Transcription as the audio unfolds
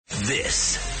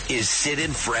This is Sid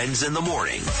and Friends in the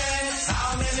Morning.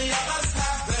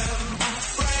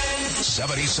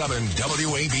 77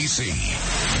 WABC.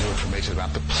 New information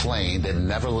about the plane that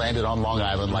never landed on Long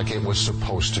Island like it was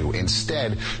supposed to.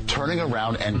 Instead, turning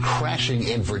around and crashing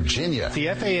in Virginia. The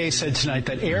FAA said tonight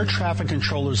that air traffic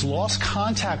controllers lost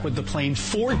contact with the plane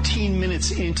 14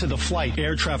 minutes into the flight.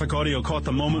 Air traffic audio caught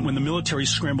the moment when the military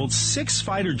scrambled 6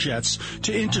 fighter jets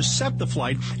to intercept the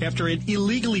flight after it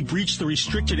illegally breached the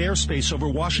restricted airspace over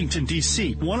Washington,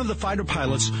 D.C. One of the fighter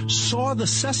pilots saw the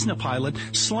Cessna pilot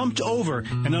slumped over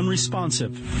and unresponsive.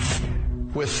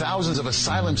 With thousands of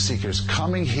asylum seekers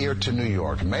coming here to New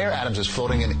York, Mayor Adams is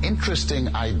floating an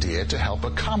interesting idea to help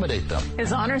accommodate them.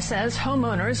 His Honor says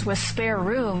homeowners with spare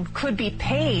room could be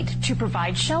paid to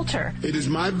provide shelter. It is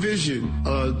my vision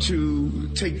to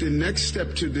take the next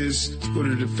step to this, to go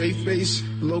to the faith-based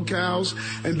locales,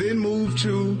 and then move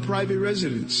to private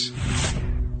residence.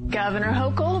 Governor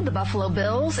Hochul, the Buffalo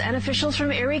Bills, and officials from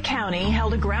Erie County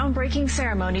held a groundbreaking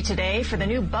ceremony today for the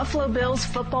new Buffalo Bills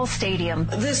football stadium.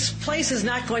 This place is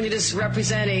not going to just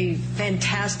represent a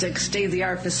fantastic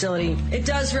state-of-the-art facility. It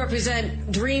does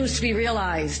represent dreams to be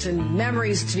realized and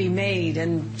memories to be made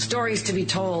and stories to be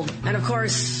told. And, of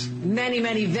course, many,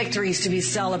 many victories to be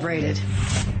celebrated.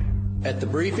 At the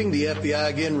briefing, the FBI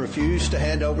again refused to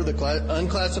hand over the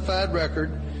unclassified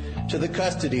record to the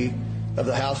custody of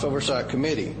the House Oversight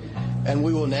Committee, and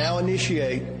we will now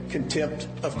initiate contempt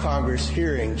of Congress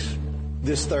hearings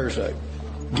this Thursday.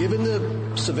 Given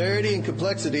the severity and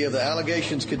complexity of the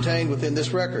allegations contained within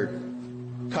this record,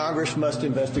 Congress must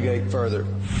investigate further.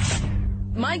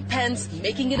 Mike Pence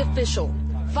making it official,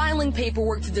 filing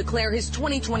paperwork to declare his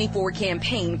 2024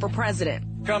 campaign for president.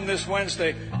 Come this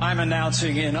Wednesday, I'm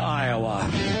announcing in Iowa.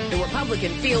 The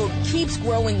Republican field keeps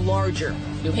growing larger.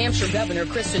 New Hampshire Governor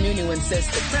Chris Sununu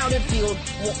insists the crowded field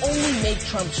will only make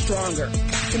Trump stronger.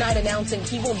 Tonight announcing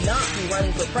he will not be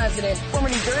running for president. Former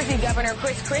New Jersey Governor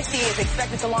Chris Christie is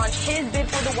expected to launch his bid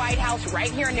for the White House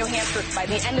right here in New Hampshire. By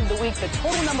the end of the week, the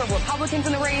total number of Republicans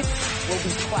in the race will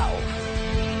be 12.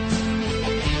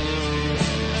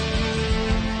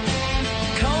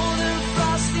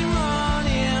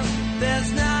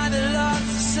 There's not a lot to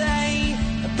say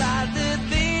about the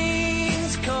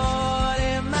things caught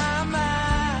in my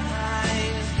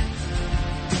mind.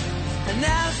 And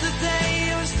as the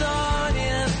day was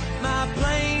dawning, my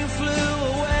plane flew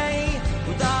away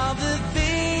with all the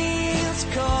things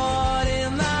caught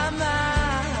in my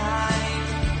mind.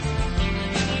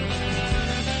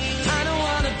 I don't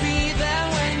want to be there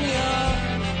when you're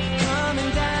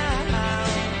coming down.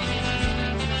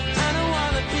 I don't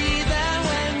want to be there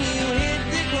when you hit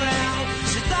the ground.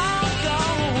 So don't go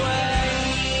away.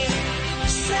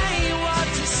 Say what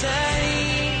you say.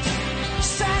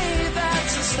 Say that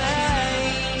you stay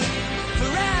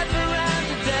forever and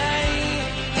a day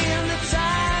in the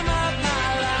time of my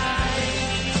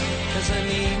life. 'Cause I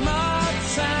need more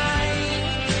time.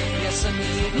 Yes, I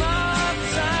need more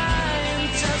time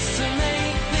just to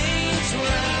make things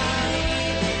right.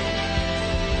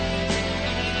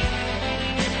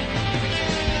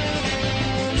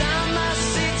 Now my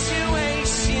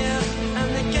situation and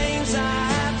the games I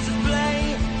have to play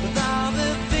with all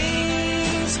the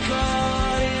things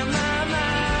caught in my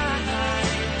mind.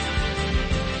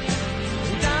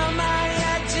 Now my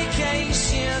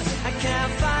education, I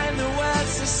can't find the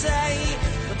words to say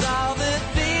with all the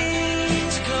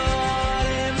things caught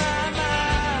in my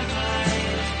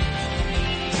mind.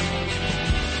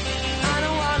 I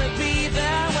don't want to be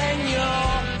there when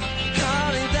you're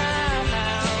coming down.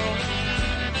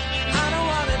 I don't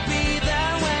want to be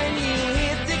there when you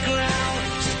hit the ground.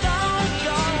 So don't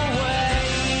go away.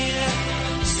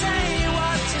 Say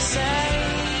what you say.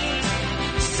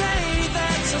 Say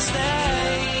that you'll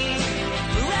stay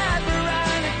forever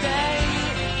and a day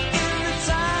in the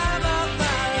time of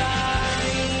my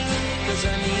life. 'Cause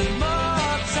I need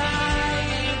more time.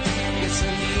 Yes, I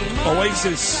need more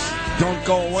Oasis, Don't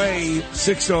Go Away,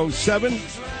 6:07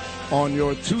 on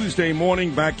your Tuesday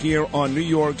morning back here on New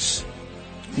York's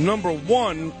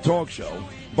 #1 talk show.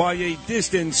 By a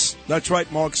distance, that's right,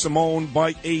 Mark Simone,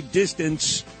 by a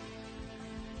distance.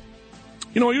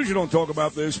 You know, I usually don't talk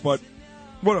about this, but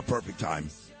what a perfect time.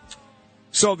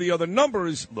 So the other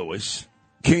numbers, Lewis,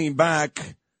 came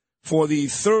back for the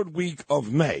third week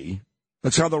of May.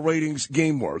 That's how the ratings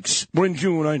game works. We're in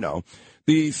June, I know.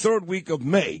 The third week of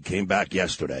May came back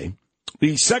yesterday.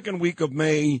 The second week of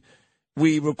May,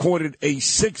 we recorded a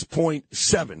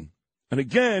 6.7. And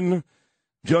again,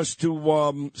 just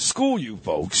to school you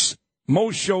folks,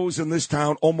 most shows in this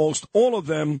town, almost all of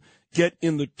them, get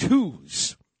in the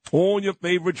twos. All your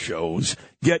favorite shows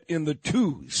get in the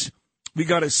twos. We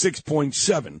got a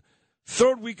 6.7.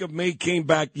 Third week of May came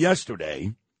back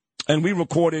yesterday, and we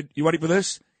recorded, you ready for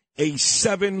this? A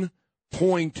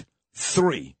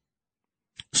 7.3.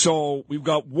 So we've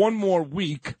got one more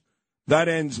week. That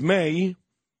ends May.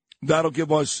 That'll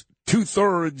give us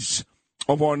 2/3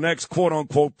 of our next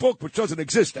quote-unquote book, which doesn't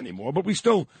exist anymore, but we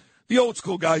still, the old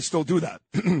school guys still do that.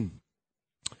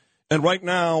 And right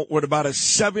now, we're at about a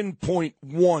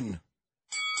 7.1,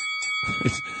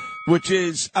 which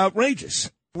is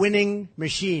outrageous. Winning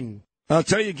machine. I'll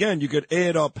tell you again, you could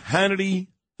add up Hannity,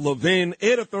 Levin,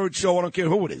 add a third show, I don't care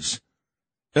who it is,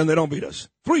 and they don't beat us.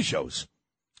 3 shows.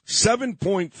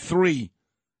 7.3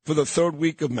 for the third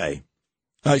week of May.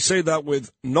 I say that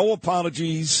with no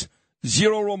apologies,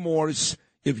 zero remorse.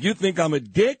 If you think I'm a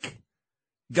dick,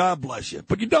 God bless you.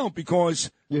 But you don't,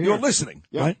 because you're listening,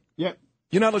 right? Yep.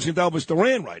 You're not listening to Elvis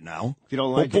Duran right now. If you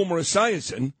don't like it. Or Boomer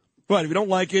Esiason. Right, if you don't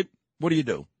like it, what do you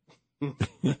do?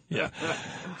 Yeah.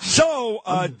 So,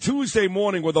 Tuesday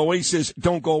morning with Oasis,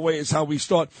 Don't Go Away is how we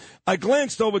start. I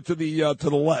glanced over to the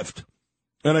left,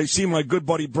 and I see my good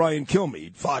buddy Brian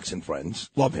Kilmeade, Fox and Friends.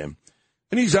 Love him.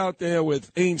 And he's out there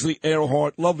with Ainsley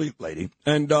Earhart, lovely lady,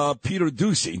 and Peter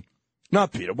Ducey.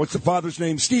 Not Peter. What's the father's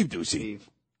name? Steve Ducey. Steve.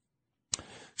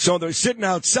 So they're sitting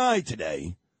outside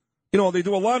today. You know, they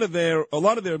do a lot of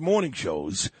their morning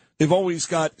shows. They've always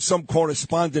got some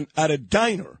correspondent at a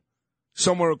diner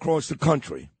somewhere across the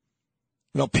country.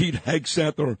 You know, Pete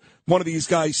Hegseth or one of these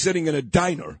guys sitting in a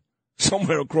diner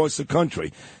somewhere across the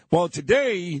country. Well,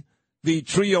 today, the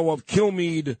trio of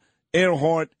Kilmeade,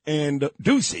 Earhart, and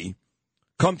Ducey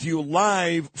come to you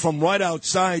live from right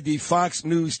outside the Fox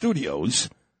News studios.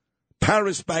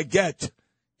 Paris Baguette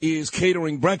is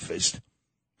catering breakfast.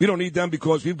 We don't need them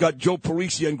because we've got Joe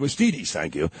Parisi and Gristides,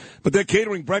 thank you. But they're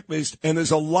catering breakfast, and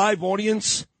there's a live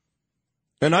audience.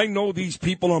 And I know these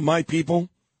people are my people.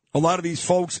 A lot of these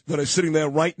folks that are sitting there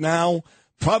right now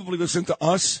probably listen to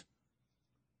us.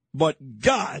 But,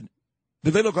 God, do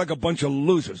they look like a bunch of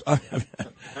losers?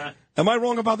 Am I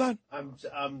wrong about that? I'm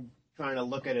trying to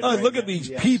look at it. Look at these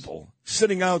people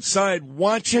sitting outside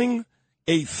watching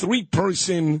a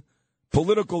 3-person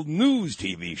political news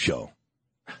TV show.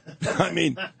 I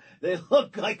mean, they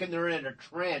look like they're in a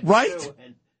trance, right? Too,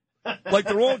 like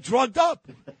they're all drugged up,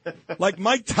 like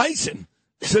Mike Tyson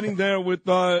sitting there with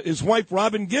his wife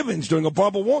Robin Givens doing a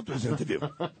Barbara Walters interview.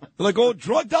 They're like all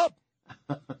drugged up.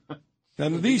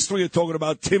 And these three are talking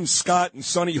about Tim Scott and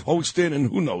Sonny Hostin and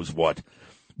who knows what.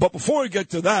 But before we get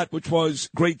to that, which was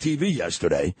great TV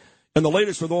yesterday, and the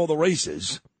latest with all the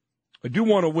races, I do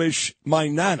want to wish my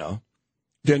Nana,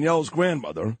 Danielle's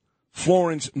grandmother,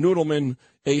 Florence Noodleman,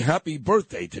 a happy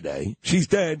birthday today. She's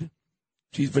dead.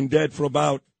 She's been dead for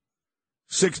about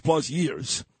 6+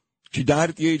 years. She died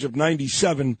at the age of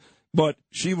 97, but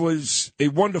she was a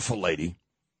wonderful lady.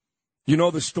 You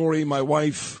know the story, my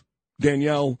wife,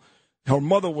 Danielle, her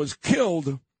mother was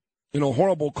killed in a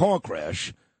horrible car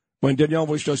crash when Danielle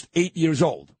was just 8 years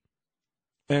old.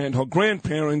 And her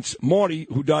grandparents, Marty,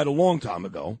 who died a long time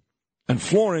ago, and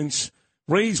Florence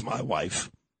raised my wife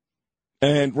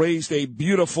and raised a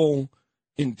beautiful,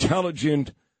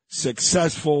 intelligent,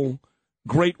 successful,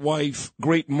 great wife,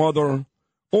 great mother,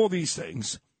 all these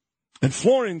things. And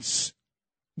Florence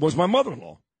was my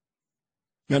mother-in-law.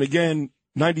 And again,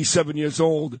 97 years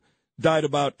old, died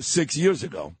about 6 years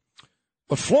ago.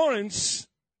 But Florence,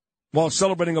 while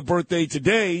celebrating a birthday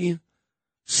today,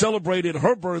 celebrated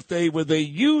her birthday with a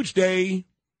huge day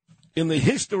in the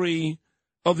history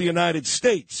of the United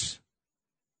States.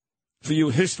 For you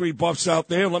history buffs out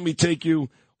there, let me take you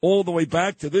all the way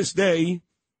back to this day,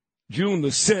 June the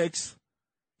 6th,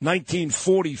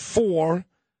 1944,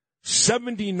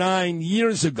 79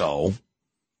 years ago,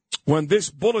 when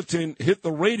this bulletin hit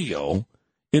the radio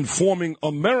informing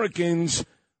Americans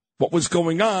what was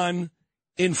going on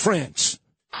in France.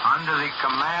 Under the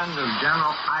command of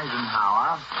General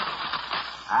Eisenhower,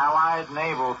 Allied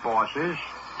naval forces,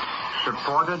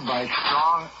 supported by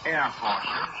strong air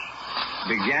forces,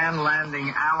 began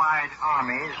landing Allied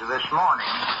armies this morning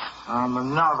on the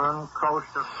northern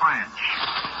coast of France.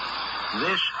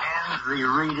 This ends the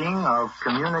reading of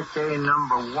Communique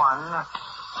number 1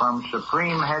 from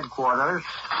Supreme Headquarters,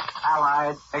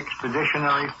 Allied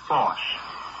Expeditionary Force.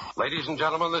 Ladies and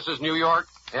gentlemen, this is New York,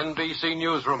 NBC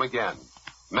Newsroom again.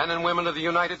 Men and women of the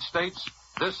United States,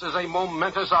 this is a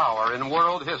momentous hour in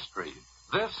world history.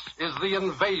 This is the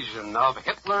invasion of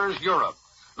Hitler's Europe.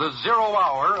 The 0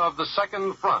 hour of the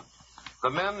Second Front. The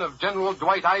men of General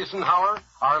Dwight Eisenhower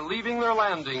are leaving their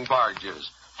landing barges,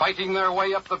 fighting their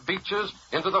way up the beaches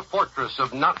into the fortress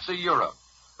of Nazi Europe.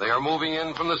 They are moving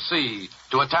in from the sea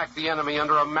to attack the enemy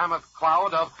under a mammoth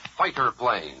cloud of fighter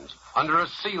planes, under a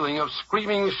ceiling of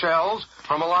screaming shells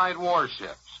from Allied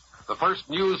warships. The first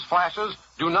news flashes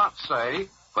do not say,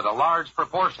 but a large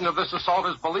proportion of this assault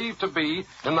is believed to be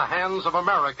in the hands of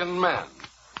American men.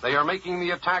 They are making the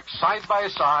attack side by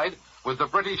side with the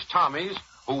British Tommies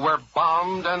who were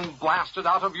bombed and blasted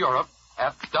out of Europe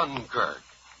at Dunkirk.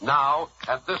 Now,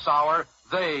 at this hour,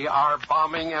 they are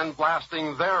bombing and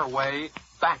blasting their way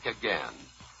back again.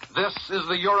 This is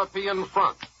the European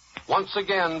front, once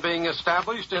again being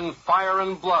established in fire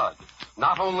and blood,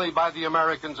 not only by the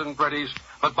Americans and British,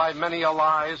 but by many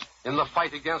allies in the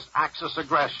fight against Axis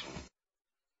aggression.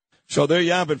 So there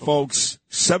you have it, folks.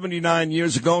 79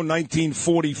 years ago,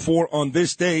 1944, on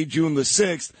this day, June the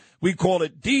 6th, we call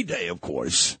it D-Day, of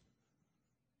course.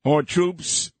 Our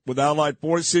troops with Allied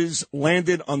forces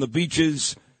landed on the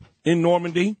beaches in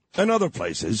Normandy and other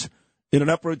places in an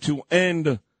effort to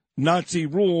end Nazi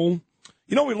rule.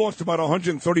 You know, we lost about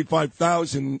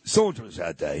 135,000 soldiers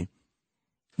that day.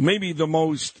 Maybe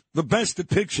the best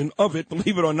depiction of it,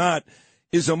 believe it or not,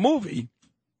 is a movie.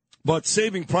 But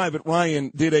Saving Private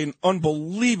Ryan did an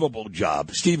unbelievable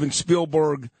job. Steven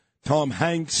Spielberg, Tom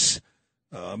Hanks,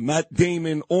 Matt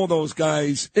Damon, all those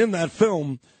guys in that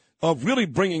film of really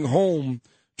bringing home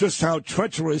just how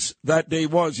treacherous that day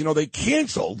was. You know, they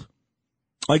canceled,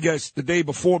 I guess, the day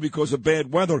before because of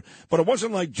bad weather. But it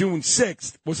wasn't like June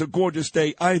 6th was a gorgeous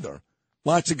day either.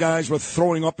 Lots of guys were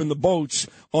throwing up in the boats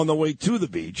on the way to the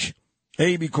beach.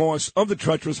 A, because of the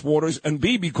treacherous waters, and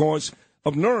B, because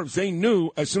of nerves. They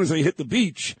knew as soon as they hit the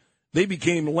beach, they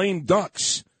became lame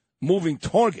ducks, moving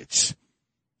targets.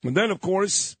 And then, of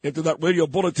course, after that radio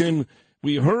bulletin,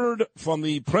 we heard from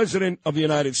the President of the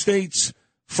United States,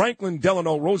 Franklin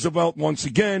Delano Roosevelt, once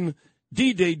again,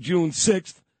 D-Day, June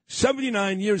 6th,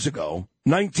 79 years ago,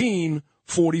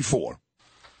 1944.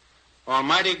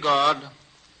 Almighty God,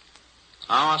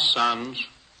 our sons,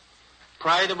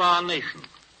 pride of our nation,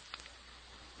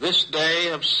 this day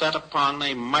have set upon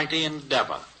a mighty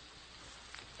endeavor,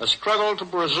 a struggle to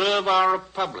preserve our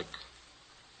republic,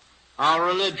 our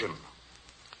religion,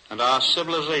 and our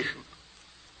civilization,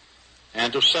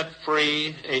 and to set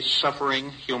free a suffering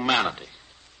humanity.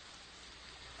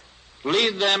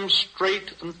 Lead them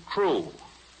straight and true.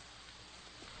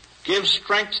 Give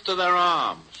strength to their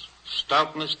arms,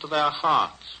 stoutness to their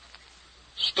hearts,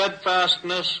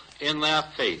 steadfastness in their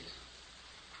faith.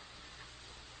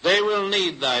 They will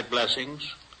need thy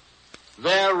blessings.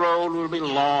 Their road will be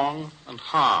long and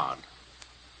hard.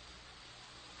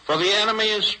 For the enemy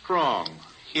is strong.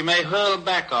 He may hurl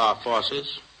back our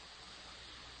forces.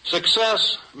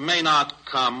 Success may not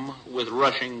come with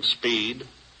rushing speed,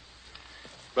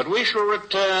 but we shall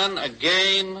return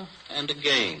again and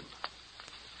again.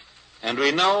 And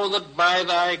we know that by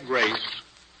thy grace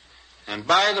and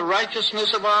by the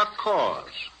righteousness of our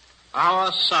cause,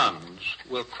 our sons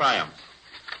will triumph.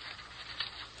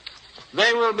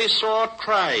 They will be sore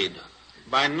tried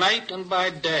by night and by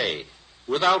day,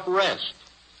 without rest,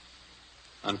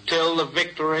 until the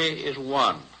victory is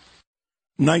won.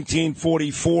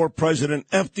 1944, President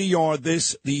FDR,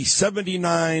 this, the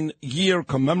 79-year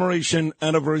commemoration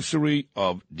anniversary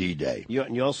of D-Day.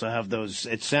 You also have those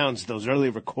early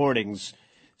recordings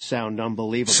sound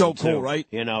unbelievable. So cool, too. right?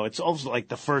 You know, it's also like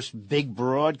the first big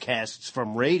broadcasts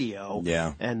from radio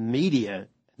and media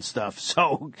and stuff.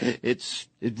 So it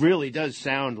really does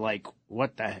sound like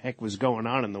what the heck was going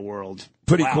on in the world.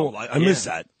 Pretty cool. I miss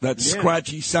that. That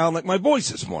scratchy sound like my voice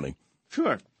this morning.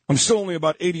 Sure. I'm still only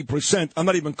about 80%. I'm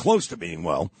not even close to being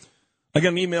well. I got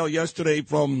an email yesterday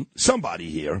from somebody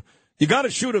here. You got to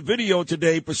shoot a video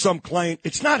today for some client.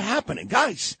 It's not happening.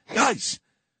 Guys,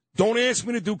 don't ask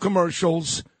me to do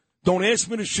commercials. Don't ask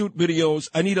me to shoot videos.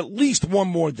 I need at least one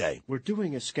more day. We're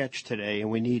doing a sketch today,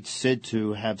 and we need Sid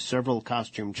to have several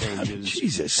costume changes.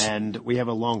 Jesus. And we have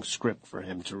a long script for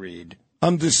him to read.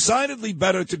 I'm decidedly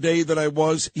better today than I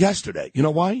was yesterday. You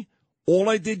know why? All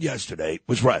I did yesterday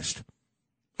was rest.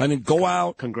 I didn't go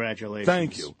out. Congratulations.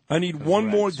 Thank you. I need one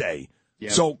more day.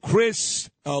 Yep. So Chris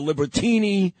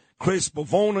Libertini, Chris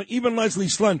Bavona, even Leslie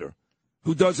Slender,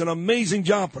 who does an amazing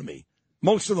job for me.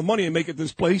 Most of the money I make at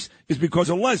this place is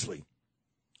because of Leslie.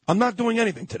 I'm not doing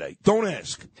anything today. Don't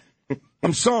ask.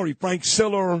 I'm sorry, Frank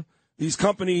Siller, these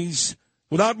companies.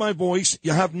 Without my voice,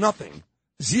 you have nothing.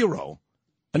 Zero.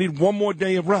 I need one more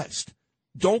day of rest.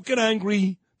 Don't get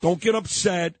angry. Don't get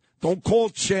upset. Don't call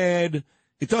Chad.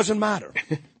 It doesn't matter.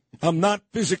 I'm not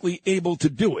physically able to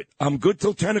do it. I'm good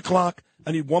till 10 o'clock.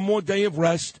 I need one more day of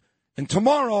rest. And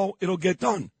tomorrow, it'll get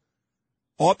done.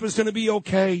 Harper's going to be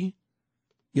okay.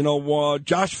 You know,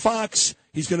 Josh Fox,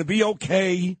 he's going to be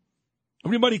okay.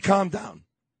 Everybody calm down.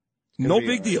 No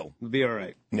big deal. It'll be all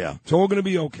right. Yeah, it's all going to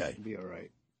be okay. It'll be all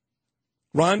right.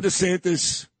 Ron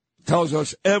DeSantis tells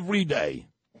us every day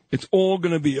it's all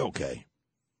going to be okay.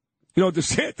 You know,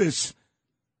 DeSantis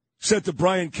said to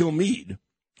Brian Kilmeade,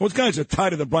 those guys are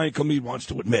tighter than Brian Kilmeade wants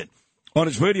to admit, on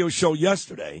his radio show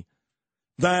yesterday,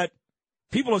 that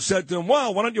people have said to him,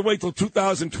 well, why don't you wait till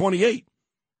 2028?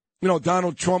 You know,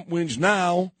 Donald Trump wins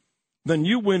now, then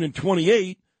you win in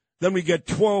 28, then we get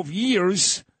 12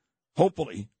 years,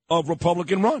 hopefully, of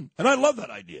Republican run. And I love that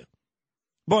idea.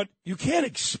 But you can't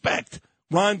expect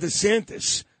Ron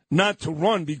DeSantis not to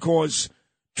run because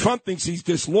Trump thinks he's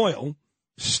disloyal,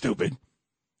 stupid,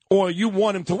 or you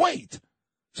want him to wait.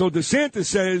 So DeSantis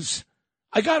says,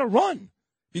 I got to run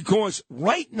because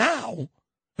right now,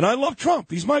 and I love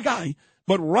Trump, he's my guy,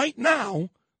 but right now,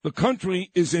 the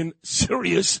country is in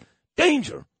serious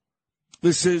danger.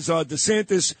 This is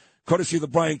DeSantis, courtesy of the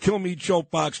Brian Kilmeade Show,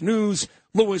 Fox News.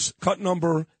 Lewis, cut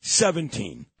number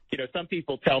 17. You know, some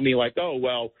people tell me like, oh,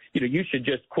 well, you know, you should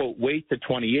just, quote, wait to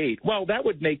 28. Well, that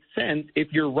would make sense if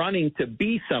you're running to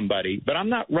be somebody. But I'm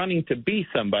not running to be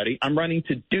somebody. I'm running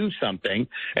to do something.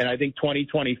 And I think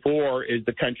 2024 is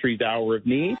the country's hour of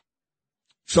need.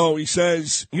 So he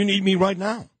says, you need me right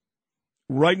now.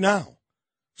 Right now.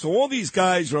 So all these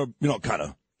guys are, you know, kind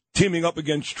of teaming up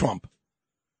against Trump.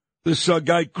 This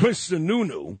guy, Chris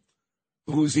Sununu,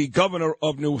 who's the governor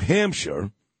of New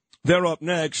Hampshire, they're up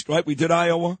next, right? We did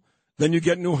Iowa, then you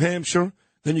get New Hampshire,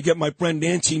 then you get my friend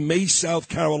Nancy Mace, South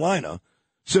Carolina.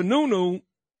 Sununu,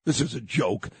 this is a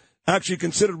joke, actually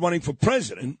considered running for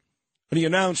president, and he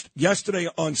announced yesterday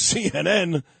on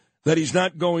CNN that he's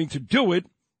not going to do it,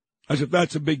 as if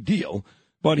that's a big deal.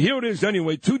 But here it is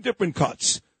anyway, two different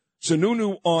cuts.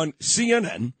 Sununu on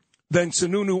CNN, then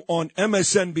Sununu on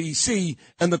MSNBC,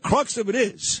 and the crux of it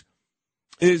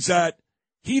is that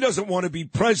he doesn't want to be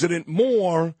president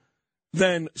more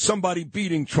than somebody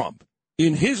beating Trump.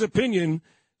 In his opinion,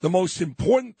 the most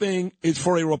important thing is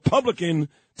for a Republican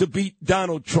to beat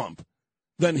Donald Trump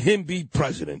than him be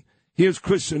president. Here's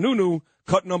Chris Sununu,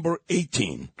 cut number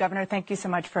 18. Governor, thank you so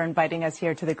much for inviting us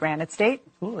here to the Granite State.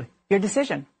 Absolutely. Your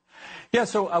decision. Yeah,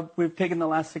 so we've taken the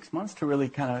last 6 months to really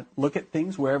kind of look at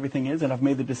things, where everything is, and I've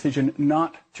made the decision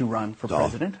not to run for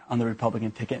president on the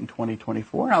Republican ticket in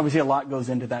 2024. And obviously a lot goes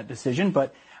into that decision,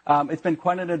 but it's been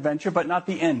quite an adventure, but not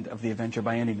the end of the adventure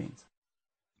by any means.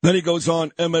 Then he goes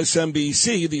on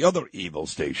MSNBC, the other evil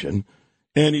station,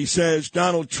 and he says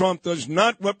Donald Trump does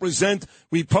not represent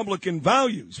Republican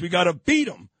values. We got to beat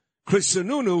him. Chris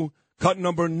Sununu, cut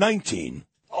number 19.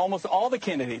 Almost all the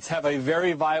candidates have a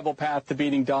very viable path to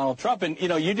beating Donald Trump. And, you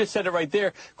know, you just said it right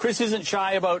there. Chris isn't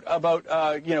shy about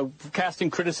casting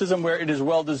criticism where it is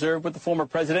well-deserved with the former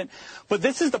president. But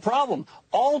this is the problem.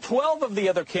 All 12 of the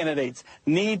other candidates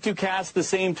need to cast the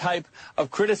same type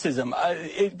of criticism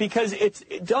because it's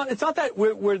not that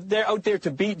they're out there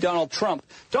to beat Donald Trump.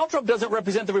 Donald Trump doesn't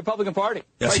represent the Republican Party.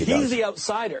 Yes, right? He's the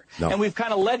outsider. No. And we've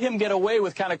kind of let him get away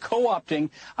with kind of co-opting,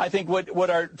 I think, what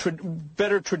are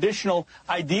better traditional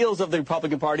ideals of the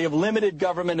Republican Party of limited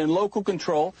government and local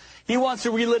control. He wants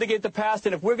to relitigate the past,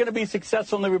 and if we're going to be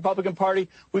successful in the Republican Party,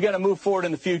 we got to move forward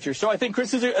in the future. So I think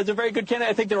Chris is a very good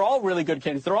candidate. I think they're all really good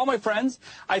candidates. They're all my friends.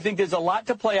 I think there's a lot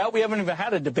to play out. We haven't even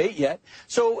had a debate yet.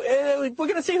 So we're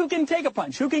going to see who can take a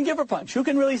punch, who can give a punch, who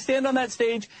can really stand on that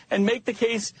stage and make the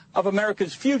case of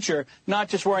America's future, not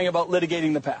just worrying about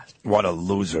litigating the past. What a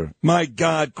loser. My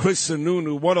God, Chris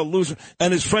Sununu, what a loser.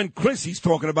 And his friend Chris he's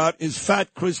talking about is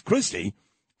Fat Chris Christie,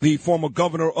 the former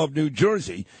governor of New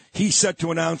Jersey. He's set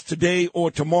to announce today or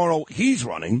tomorrow he's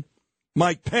running.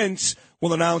 Mike Pence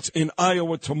will announce in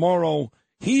Iowa tomorrow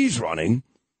he's running.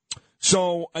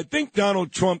 So I think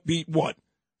Donald Trump beat,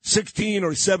 16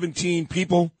 or 17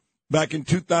 people back in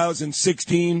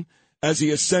 2016 as he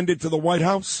ascended to the White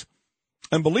House.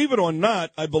 And believe it or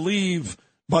not, I believe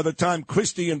by the time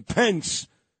Christie and Pence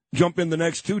jump in the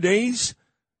next 2 days,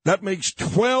 that makes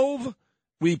 12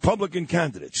 Republican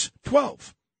candidates.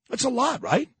 12. That's a lot,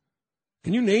 right?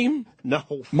 Can you name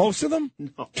most of them?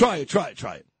 No. Try it.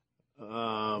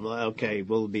 Okay,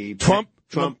 will be Trump,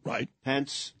 right?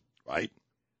 Pence, right?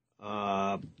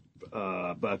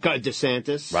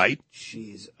 DeSantis, right?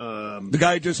 Jeez, the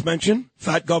guy I just mentioned,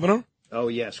 fat governor. Oh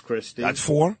yes, Christie. That's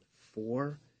 4.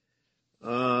 4.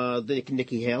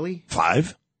 Nikki Haley.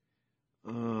 5.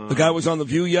 The guy was on The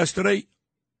View yesterday.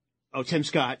 Oh, Tim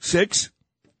Scott. 6.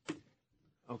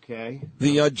 Okay.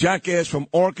 The jackass from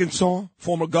Arkansas,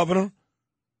 former governor.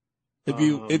 If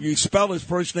you spell his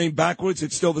first name backwards,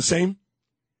 it's still the same.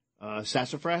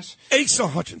 Sassafras? Asa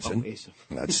Hutchinson. Oh, Asa.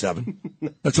 That's 7.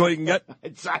 That's all you can get?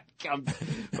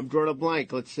 I'm drawing a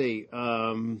blank. Let's see.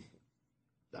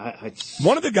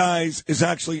 One of the guys is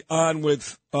actually on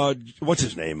with, what's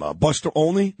his name? Buster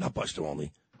Olney? Not Buster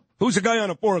Olney. Who's the guy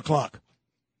on at 4 o'clock?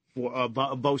 Bo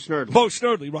Snerdley. Bo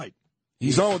Snerdley, right.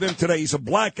 He's on with him today. He's a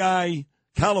black guy,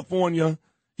 California.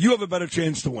 You have a better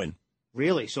chance to win.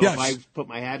 Really? So yes. if I put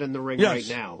my hat in the ring yes. right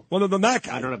now. Well, than that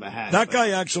guy. I don't have a hat. That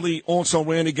guy actually also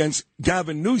ran against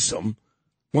Gavin Newsom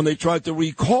when they tried to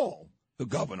recall the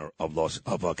governor of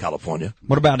California.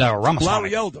 What about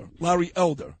Ramaswamy? Larry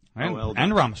Elder.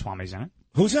 And Ramaswamy's in it.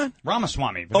 Who's that?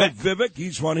 Ramaswamy. Vivek. Oh, Vivek,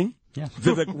 he's running. Yes.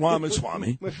 Vivek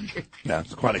Ramaswamy. Yeah,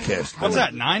 it's quite a cast. What's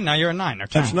that, 9? Now you're a 9 or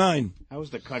 10. That's 9. How's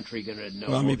the country going to know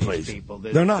Well, these please. people?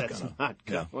 They're not That's going not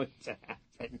to. going to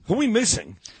happen. Who are we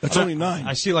missing? That's only 9.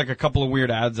 I see like a couple of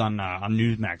weird ads on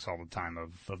Newsmax all the time of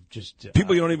just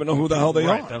people you don't even know who the hell they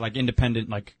right, are. They're like independent,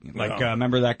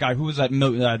 remember that guy? Who was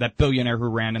that billionaire who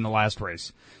ran in the last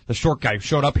race? The short guy who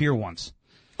showed up here once.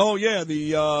 Oh yeah,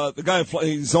 the guy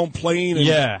flying his own plane. And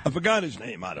yeah, I forgot his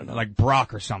name. I don't know. Like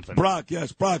Brock or something. Brock,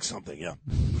 yes, Brock something. Yeah.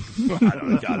 I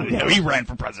don't know. Yeah, he ran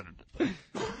for president.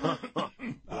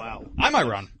 Wow. I might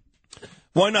run.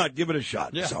 Why not? Give it a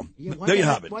shot. Yeah. So, there you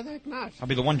have it. Why the heck not? I'll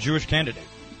be the one Jewish candidate.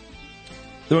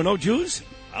 There are no Jews?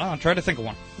 I don't know. Try to think of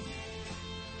one.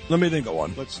 Let me think of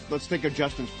one. Let's think of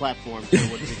Justin's platform.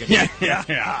 yeah.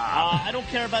 I don't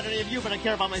care about any of you, but I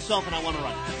care about myself, and I want to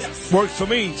run. Works for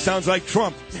me. Sounds like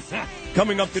Trump.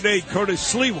 Coming up today,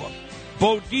 Curtis Sliwa,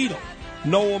 Bo Dietl,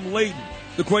 Noam Laden,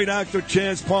 the great actor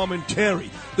Chaz Palminteri,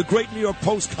 the great New York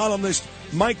Post columnist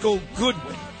Michael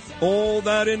Goodwin. All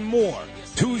that and more.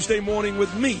 Tuesday morning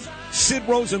with me, Sid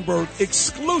Rosenberg,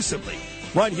 exclusively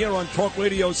right here on Talk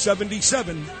Radio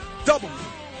 77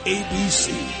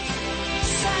 WABC.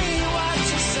 Say what you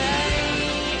say.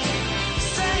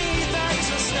 Say that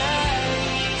you stay.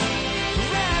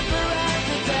 Forever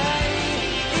every day.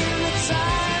 In the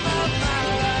time of my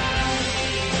life.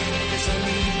 Yes, I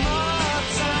need more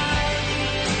time.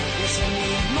 Yes, I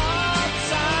need more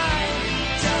time.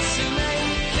 Just to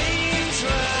make things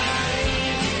right.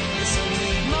 Yes, I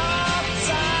need more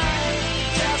time.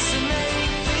 Just to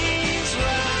make things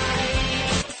right.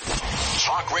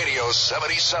 Talk Radio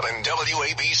 77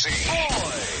 WABC.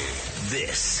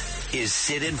 This is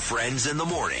Sid and Friends in the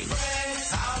Morning.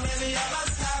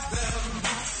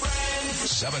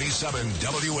 77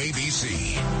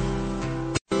 WABC.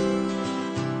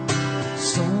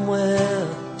 Somewhere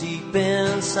deep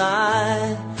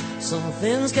inside,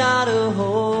 something's got a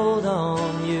hold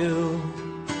on you.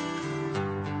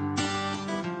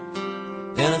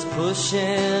 And it's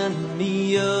pushing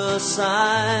me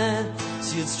aside.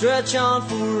 See it stretch on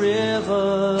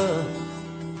forever.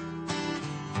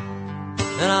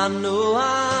 And I know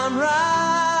I'm right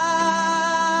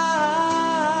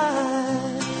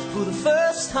for the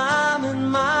first time in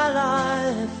my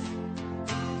life.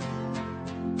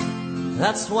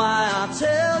 That's why I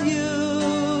tell you,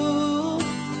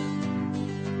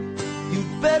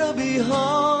 you'd better be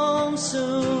home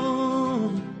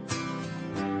soon.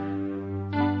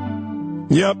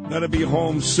 Yep, that'll be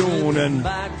home soon. And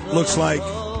looks like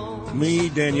me,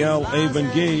 Danielle, Abe,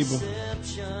 and Gabe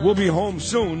will be home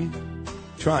soon.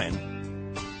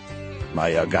 Trying.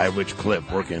 My guy Rich Cliff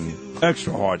working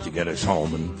extra hard to get us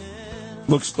home, and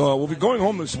looks we'll be going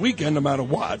home this weekend no matter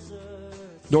what.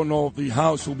 Don't know if the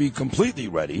house will be completely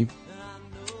ready,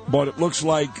 but it looks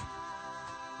like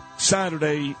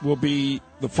Saturday will be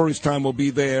the first time we'll be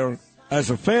there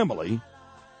as a family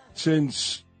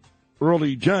since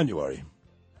early January,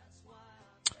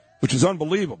 which is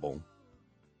unbelievable.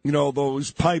 You know,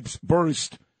 those pipes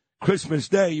burst Christmas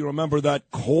Day. You remember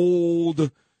that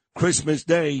cold Christmas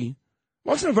Day.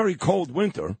 Wasn't a very cold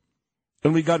winter,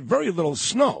 and we got very little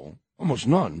snow, almost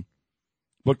none.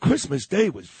 But Christmas Day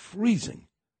was freezing,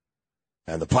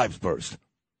 and the pipes burst,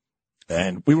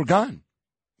 and we were gone.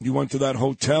 You went to that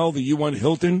hotel, the UN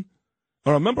Hilton.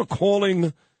 I remember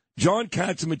calling John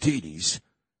Catsimatidis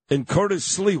and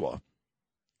Curtis Sliwa.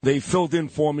 They filled in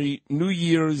for me New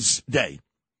Year's Day,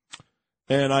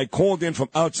 and I called in from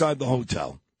outside the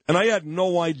hotel. And I had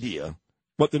no idea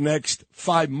what the next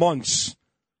 5 months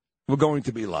were going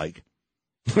to be like.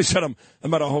 I said,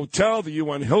 I'm at a hotel, the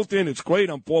UN Hilton. It's great.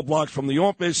 I'm 4 blocks from the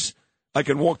office. I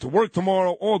can walk to work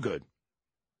tomorrow. All good.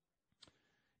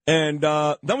 And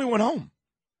then we went home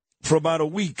for about a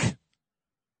week.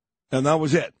 And that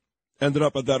was it. Ended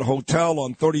up at that hotel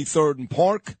on 33rd and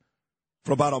Park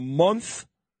for about a month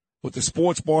with the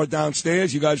sports bar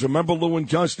downstairs. You guys remember Lou and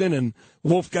Justin and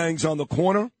Wolfgang's on the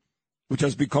corner, which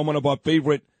has become one of our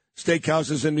favorite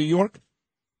steakhouses in New York.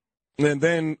 And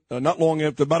then not long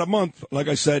after, about a month, like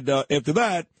I said, after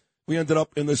that, we ended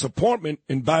up in this apartment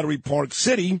in Battery Park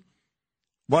City,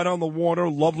 right on the water,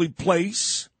 lovely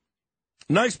place.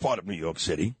 nice part of New York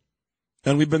City.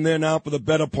 And we've been there now for the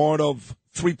better part of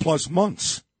 3+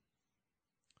 months.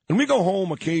 And we go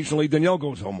home occasionally. Danielle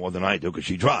goes home more than I do because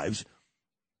she drives.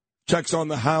 Checks on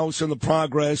the house and the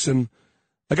progress. And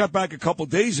I got back a couple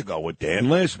days ago with Dan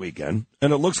last weekend,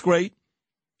 and it looks great.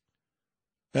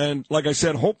 And like I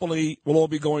said, hopefully we'll all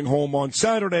be going home on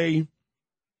Saturday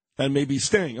and maybe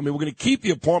staying. I mean, we're going to keep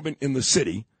the apartment in the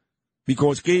city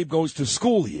because Gabe goes to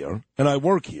school here and I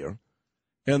work here,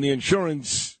 and the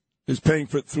insurance is paying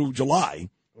for it through July.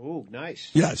 Oh, nice.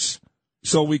 Yes.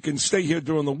 So we can stay here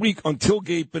during the week until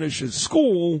Gabe finishes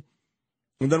school,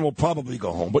 and then we'll probably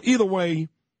go home. But either way,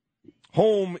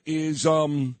 home is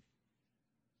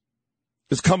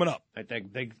coming up. I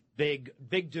think big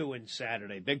doing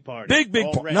Saturday, big party.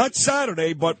 Big party. Not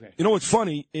Saturday, but you know what's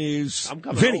funny is I'm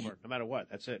coming Vinny. over, no matter what.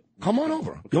 That's it. Come on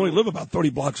over. You only live about 30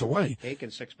 blocks away. Cake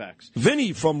and 6-packs.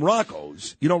 Vinny from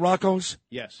Rocco's. You know Rocco's?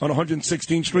 Yes. On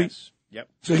 116th Street? Yes. Yep.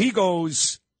 So he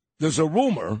goes, there's a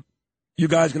rumor you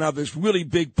guys can have this really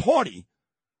big party.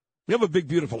 We have a big,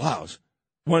 beautiful house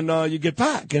when you get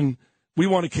back, and we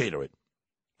want to cater it,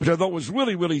 which I thought was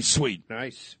really, really sweet.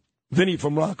 Nice. Vinny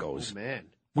from Rocco's. Oh, man.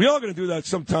 We are going to do that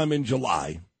sometime in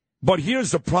July. But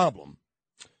here's the problem.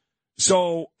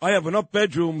 So I have enough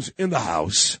bedrooms in the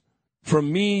house for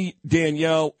me,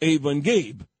 Danielle, Ava, and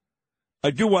Gabe.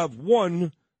 I do have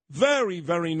one very,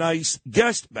 very nice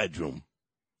guest bedroom,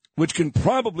 which can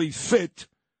probably fit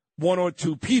 1 or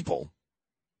 2 people.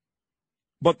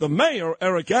 But the mayor,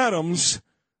 Eric Adams,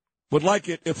 would like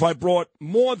it if I brought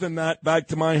more than that back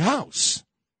to my house.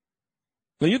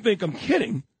 Now, you think I'm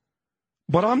kidding,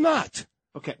 but I'm not.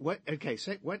 Okay, what? Okay,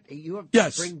 say what? You have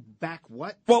yes. to bring back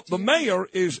what? Well, the mayor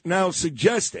is now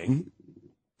suggesting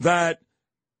that,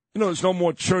 there's no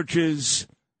more churches,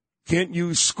 can't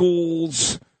use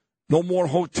schools, no more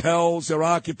hotels, they're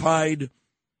occupied,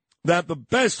 that the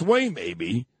best way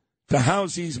maybe to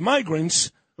house these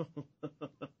migrants,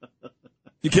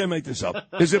 you can't make this up,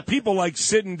 is if people like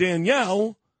Sid and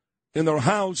Danielle in their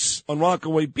house on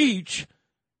Rockaway Beach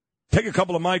take a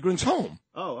couple of migrants home.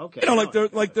 Oh, okay.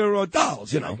 Like they're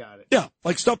dolls, I got it. Yeah,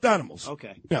 like stuffed animals.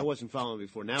 Okay. Yeah. I wasn't following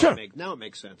before. Now, sure. Now it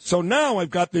makes sense. So now I've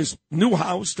got this new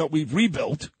house that we've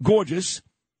rebuilt, gorgeous.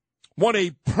 What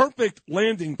a perfect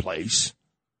landing place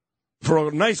for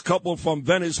a nice couple from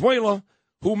Venezuela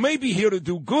who may be here to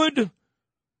do good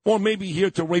or maybe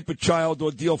here to rape a child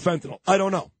or deal fentanyl. I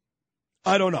don't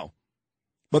know.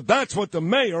 But that's what the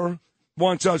mayor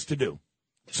wants us to do.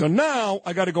 So now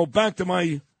I got to go back to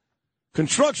my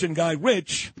construction guy,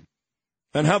 Rich,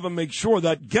 and have him make sure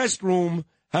that guest room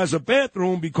has a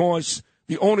bathroom because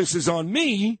the onus is on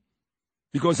me,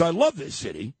 because I love this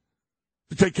city,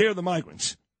 to take care of the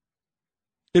migrants.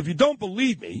 If you don't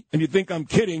believe me and you think I'm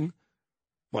kidding,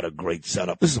 what a great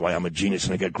setup. This is why I'm a genius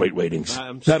and I get great ratings.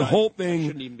 That whole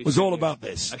thing was all about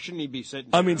this. I shouldn't even be sitting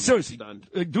I mean, seriously,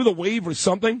 do the wave or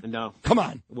something? No. Come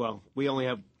on. Well, we only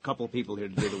have a couple of people here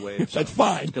to do the wave. So that's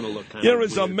fine. It's going to look kind Here of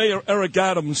is weird. Mayor Eric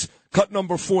Adams, cut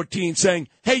number 14, saying,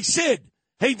 hey, Sid,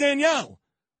 hey, Danielle,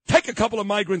 take a couple of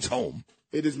migrants home.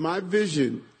 It is my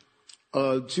vision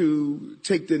to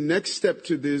take the next step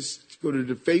to this, to go to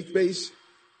the faith-based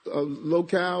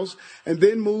locales, and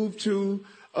then move to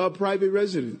private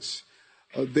residence.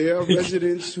 There are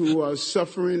residents who are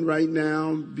suffering right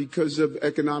now because of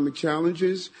economic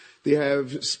challenges. They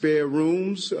have spare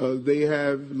rooms. They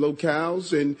have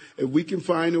locales. And if we can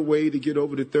find a way to get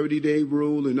over the 30-day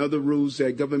rule and other rules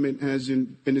that government has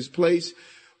in its place,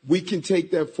 we can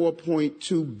take that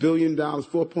 $4.2 billion,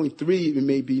 4.3 it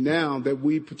may be now, that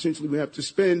we potentially will have to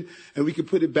spend, and we can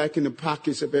put it back in the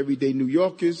pockets of everyday New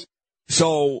Yorkers.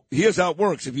 So here's how it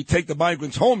works. If you take the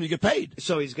migrants home, you get paid.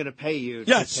 So he's going to pay you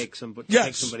yes. to take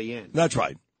somebody in. That's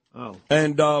right. Oh.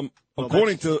 And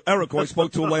according to Eric, who I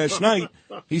spoke to last night,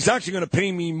 he's actually going to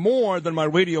pay me more than my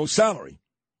radio salary.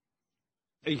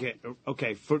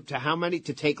 Okay. To how many?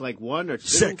 To take like one or two?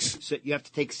 6. So you have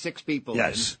to take 6 people.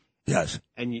 Yes. In. Yes.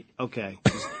 And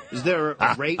is there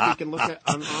a rate we can look at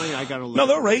online? I got to look. No,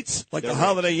 there are rates like the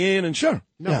Holiday Inn and sure.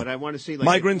 No, yeah. But I want to see like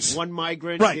migrants. One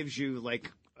migrant gives you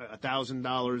like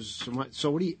 $1,000.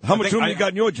 So what do you? How much room you got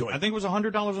in your joint? I think it was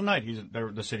 $100 a night.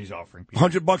 The city's offering people.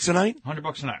 $100 a night.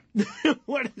 $100 a night.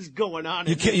 What is going on?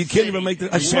 You can't even make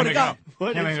the. I swear to God.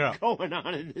 What is going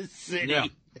on in this city? Yeah.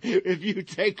 If you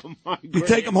take them, you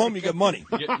take them home, you get money.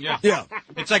 Yeah.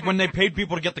 It's like when they paid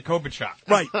people to get the COVID shot.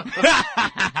 Right.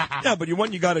 Yeah, but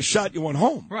you got a shot, you went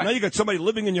home. Right. Now you got somebody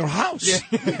living in your house. Yeah.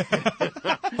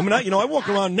 I mean, I walk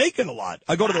around naked a lot.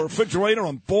 I go to the refrigerator,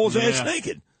 I'm balls ass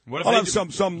naked. I'll have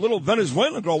some little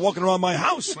Venezuelan girl walking around my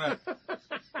house. Right.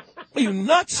 Are you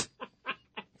nuts? What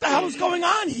the hell is going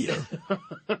on here?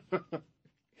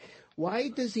 Why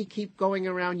does he keep going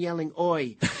around yelling,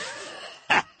 oi?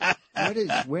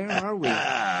 Where are we?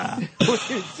 That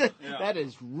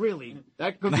is really,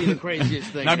 that could be the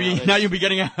craziest thing. Now you'll be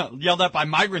getting yelled at by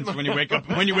migrants when you wake up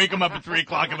them up at 3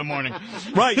 o'clock in the morning.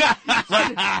 Right.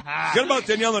 Get about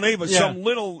Danielle Ava. Yeah. Some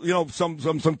little,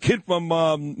 some kid from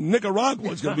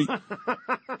Nicaragua is going to be.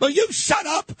 But you shut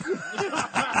up.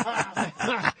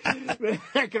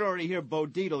 I can already hear Bo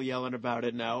Dietl yelling about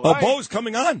it now. Oh, Bo's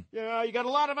coming on. Yeah, you got a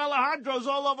lot of Alejandros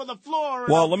all over the floor.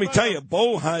 Well, let me tell you,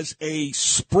 Bo has a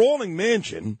sprawling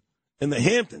mansion in the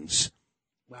Hamptons,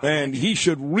 and he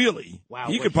should really. Wow,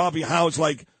 he could probably house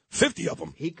like 50 of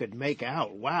them. He could make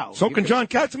out. Wow. So can John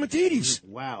Catsimatidis.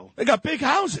 Wow. They got big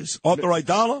houses. Arthur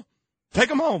Idala, take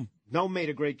them home. Noam made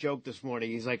a great joke this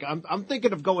morning. He's like, I'm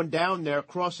thinking of going down there,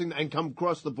 crossing, and come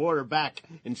across the border back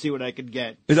and see what I could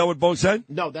get. Is that what Bo said?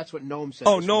 No, that's what Noam said.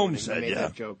 Oh, Noam said, yeah.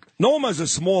 That joke. Noam has a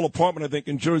small apartment, I think,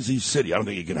 in Jersey City. I don't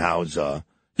think he can house.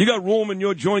 You got room in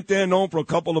your joint there, Noam, for a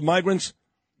couple of migrants?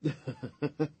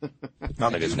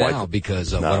 Not his now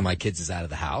because one of my kids is out of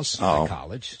the house at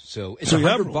college, so it's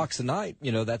 $100 a night.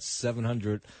 That's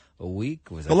 $700 a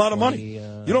week. Was that a lot of money?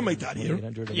 You don't make that here.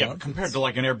 Yeah, compared to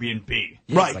like an Airbnb,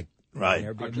 right? Right.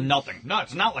 Nothing. No,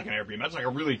 it's not like an Airbnb. That's like a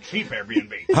really cheap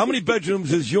Airbnb. How many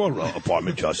bedrooms is your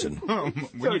apartment, Justin?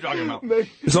 What are you talking about?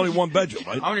 It's only one bedroom,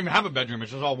 right? I don't even have a bedroom.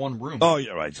 It's just all one room. Oh,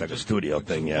 yeah, right. It's like a studio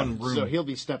thing, yeah. One room. So he'll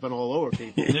be stepping all over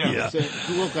people. Yeah.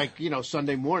 He'll look like,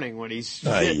 Sunday morning when he's...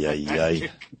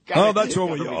 Oh, that's where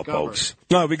we are, folks.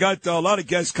 No, we got a lot of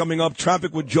guests coming up.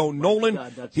 Traffic with Joe Nolan.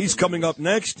 He's coming up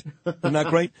next. Isn't that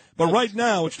great? But right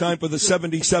now, it's time for the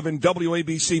 77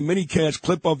 WABC minicast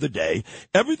clip of the day.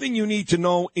 Everything you need to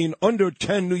know in under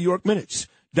 10 New York minutes.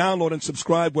 Download and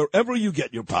subscribe wherever you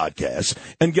get your podcasts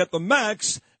and get the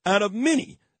max out of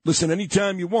Mini. Listen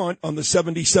anytime you want on the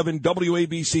 77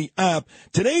 WABC app.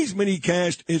 Today's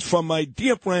minicast is from my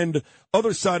dear friend,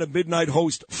 Other Side of Midnight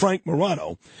host Frank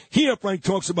Morano. Here, Frank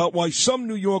talks about why some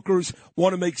New Yorkers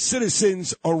want to make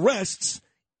citizens' arrests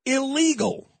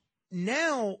illegal.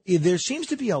 Now, there seems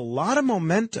to be a lot of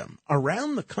momentum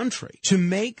around the country to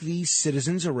make these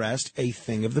citizens' arrest a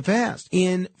thing of the past.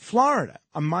 In Florida,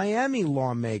 a Miami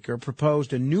lawmaker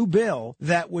proposed a new bill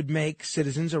that would make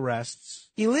citizens'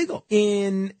 arrests illegal.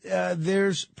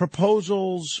 There's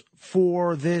proposals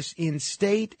for this in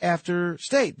state after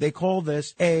state. They call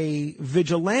this a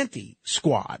vigilante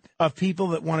squad of people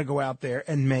that want to go out there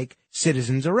and make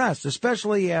citizens' arrests,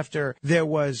 especially after there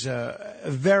was a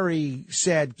very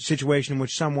sad situation in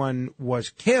which someone was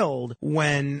killed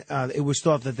when it was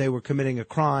thought that they were committing a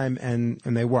crime, and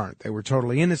they weren't. They were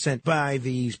totally innocent by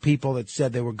these people that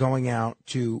said they were going out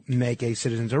to make a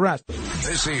citizen's arrest.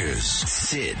 This is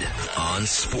Sid on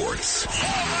Sports.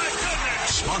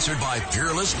 Sponsored by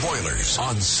Peerless Boilers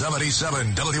on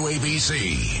 77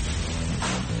 WABC.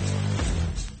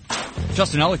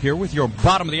 Justin Ellick here with your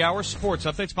bottom of the hour sports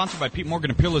update, sponsored by Pete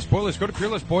Morgan and Peerless Boilers. Go to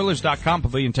peerlessboilers.com,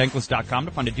 paviliontankless.com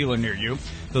to find a dealer near you.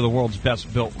 They're the world's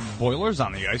best built boilers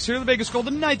on the ice. Here, the Vegas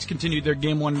Golden Knights continued their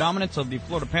Game 1 dominance of the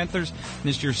Florida Panthers in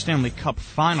this year's Stanley Cup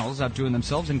Finals, outdoing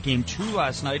themselves in Game 2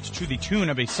 last night to the tune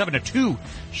of a 7-2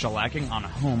 shellacking on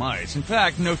home ice. In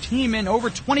fact, no team in over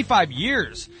 25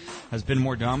 years has been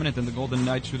more dominant than the Golden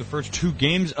Knights through the first 2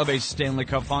 games of a Stanley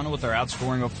Cup Final, with their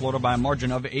outscoring of Florida by a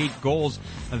margin of 8 goals.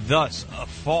 Thus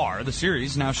far, the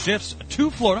series now shifts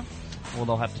to Florida. Well,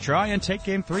 they'll have to try and take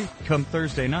Game 3 come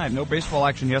Thursday night. No baseball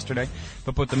action yesterday,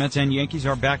 but both the Mets and Yankees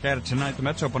are back at it tonight. The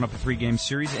Mets open up a 3-game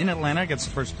series in Atlanta against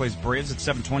the first-place Braves at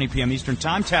 7:20 p.m. Eastern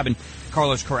Time, tabbing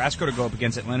Carlos Carrasco to go up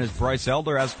against Atlanta's Bryce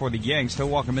Elder. As for the Yanks, they'll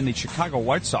welcome in the Chicago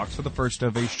White Sox for the first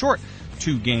of a short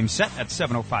 2-game set at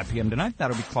 7:05 p.m. tonight.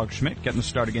 That'll be Clark Schmidt getting the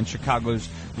start against Chicago's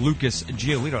Lucas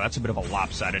Giolito. That's a bit of a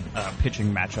lopsided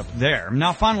pitching matchup there.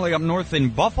 Now, finally, up north in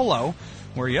Buffalo,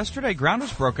 where yesterday ground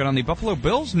was broken on the Buffalo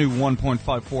Bills' new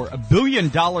 $1.54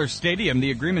 billion stadium. The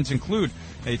agreements include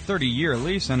a 30-year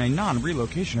lease and a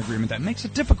non-relocation agreement that makes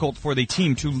it difficult for the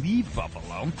team to leave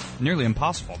Buffalo. Nearly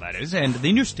impossible, that is. And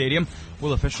the new stadium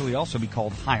will officially also be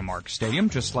called Highmark Stadium,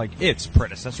 just like its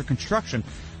predecessor. Construction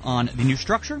on the new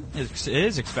structure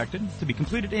is expected to be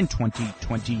completed in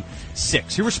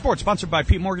 2026. Here is sports, sponsored by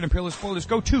Pete Morgan and Peerless Boilers.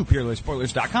 Go to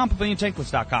peerlessboilers.com,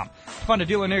 paviliontankless.com to find a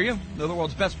dealer near you. They're the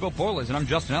world's best built boilers, and I'm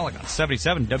Justin Ellick on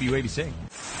 77 WABC.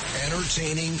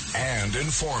 Entertaining and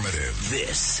informative.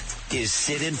 This is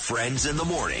Sid and Friends in the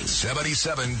Morning.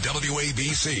 77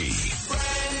 WABC.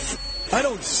 I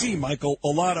don't see, Michael, a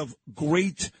lot of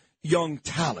great young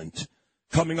talent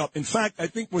coming up. In fact, I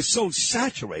think we're so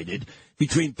saturated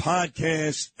between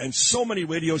podcasts and so many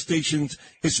radio stations,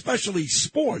 especially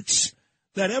sports,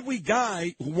 that every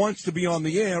guy who wants to be on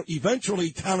the air, eventually,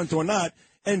 talent or not,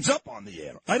 ends up on the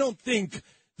air. I don't think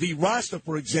the roster,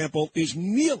 for example, is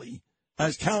nearly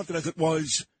as talented as it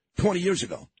was 20 years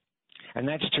ago. And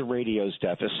that's to radio's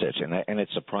deficit, and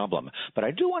it's a problem. But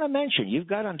I do want to mention, you've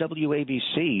got on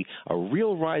WABC a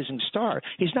real rising star.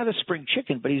 He's not a spring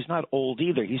chicken, but he's not old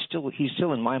either. He's still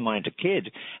in my mind a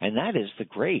kid, and that is the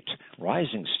great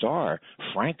rising star,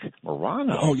 Frank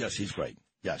Morano. Oh, yes, he's great.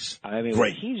 Yes. I mean,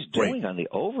 what he's doing on the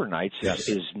overnights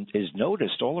is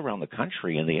noticed all around the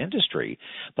country in the industry.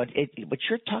 But what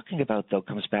you're talking about, though,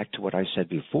 comes back to what I said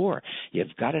before.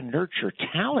 You've got to nurture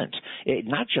talent,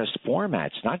 not just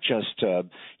formats, not just,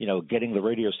 getting the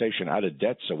radio station out of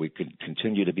debt so we could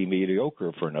continue to be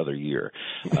mediocre for another year.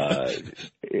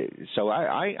 So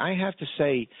I have to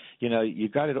say, you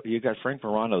got Frank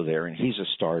Morano there, and he's a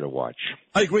star to watch.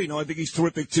 I agree. No, I think he's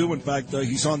terrific, too. In fact,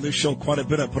 he's on this show quite a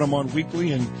bit. I put him on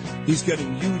weekly, and he's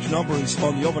getting huge numbers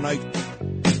on the overnight.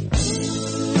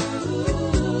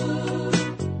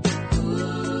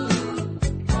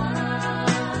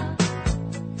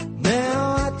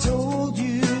 Now I told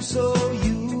you so,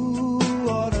 you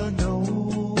ought to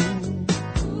know.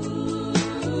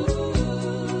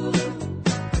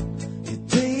 It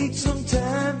takes some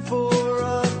time for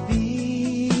a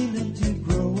feeling to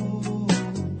grow.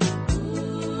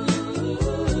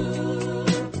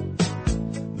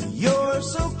 You're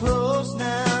so close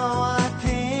now, I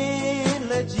can't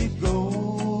let you go.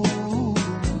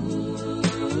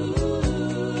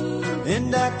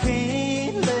 And I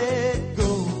can't let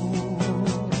go.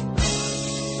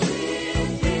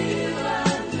 With you,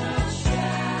 I'm not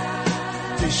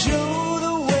shy to show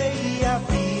the way I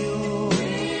feel.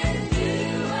 With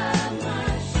you, I'm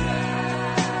not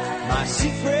shy my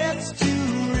secrets to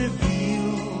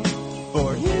reveal.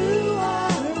 For you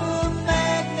are a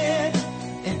magnet,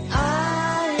 and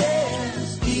I am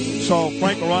steel. So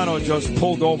Frank Morano just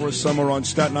pulled over somewhere on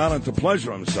Staten Island to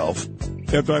pleasure himself.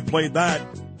 After I played that,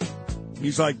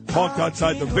 he's like parked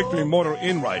outside the Victory Motor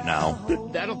Inn right now,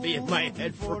 That'll be in my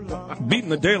head for a while. beating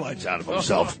the daylights out of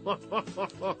himself.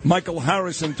 Michael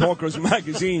Harrison, Talkers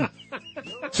Magazine.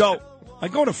 So I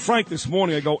go to Frank this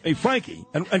morning. I go, hey, Frankie.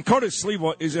 And Curtis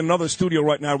Sleeva is in another studio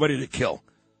right now ready to kill.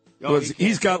 Because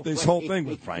he's got this whole thing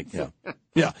with Frank. Yeah.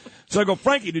 Yeah. So I go,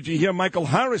 Frankie, did you hear Michael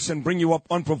Harrison bring you up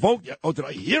unprovoked yet? Oh, did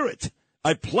I hear it?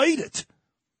 I played it.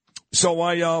 So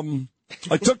I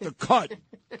took the cut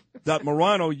that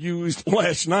Morano used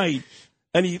last night,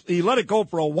 and he let it go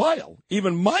for a while.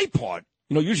 Even my part,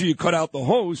 usually you cut out the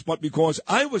host, but because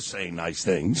I was saying nice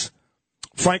things,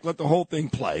 Frank let the whole thing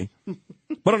play.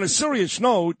 But on a serious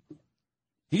note,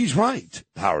 he's right,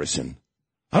 Harrison.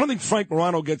 I don't think Frank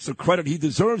Morano gets the credit he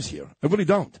deserves here. I really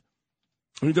don't.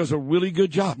 And he does a really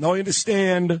good job. Now, I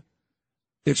understand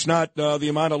it's not the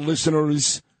amount of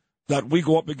listeners that we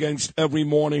go up against every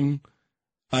morning.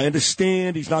 I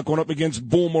understand he's not going up against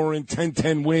Boomer and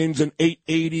 10-10 wins and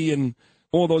 880 and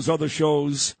all those other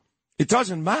shows. It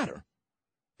doesn't matter.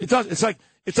 It does. It's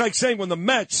like saying when the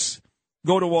Mets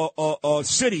go to a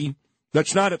city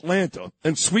that's not Atlanta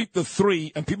and sweep the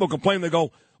three, and people complain. They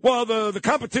go, "Well, the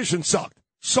competition sucked."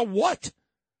 So what?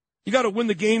 You got to win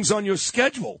the games on your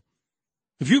schedule.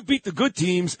 If you beat the good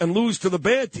teams and lose to the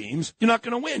bad teams, you're not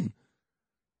going to win.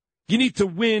 You need to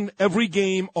win every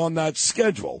game on that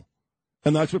schedule.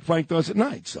 And that's what Frank does at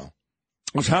night. So I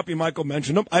was happy Michael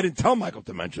mentioned him. I didn't tell Michael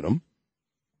to mention him.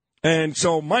 And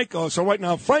so so right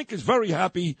now Frank is very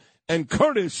happy and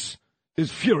Curtis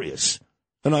is furious.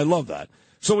 And I love that.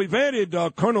 So we've added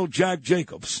Colonel Jack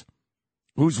Jacobs,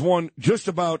 who's won just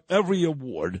about every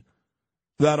award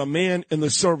that a man in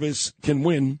the service can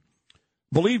win.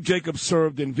 Believe Jacobs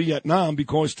served in Vietnam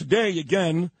because today,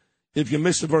 again, if you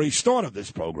missed the very start of this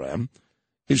program,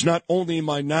 is not only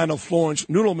my Nana Florence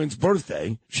Noodleman's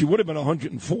birthday, she would have been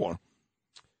 104,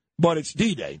 but it's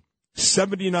D-Day.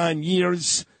 79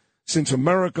 years since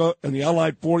America and the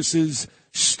Allied forces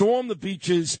stormed the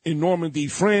beaches in Normandy,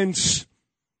 France,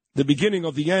 the beginning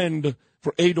of the end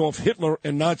for Adolf Hitler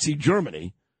and Nazi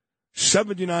Germany,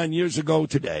 79 years ago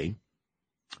today.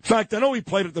 In fact, I know we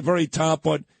played at the very top,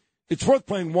 but it's worth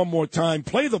playing one more time.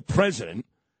 Play the president,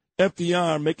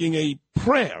 FDR, making a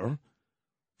prayer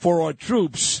for our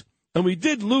troops. And we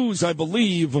did lose, I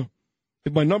believe,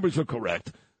 if my numbers are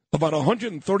correct, about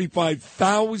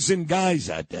 135,000 guys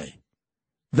that day.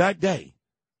 That day,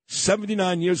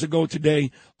 79 years ago today,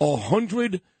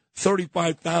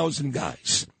 135,000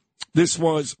 guys. This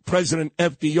was President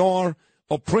FDR,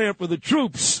 a prayer for the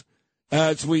troops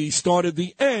as we started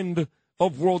the end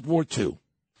of World War II.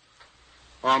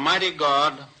 Almighty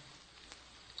God,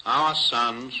 our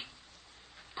sons,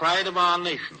 pride of our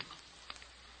nation,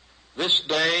 this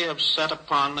day have set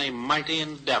upon a mighty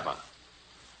endeavor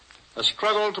a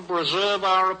struggle to preserve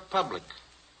our republic,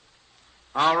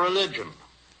 our religion,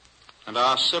 and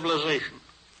our civilization,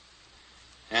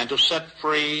 and to set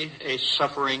free a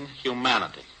suffering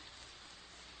humanity.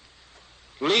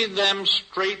 Lead them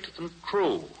straight and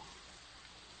true.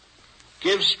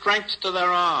 Give strength to their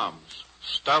arms,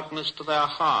 stoutness to their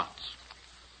hearts,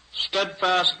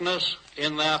 steadfastness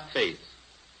in their faith.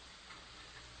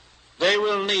 They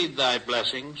will need thy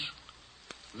blessings.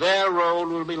 Their road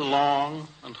will be long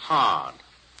and hard.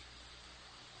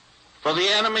 For the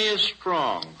enemy is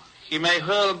strong. He may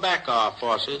hurl back our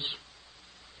forces.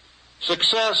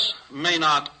 Success may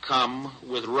not come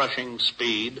with rushing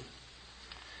speed,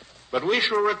 but we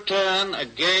shall return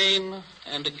again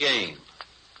and again.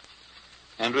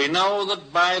 And we know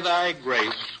that by thy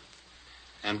grace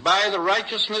and by the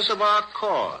righteousness of our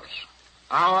cause,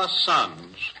 our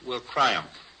sons will triumph.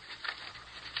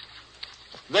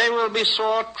 They will be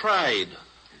sore tried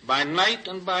by night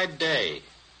and by day,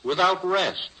 without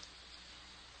rest,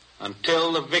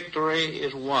 until the victory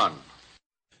is won.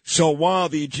 So while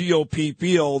the GOP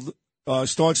field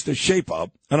starts to shape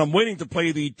up, and I'm waiting to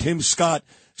play the Tim Scott,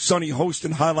 Sonny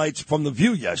Hostin highlights from The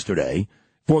View yesterday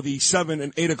for the 7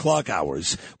 and 8 o'clock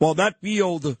hours, while that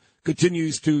field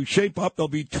continues to shape up, there'll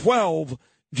be 12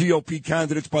 GOP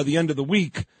candidates by the end of the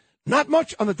week. Not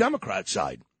much on the Democrat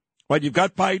side, right? You've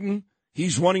got Biden.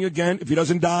 He's running again if he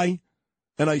doesn't die.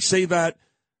 And I say that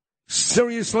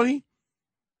seriously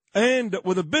and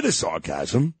with a bit of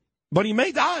sarcasm, but he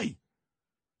may die.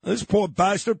 This poor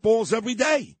bastard falls every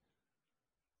day.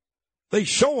 They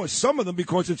show us some of them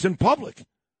because it's in public.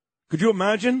 Could you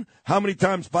imagine how many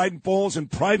times Biden falls in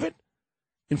private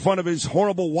in front of his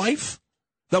horrible wife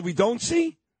that we don't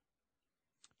see?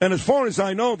 And as far as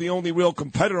I know, the only real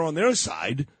competitor on their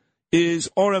side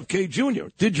is RFK Jr.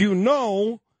 Did you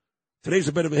know? Today's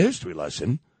a bit of a history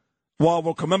lesson. While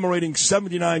we're commemorating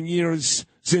 79 years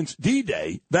since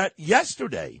D-Day, that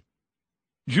yesterday,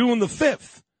 June the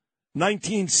 5th,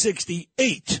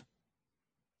 1968,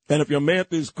 and if your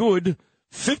math is good,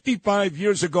 55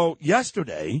 years ago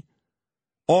yesterday,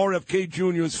 RFK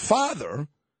Jr.'s father,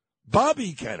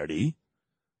 Bobby Kennedy,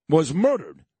 was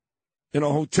murdered in a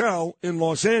hotel in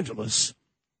Los Angeles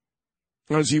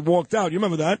as he walked out. You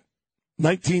remember that?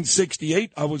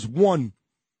 1968, I was 1.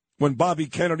 When Bobby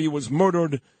Kennedy was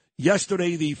murdered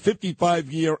yesterday, the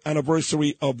 55-year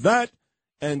anniversary of that,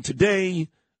 and today,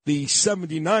 the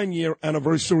 79-year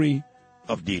anniversary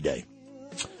of D-Day.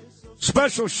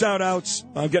 Special shout-outs.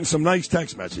 I'm getting some nice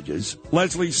text messages.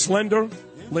 Leslie Slender,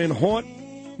 Lynn Hort,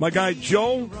 my guy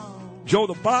Joe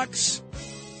the Box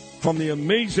from the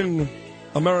amazing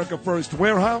America First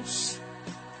Warehouse.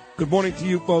 Good morning to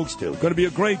you folks, too. Going to be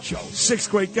a great show. 6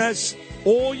 great guests.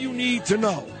 All you need to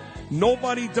know.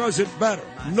 Nobody does it better,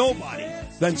 nobody,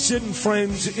 than Sid and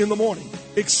Friends in the Morning,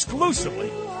 exclusively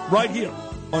right here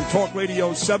on Talk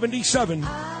Radio 77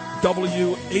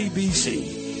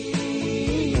 WABC.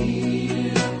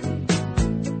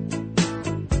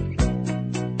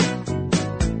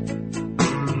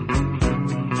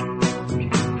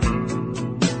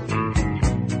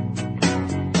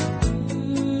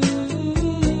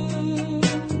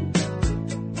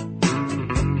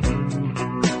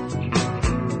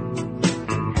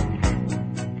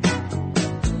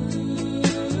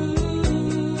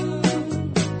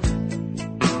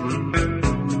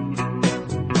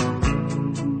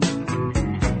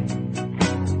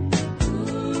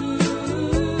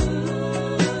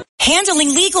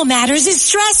 Handling legal matters is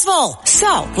stressful.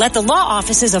 So, let the law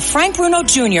offices of Frank Bruno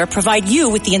Jr. provide you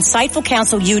with the insightful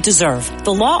counsel you deserve.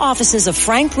 The law offices of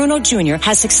Frank Bruno Jr.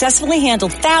 has successfully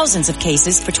handled thousands of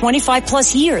cases for 25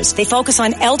 plus years. They focus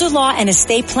on elder law and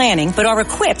estate planning, but are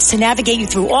equipped to navigate you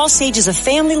through all stages of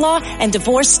family law and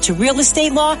divorce to real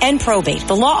estate law and probate.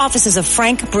 The law offices of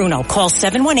Frank Bruno. Call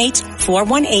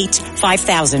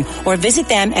 718-418-5000 or visit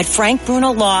them at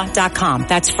frankbrunolaw.com.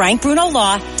 That's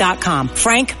frankbrunolaw.com.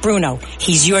 Frank Bruno.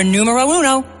 He's your numero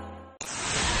uno.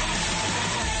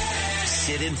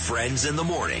 Sid and Friends in the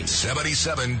Morning.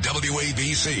 77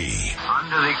 WABC.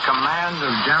 Under the command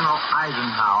of General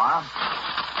Eisenhower,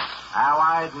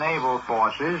 Allied naval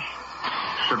forces,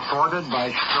 supported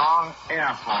by strong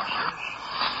air forces,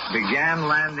 began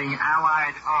landing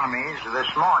Allied armies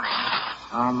this morning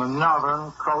on the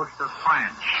northern coast of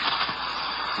France.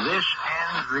 This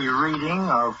ends the reading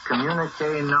of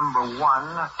Communique number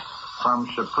 1 from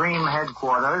Supreme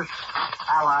Headquarters,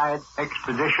 Allied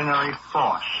Expeditionary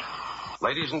Force.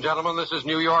 Ladies and gentlemen, this is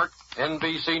New York,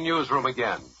 NBC Newsroom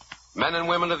again. Men and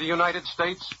women of the United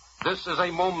States, this is a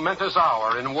momentous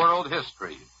hour in world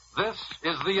history. This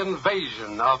is the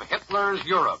invasion of Hitler's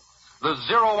Europe, the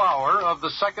 0 hour of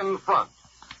the Second Front.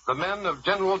 the men of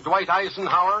General Dwight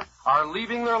Eisenhower are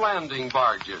leaving their landing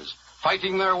barges,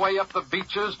 fighting their way up the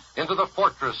beaches into the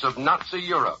fortress of Nazi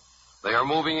Europe. They are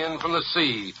moving in from the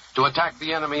sea to attack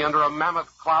the enemy under a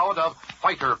mammoth cloud of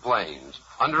fighter planes,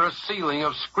 under a ceiling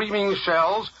of screaming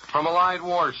shells from Allied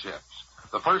warships.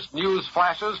 The first news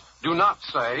flashes do not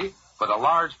say, but a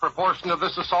large proportion of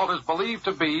this assault is believed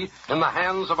to be in the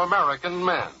hands of American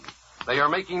men. They are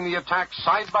making the attack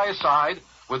side by side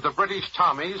with the British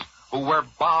Tommies who were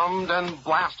bombed and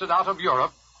blasted out of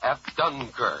Europe at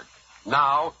Dunkirk.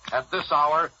 Now, at this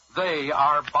hour, they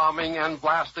are bombing and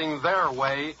blasting their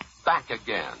way back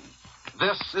again.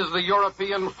 This is the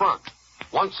European front,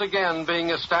 once again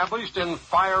being established in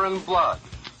fire and blood,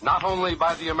 not only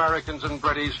by the Americans and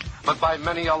British, but by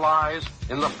many allies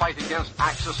in the fight against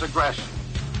Axis aggression.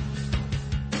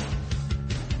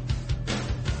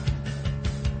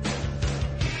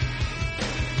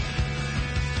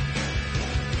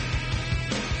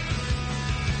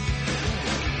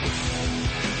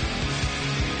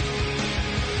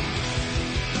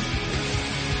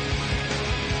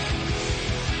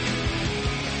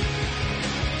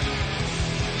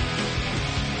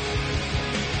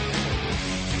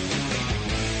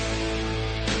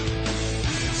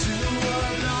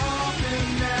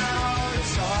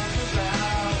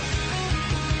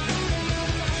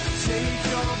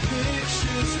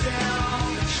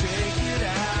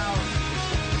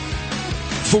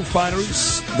 Foo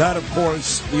Fighters, that, of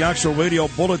course, the actual radio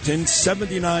bulletin,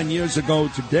 79 years ago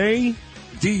today,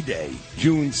 D-Day,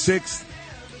 June 6th,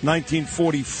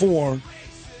 1944,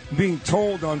 being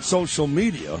told on social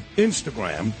media,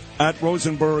 Instagram, at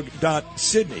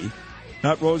rosenberg.sydney,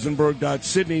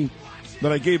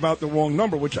 that I gave out the wrong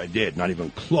number, which I did, not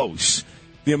even close.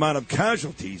 The amount of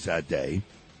casualties that day.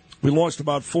 We lost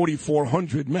about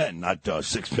 4,400 men, not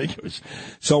six figures.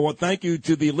 So thank you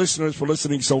to the listeners for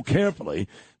listening so carefully.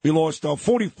 We lost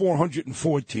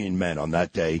 4,414 men on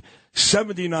that day,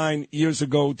 79 years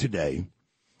ago today.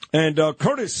 And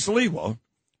Curtis Sliwa,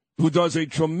 who does a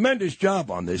tremendous job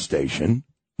on this station,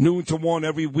 noon to 1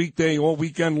 every weekday, all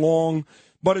weekend long.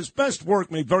 But his best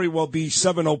work may very well be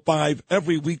 7:05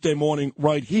 every weekday morning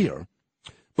right here.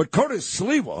 But Curtis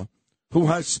Sliwa, who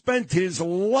has spent his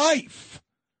life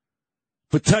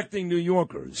protecting New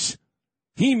Yorkers,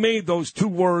 he made those two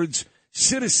words,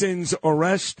 citizens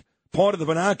arrest, part of the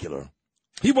vernacular.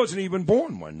 He wasn't even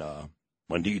born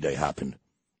when D-Day happened.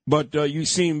 But you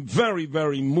seem very,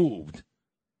 very moved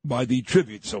by the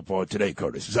tribute so far today,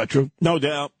 Curtis. Is that true? No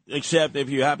doubt, except if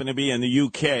you happen to be in the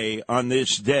UK on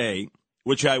this day,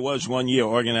 which I was one year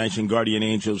organizing Guardian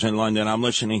Angels in London. I'm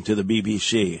listening to the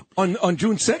BBC. On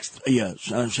June 6th?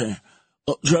 Yes, I'm saying.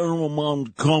 General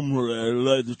Montgomery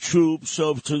led the troops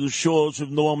up to the shores of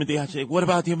Normandy. I say, what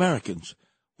about the Americans?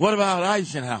 What about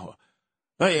Eisenhower?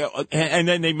 And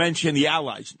then they mention the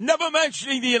Allies. Never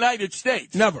mentioning the United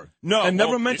States. Never. No. And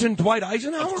never mentioned Dwight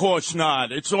Eisenhower? Of course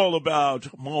not. It's all about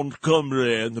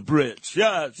Montgomery and the Brits.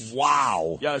 Yes.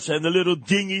 Wow. Yes, and the little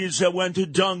dinghies that went to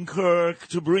Dunkirk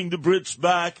to bring the Brits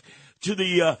back to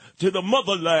the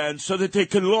motherland so that they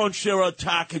can launch their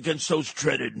attack against those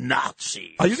dreaded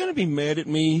Nazis. Are you going to be mad at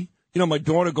me? You know, my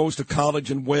daughter goes to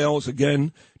college in Wales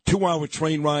again, 2-hour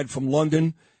train ride from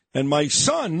London, and my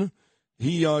son,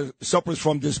 he suffers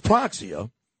from dyspraxia,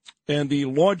 and the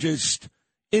largest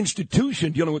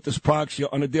institution dealing with dyspraxia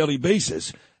on a daily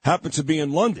basis happens to be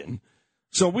in London.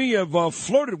 So we have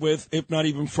flirted with, if not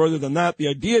even further than that, the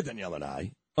idea, Danielle and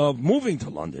I, of moving to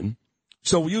London.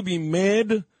 So will you be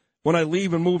mad when I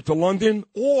leave and move to London,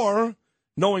 or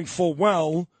knowing full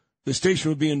well the station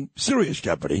would be in serious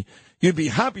jeopardy, you'd be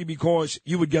happy because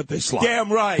you would get this slot?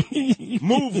 Damn right.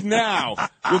 Move now.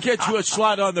 We'll get you a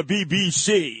slot on the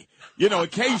BBC. You know,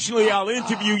 occasionally I'll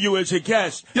interview you as a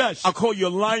guest. Yes. I'll call you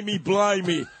Limey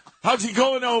Blimey. How's it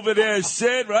going over there,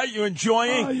 Sid? Right? You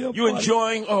enjoying? You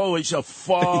enjoying? Oh, it's a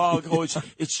fog. Oh,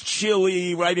 it's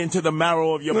chilly right into the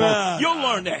marrow of your bone. You'll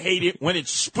learn to hate it when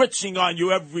it's spritzing on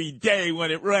you every day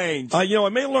when it rains. I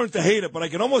may learn to hate it, but I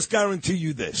can almost guarantee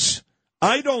you this.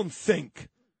 I don't think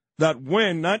that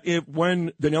when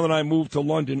Danielle and I move to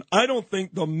London, I don't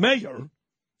think the mayor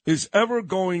is ever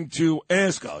going to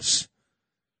ask us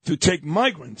to take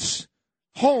migrants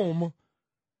home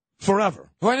forever.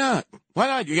 Why not? Why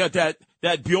not? You got that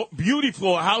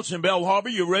beautiful house in Belle Harbor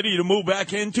you're ready to move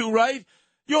back into, right?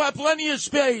 You'll have plenty of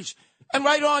space. And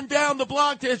right on down the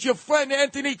block, there's your friend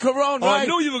Anthony Carone, right? I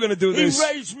knew you were going to do this. He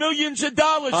raised millions of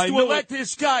dollars to elect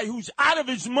this guy who's out of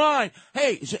his mind.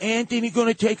 Hey, is Anthony going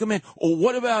to take him in? Or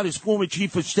what about his former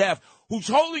chief of staff who's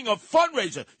holding a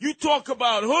fundraiser? You talk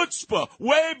about chutzpah,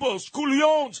 huevos,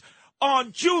 culions.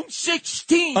 on June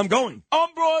 16th. I'm going. On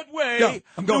Broadway. Yeah,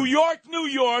 I'm going. New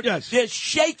York. Yes. They're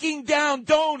shaking down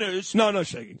donors. No, no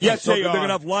shaking. Yes, no, they They're going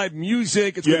to have live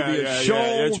music. It's going to be a show.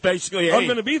 Yeah. It's basically, I'm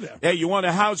going to be there. Hey, you want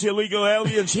to house illegal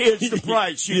aliens? Here's the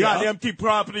price. You got empty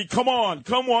property. Come on.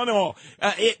 All.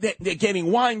 They're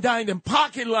getting wine dined and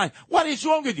pocket line. What is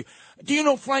wrong with you? Do you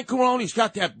know Frank Carone's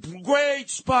got that great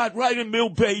spot right in Mill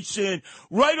Basin,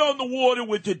 right on the water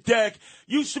with the deck?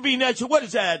 Used to be next to, what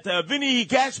is that, Vinny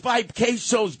Gaspipe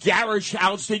Queso's garage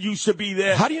house that used to be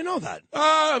there. How do you know that?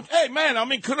 Hey, man,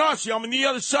 I'm in Canarsie. I'm on the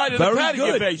other side of the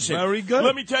Patagonian Basin. Very good.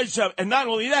 Let me tell you something. And not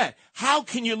only that, how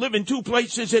can you live in two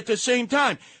places at the same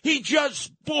time? He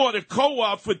just bought a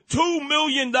co-op for $2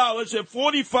 million at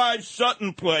 45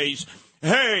 Sutton Place.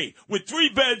 Hey, with 3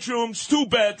 bedrooms, 2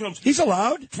 bathrooms. He's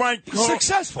allowed. Frank, he's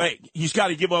successful. Hey, he's got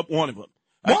to give up one of them.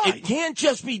 Why? It can't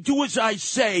just be do as I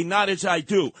say, not as I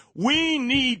do. We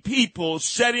need people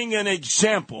setting an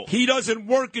example. He doesn't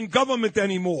work in government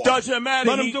anymore. Doesn't matter.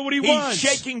 Let him do what he wants.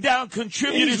 He's shaking down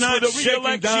contributors He's not for the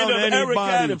re-election of Eric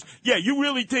Adams. Yeah, you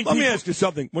really think... Let me ask you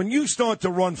something. When you start to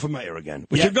run for mayor again,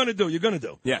 which you're going to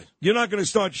do. Yeah. You're not going to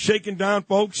start shaking down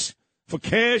folks for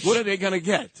cash? What are they going to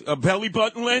get? A belly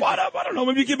button lint? I don't know.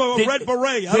 Maybe give a red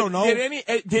beret. I don't know.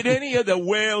 Did any of the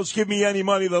whales give me any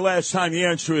money the last time? The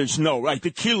answer is no, right? The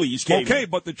Achilles gave me.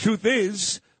 But the truth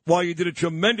is, while you did a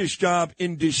tremendous job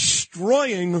in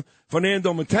destroying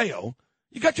Fernando Mateo,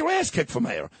 you got your ass kicked for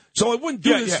mayor. So I wouldn't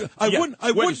do this.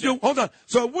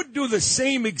 So I wouldn't do the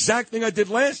same exact thing I did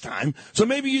last time. So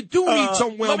maybe you do need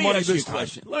some money this time.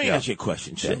 Let me ask you a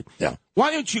question, Sid. Yeah.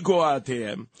 Why don't you go out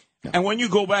there and when you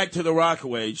go back to the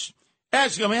Rockaways,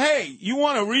 ask them, hey, you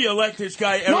want to re-elect this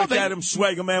guy, Eric Adams,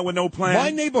 swagger man with no plan? My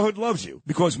neighborhood loves you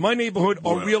because my neighborhood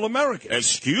are real Americans.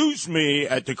 Excuse me,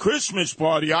 at the Christmas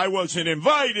party, I wasn't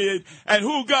invited. And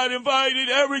who got invited?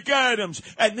 Eric Adams.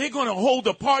 And they're going to hold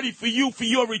a party for you for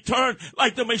your return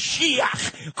like the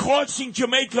Mashiach crossing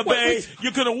Jamaica Bay.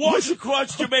 You're going to walk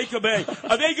across Jamaica Bay.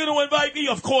 Are they going to invite me?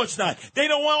 Of course not. They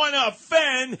don't want to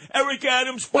offend Eric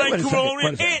Adams, Frank Carone,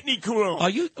 and Anthony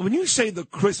Carone. When you say the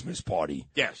Christmas party,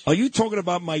 yes. Are you talking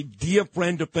about my dear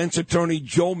friend, defense attorney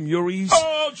Joe Murray's?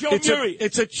 Oh, Joe Murray.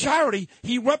 It's a charity.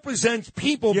 He represents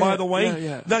people, by the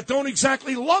way, that don't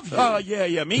exactly love you. Oh,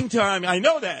 yeah. Meantime, I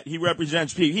know that he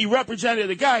represents people. He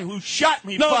represented a guy who shot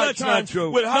me 5 times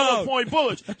with hollow point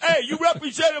bullets. Hey, you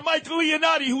represented Michael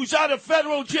Leonardi, who's out of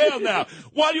federal jail now.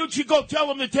 Why don't you go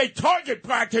tell him to take target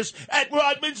practice at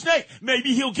Rodman's neck?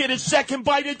 Maybe he'll get a second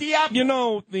bite at the apple. You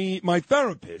know, my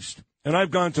therapist... And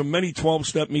I've gone to many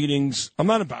 12-step meetings. I'm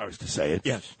not embarrassed to say it.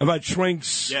 Yes. I've had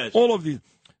shrinks. Yes. All of these.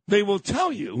 They will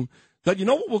tell you that you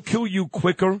know what will kill you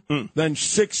quicker than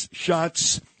 6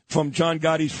 shots from John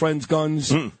Gotti's friends'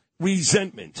 guns?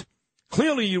 Resentment.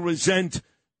 Clearly you resent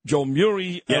Joe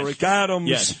Murray, Eric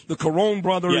Adams, the Carone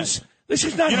brothers. Yes. This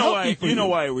is not healthy for you. You know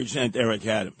why I resent Eric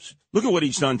Adams? Look at what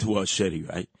he's done to our city,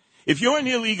 right? If you're an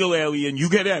illegal alien, you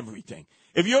get everything.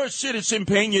 If you're a citizen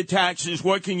paying your taxes,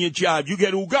 working your job, you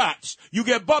get ugats, you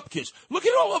get bupkis. Look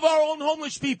at all of our own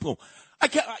homeless people.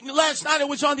 Last night I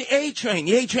was on the A train.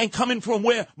 The A train coming from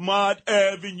where? Mott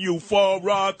Avenue, Far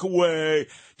Rockaway.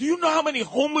 Do you know how many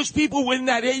homeless people were in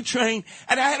that A train?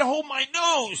 And I had to hold my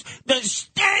nose. The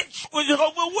stench was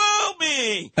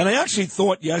overwhelming. And I actually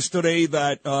thought yesterday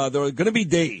that there are going to be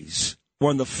days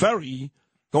when the ferry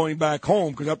going back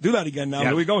home, because I'll do that again now.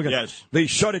 Here we go again. Yes. They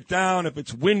shut it down if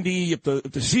it's windy, if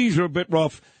the seas are a bit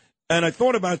rough. And I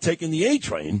thought about taking the A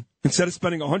train instead of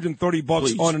spending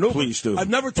 $130 on an Uber. Please do. I've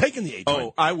never taken the A train.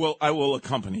 Oh, I will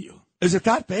accompany you. Is it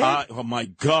that bad? Oh my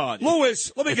God,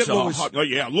 Lewis, let me get Lewis.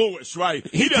 Lewis, right?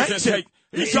 He does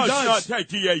not take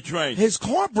the A train. His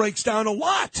car breaks down a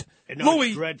lot. No, Louis,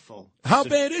 it's dreadful. How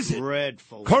bad is it?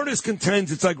 Dreadful. Curtis contends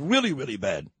it's like really, really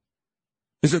bad.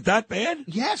 Is it that bad?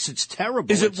 Yes, it's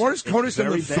terrible. Is it worse, Curtis, than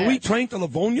the 3 train to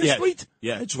Livonia Street?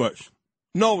 Yeah, it's worse.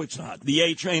 No, it's not. The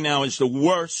A train now is the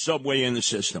worst subway in the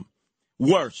system.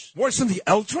 Worse. Worse than the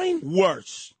L train?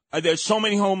 Worse. There's so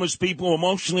many homeless people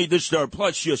emotionally disturbed.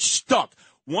 Plus, you're stuck.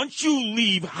 Once you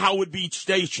leave Howard Beach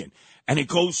Station and it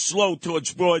goes slow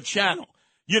towards Broad Channel,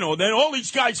 then all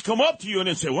these guys come up to you and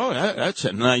they say, well, that's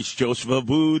a nice Joseph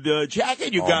Abboud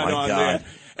jacket you got on there.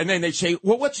 And then they say,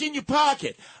 well, what's in your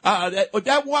pocket?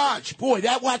 That watch. Boy,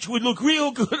 that watch would look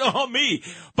real good on me.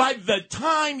 By the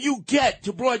time you get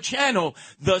to Broad Channel,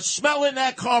 the smell in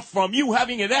that car from you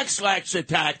having an X-Lax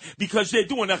attack because they're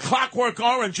doing a Clockwork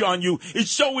Orange on you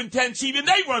is so intense even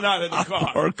they run out of the car.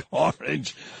 Clockwork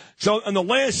Orange. So, and the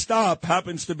last stop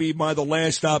happens to be the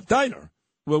Last Stop Diner.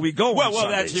 Where we go? Well,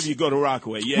 that's if you go to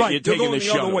Rockaway. Yeah, right, you're taking going the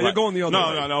shuttle. other way. Right. You're going the other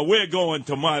way. No. We're going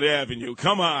to Mott Avenue.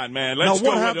 Come on, man. Let's go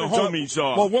where the homies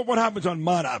are. Well, what happens on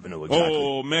Mott Avenue exactly?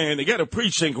 Oh, man, they got a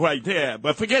precinct right there.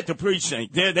 But forget the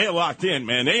precinct. They're locked in,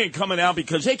 man. They ain't coming out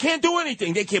because they can't do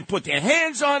anything. They can't put their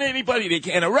hands on anybody. They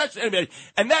can't arrest anybody.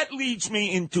 And that leads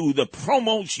me into the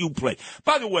promos you play.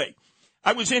 By the way,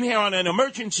 I was in here on an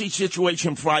emergency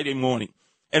situation Friday morning.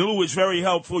 And Lou was very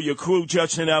helpful. Your crew,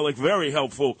 Justin Alec, very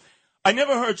helpful. I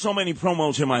never heard so many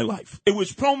promos in my life. It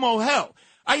was promo hell.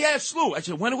 I asked Lou, I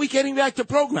said, when are we getting back to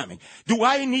programming? Do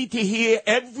I need to hear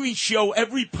every show,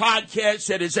 every podcast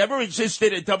that has ever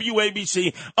existed at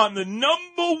WABC on the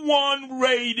 #1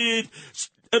 rated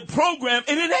program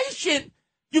in the nation?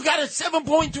 You got a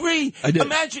 7.3.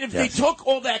 Imagine if they took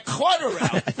all that clutter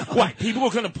out. What? People are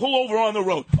going to pull over on the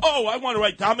road. Oh, I want to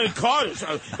write Dominic Carter.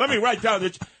 So let me write down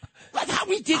this. Like, how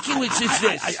ridiculous is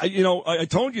this? I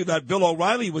told you that Bill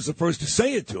O'Reilly was the first to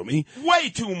say it to me. Way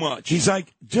too much. He's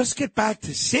like, just get back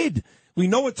to Sid. We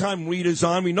know what time Rita's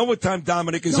on. We know what time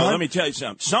Dominic is on. Let me tell you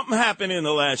something. Something happened in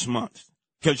the last month.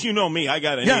 Because you know me, I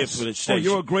got an ear for the station. Oh,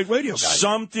 you're a great radio guy.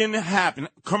 Something happened.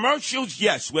 Commercials,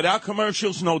 yes. Without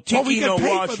commercials, no tiki, we get no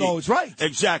paid washing. for those, right?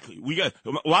 Exactly. We got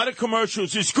a lot of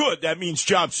commercials is good. That means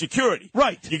job security.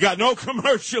 Right. You got no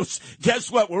commercials.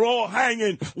 Guess what? We're all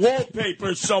hanging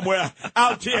wallpaper somewhere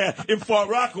out there in Far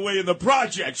Rockaway in the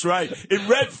projects, right? In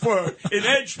Redford, in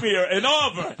Edgemere, in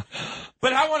Auburn.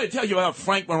 But I want to tell you about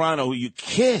Frank Morano. You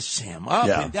kiss him up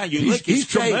and down. You lick his face. He's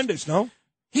tremendous, no?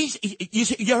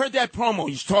 You heard that promo.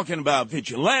 He's talking about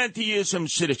vigilanteism,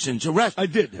 citizens arrest. I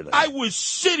did hear that. I was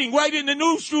sitting right in the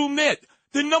newsroom there.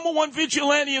 The #1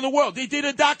 vigilante in the world. They did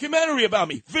a documentary about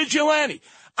me. Vigilante.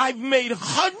 I've made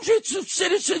hundreds of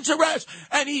citizens arrests.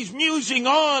 And he's musing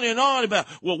on and on about,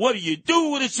 well, what do you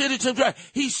do with a citizen's arrest?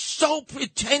 He's so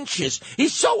pretentious.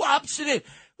 He's so obstinate.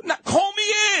 Now, call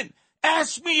me in.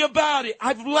 Ask me about it.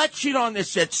 I've lectured on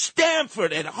this at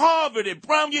Stanford, at Harvard, at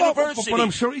Brown University. But I'm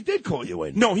sure he did call you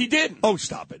in. No, he didn't. Oh,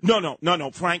 stop it.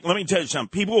 No, Frank, let me tell you something.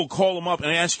 People will call him up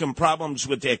and ask him problems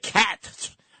with their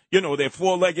cats. You know, their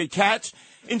four-legged cats.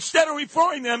 Instead of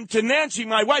referring them to Nancy,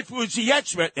 my wife, who is the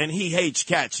expert, and he hates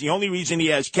cats. The only reason he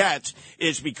has cats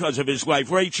is because of his wife,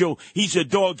 Rachel. He's a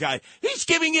dog guy. He's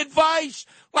giving advice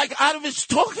like out of his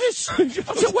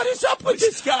tuchus. So what is up with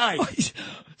this guy?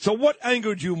 So what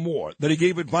angered you more? That he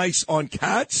gave advice on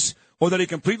cats? Or that he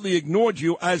completely ignored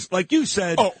you as, like you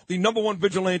said, the #1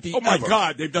 vigilante Oh, my ever.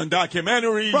 God. They've done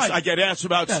documentaries. Right. I get asked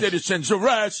about citizens'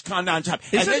 arrest.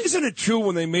 Isn't it true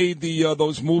when they made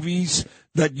those movies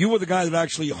that you were the guy that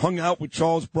actually hung out with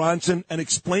Charles Bronson and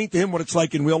explained to him what it's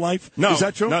like in real life? No. Is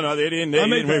that true? No, they didn't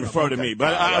refer to me.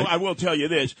 But I will tell you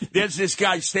this. There's this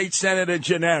guy, State Senator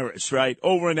Generis, right,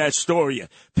 over in Astoria,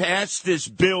 passed this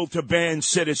bill to ban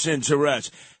citizens'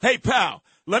 arrest. Hey, pal.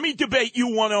 Let me debate you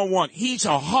one-on-one. He's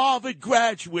a Harvard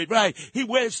graduate, right? He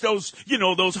wears those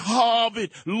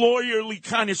Harvard lawyerly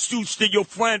kind of suits that your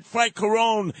friend Frank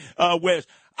Carone wears.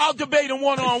 I'll debate him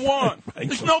one-on-one.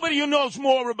 There's nobody who knows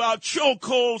more about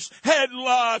chokeholds,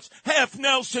 headlocks, half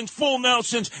Nelsons, full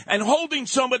Nelsons, and holding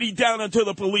somebody down until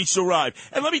the police arrive.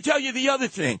 And let me tell you the other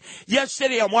thing.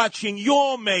 Yesterday, I'm watching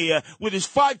your mayor with his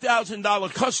 $5,000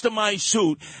 customized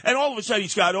suit, and all of a sudden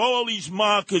he's got all these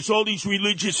markers, all these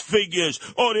religious figures.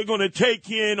 Oh, they're going to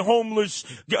take in homeless,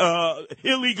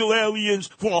 illegal aliens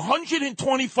for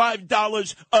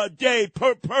 $125 a day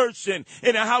per person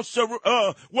in a house of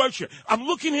worship. I'm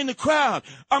looking in the crowd.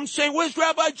 I'm saying, where's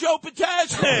Rabbi Joe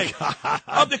Potasnik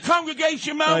of the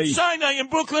Congregation Mount Sinai in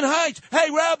Brooklyn Heights? Hey,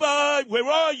 Rabbi, where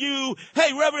are you?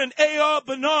 Hey, Reverend A.R.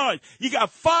 Bernard, you got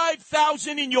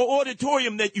 5,000 in your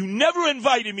auditorium that you never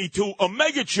invited me to, a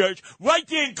mega church right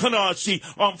there in Canarsie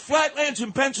on Flatlands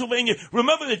in Pennsylvania.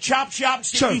 Remember the chop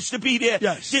shops that used to be there?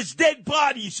 Yes. There's dead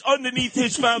bodies underneath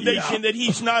his foundation that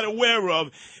he's not aware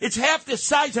of. It's half the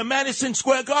size of Madison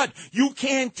Square Garden. You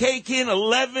can't take in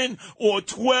 11 or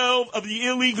 12 of the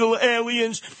illegal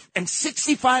aliens, and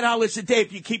 $65 a day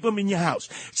if you keep them in your house.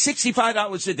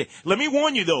 $65 a day. Let me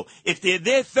warn you, though, if they're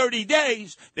there 30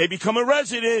 days, they become a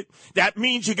resident. That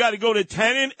means you got to go to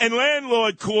tenant and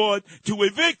landlord court to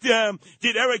evict them.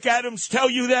 Did Eric Adams tell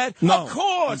you that? No. Of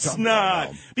course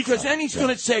not. Because then he's going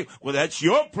to say, well, that's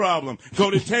your problem. Go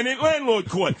to tenant landlord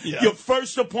court. Your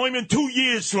first appointment 2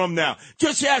 years from now.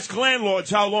 Just ask landlords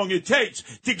how long it takes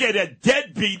to get a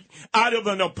deadbeat out of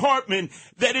an apartment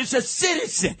that is a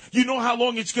citizen. You know how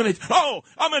long it's going going to,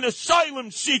 I'm an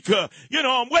asylum seeker.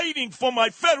 I'm waiting for my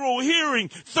federal hearing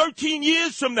 13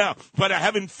 years from now. But I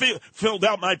haven't filled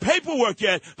out my paperwork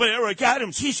yet. But Eric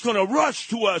Adams, he's going to rush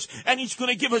to us, and he's going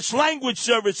to give us language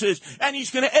services, and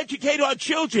he's going to educate our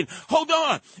children. Hold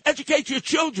on. Educate your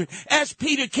children. Ask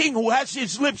Peter King, who has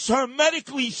his lips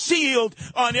hermetically sealed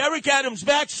on Eric Adams'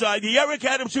 backside, the Eric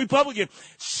Adams Republican.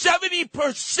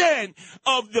 70%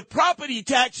 of the property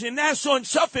tax in Nassau and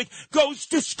Suffolk goes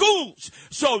to schools.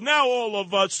 So now all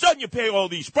of a sudden you pay all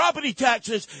these property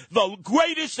taxes, the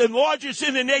greatest and largest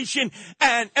in the nation,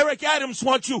 and Eric Adams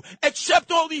wants you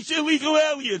accept all these illegal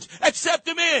aliens, accept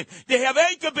them in. They have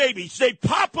anchor babies. They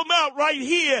pop them out right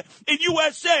here in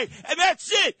USA, and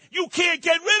that's it. You can't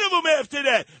get rid of them after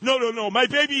that. No. My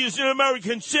baby is an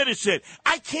American citizen.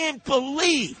 I can't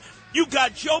believe you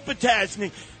got Joe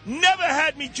Potasnik. Never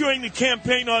had me during the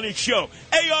campaign on his show.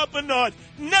 A.R. Bernard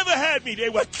never had me. They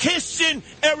were kissing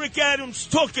Eric Adams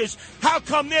tookers. How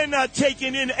come they're not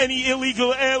taking in any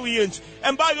illegal aliens?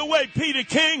 And by the way, Peter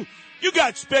King, you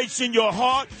got space in your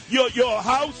heart, your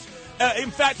house.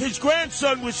 In fact, his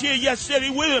grandson was here yesterday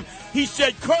with him. He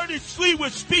said Curtis Lewa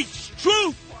speaks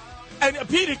truth. And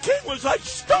Peter King was like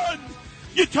stunned.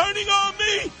 You're turning on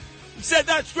me? He said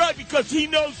that's right, because he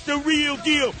knows the real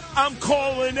deal. I'm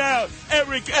calling out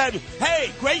Eric Adams.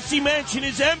 Hey, Gracie Mansion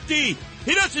is empty.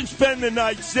 He doesn't spend the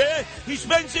nights there. He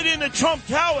spends it in the Trump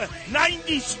Tower,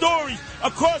 90 stories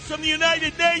across from the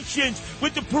United Nations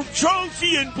with the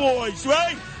Petrosian boys,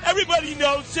 right? Everybody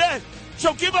knows that.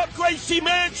 So give up Gracie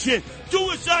Mansion.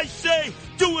 Do as I say,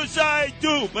 do as I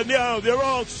do. But no, they're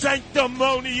all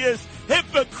sanctimonious,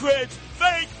 hypocrites,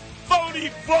 fake, phony,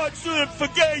 fraudulent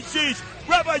fugazis.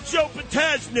 Rabbi Joe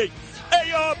Potasnik,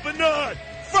 A.R. Bernard,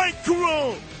 Frank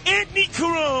Carone, Anthony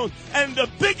Carone, and the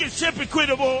biggest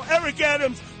hypocrite of all, Eric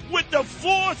Adams, with the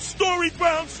 4-story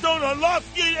brownstone on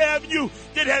Lafayette Avenue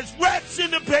that has rats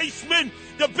in the basement.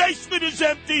 The basement is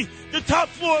empty. The top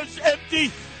floor is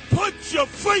empty. Put your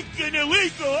freaking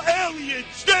illegal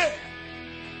aliens there.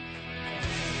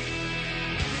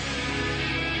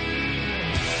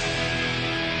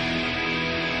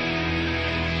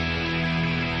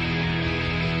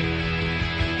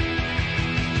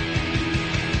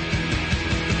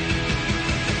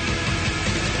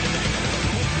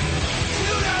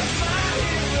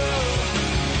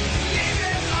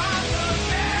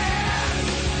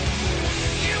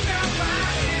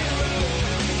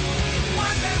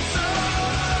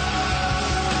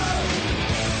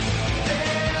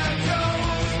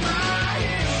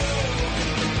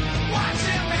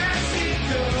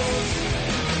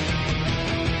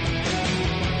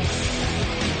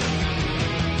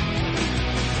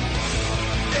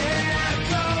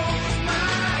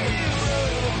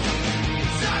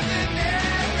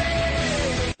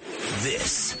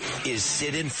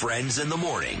 Sid and Friends in the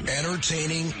Morning.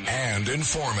 Entertaining and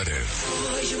informative.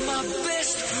 Oh, you're my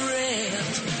best friend.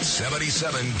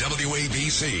 77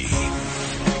 WABC.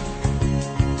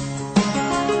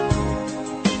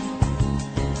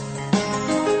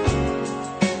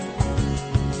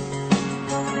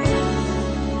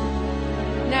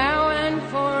 Now and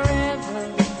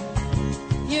forever,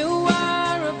 you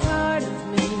are a part of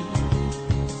me,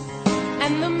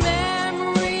 and the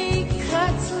memory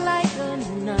cuts like a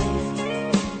knife.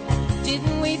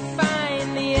 Didn't we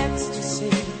find the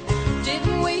ecstasy?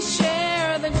 Didn't we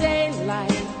share the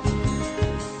daylight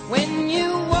when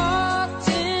you walked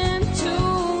into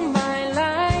my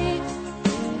life?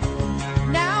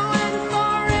 Now and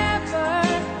forever,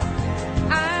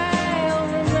 I'll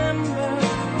remember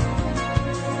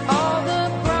all the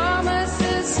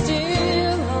promises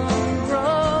still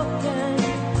unbroken,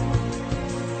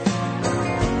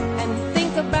 and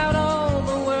think about all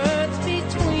the words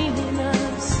between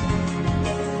us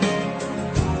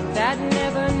that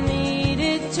never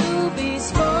needed to be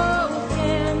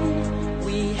spoken.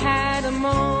 We had a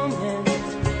moment,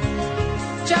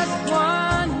 just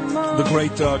one moment. The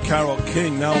great Carole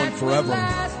King, Now and Forever.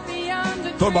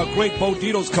 Talk about great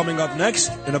Boditos coming up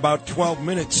next in about 12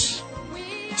 minutes.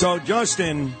 So,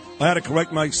 Justin, I had to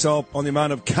correct myself on the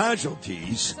amount of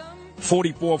casualties.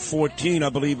 4414, I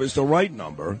believe, is the right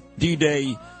number.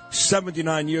 D-Day,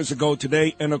 79 years ago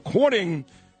today. And according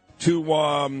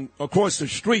to across the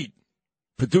street,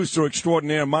 producer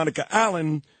extraordinaire Monica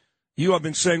Allen, you have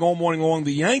been saying all morning long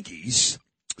the Yankees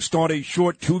start a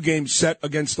short 2-game set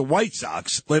against the White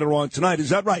Sox later on tonight. Is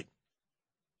that right?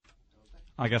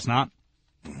 I guess not.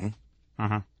 Mm-hmm.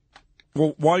 Uh-huh.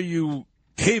 Well, why are you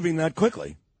caving that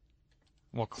quickly?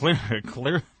 Well,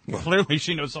 clearly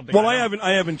she knows something. Well, I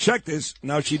haven't checked this.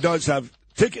 Now she does have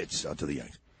tickets to the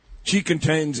Yankees. She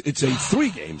contends it's a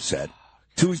 3-game set,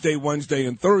 Tuesday, Wednesday,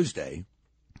 and Thursday.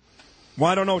 Well,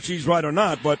 I don't know if she's right or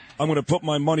not, but I'm going to put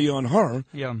my money on her.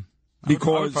 Yeah. Because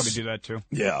I would probably do that, too.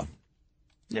 Yeah.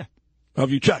 Yeah.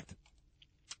 Have you checked?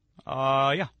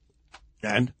 Yeah.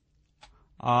 And?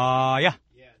 Yeah.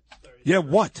 Yeah,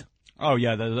 what? Oh,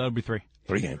 yeah, that'll be 3.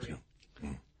 3 games, yeah.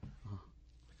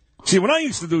 See, when I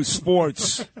used to do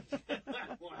sports,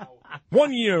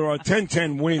 1 year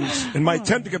 10-10 wins, in my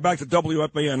attempt to get back to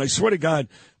WFAN, I swear to God,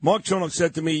 Mark Chono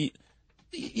said to me,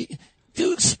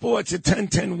 do sports at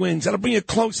 10-10 wins. That'll bring you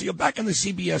closer. You're back in the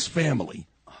CBS family.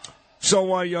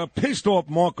 So I pissed off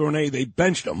Mark Gurney. They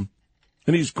benched him.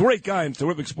 And he's a great guy and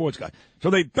terrific sports guy. So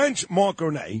they benched Mark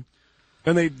Gurney,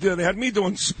 and they had me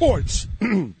doing sports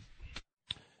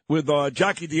with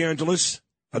Jackie DeAngelis.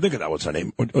 I think that was her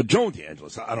name. Or Joan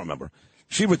DeAngelis. I don't remember.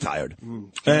 She retired.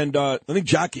 And I think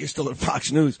Jackie is still at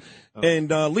Fox News. And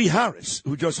Lee Harris,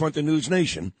 who just went to News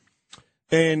Nation.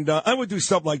 And I would do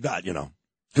stuff like that, you know,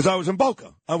 because I was in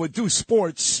Boca. I would do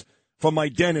sports from my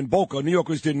den in Boca. New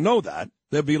Yorkers didn't know that.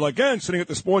 They'd be like, I'm sitting at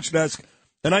the sports desk.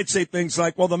 And I'd say things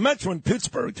like, well, the Mets are in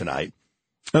Pittsburgh tonight.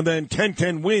 And then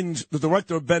 10-10 wins. The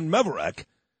director, Ben Meverek,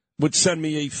 would send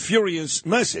me a furious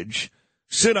message.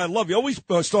 Sid, I love you. Always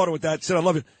started with that. Sid, I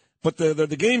love you. But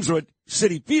the games are at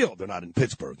Citi Field. They're not in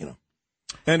Pittsburgh, you know.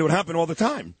 And it would happen all the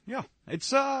time. Yeah.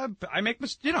 It's, I make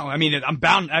mistakes, you know, I mean, I'm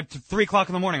bound at 3 o'clock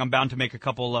in the morning. I'm bound to make a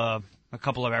couple of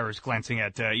errors glancing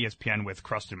at ESPN with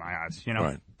crust in my eyes, you know,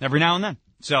 right. Every now and then.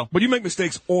 So, but you make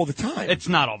mistakes all the time. It's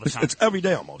not all the time. It's every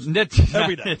day almost.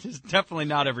 Every day. It's definitely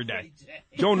not every day.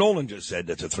 Joe Nolan just said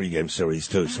that's a 3-game series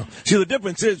too. So, see, the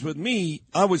difference is with me,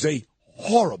 I was a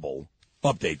horrible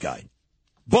update guy,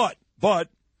 but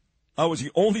I was the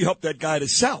only update guy to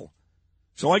sell.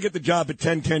 So I get the job at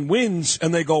 10-10 wins,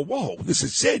 and they go, "Whoa, this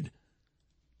is Sid."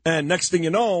 And next thing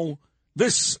you know,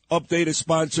 this update is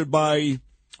sponsored by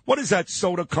what is that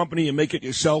soda company? You make it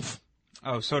yourself.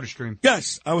 Oh, SodaStream.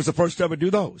 Yes, I was the first to ever do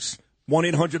those.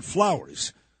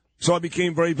 1-800-Flowers. So I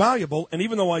became very valuable, and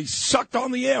even though I sucked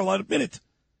on the air, I'll admit it,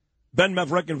 Ben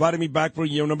Meverek invited me back for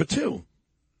year number 2.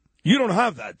 You don't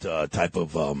have that type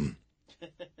of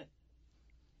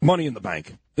money in the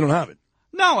bank. You don't have it.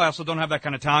 No, I also don't have that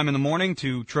kind of time in the morning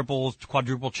to triple,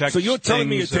 quadruple check. So you're telling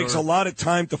me it takes a lot of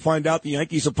time to find out the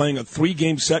Yankees are playing a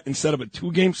 3-game set instead of a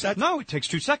 2-game set? No, it takes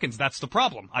 2 seconds. That's the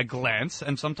problem. I glance,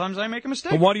 and sometimes I make a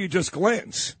mistake. But why do you just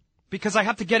glance? Because I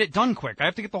have to get it done quick. I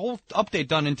have to get the whole update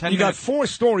done in 10 minutes. You got 4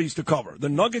 stories to cover. The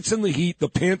Nuggets and the Heat, the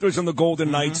Panthers and the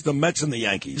Golden Knights, the Mets and the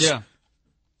Yankees. Yeah.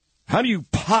 How do you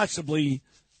possibly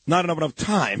not have enough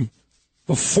time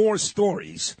for 4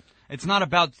 stories? It's not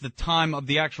about the time of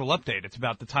the actual update. It's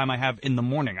about the time I have in the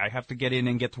morning. I have to get in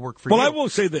and get to work for you. Well, I will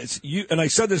say this, and I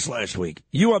said this last week,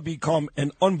 you have become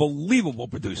an unbelievable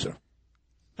producer.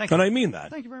 Thank you. And I mean that.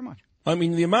 Thank you very much. I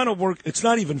mean, the amount of work, it's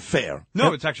not even fair.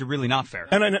 No, it's actually really not fair.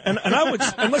 And I would,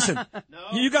 and listen,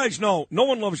 you guys know, no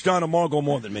one loves John and Margot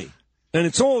more than me. And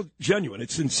it's all genuine.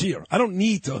 It's sincere. I don't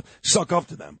need to suck up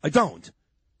to them. I don't.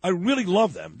 I really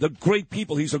love them. They're great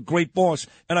people. He's a great boss.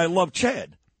 And I love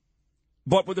Chad.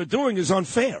 But what they're doing is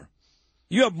unfair.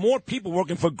 You have more people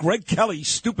working for Greg Kelly's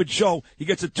stupid show. He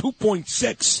gets a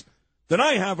 2.6 than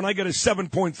I have, and I get a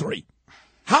 7.3.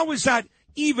 How is that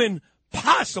even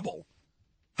possible?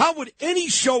 How would any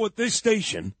show at this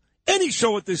station,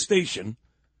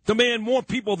 demand more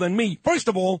people than me? First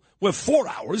of all, we're 4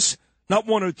 hours, not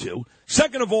 1 or 2.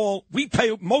 Second of all, we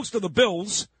pay most of the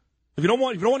bills. If you don't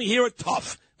want to hear it,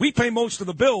 tough. We pay most of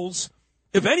the bills.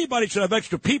 If anybody should have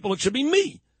extra people, it should be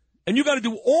me. And you got to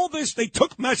do all this. They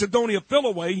took Macedonia Phil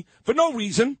away for no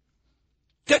reason.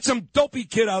 Get some dopey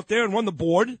kid out there and run the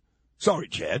board. Sorry,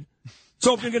 Chad.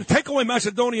 So if you're going to take away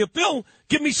Macedonia Phil,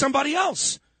 give me somebody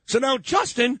else. So now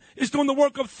Justin is doing the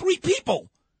work of 3 people.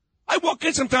 I walk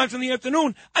in sometimes in the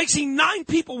afternoon. I see 9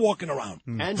 people walking around.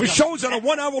 And for shows that are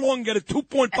 1 hour long and get a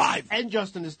 2.5. And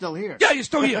Justin is still here. Yeah, you're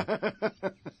still here.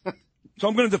 So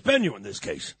I'm going to defend you in this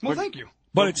case. Well, thank you.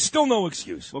 But it's still no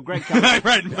excuse. Well, Greg,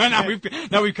 right.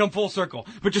 Now we've come full circle.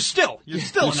 But you're still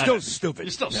stupid.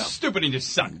 You're still stupid and you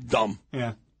suck. Dumb.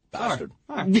 Yeah. Bastard.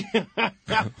 All right.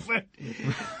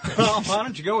 Well, why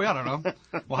don't you go? I don't know.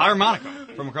 We'll hire Monica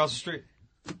from across the street.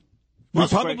 We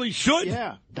probably should.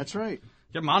 Yeah, that's right.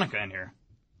 Get Monica in here.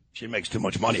 She makes too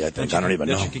much money, I think. I don't even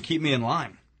know. She can keep me in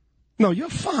line. No, you're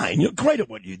fine. You're great at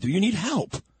what you do. You need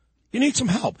help. You need some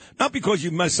help. Not because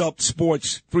you mess up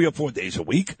sports 3 or 4 days a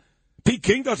week. Pete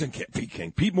King doesn't care.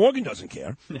 Pete Morgan doesn't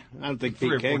care. I don't think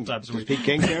Pete King. Does Pete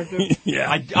King care too? Yeah.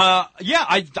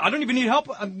 I don't even need help.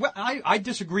 I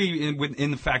disagree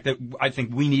in the fact that I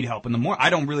think we need help in the morning. I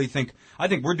don't really think. I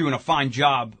think we're doing a fine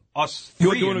job. Us 3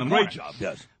 You're doing in the a morning. great job.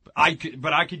 Yes. I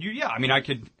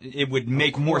could. It would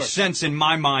make more sense in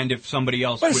my mind if somebody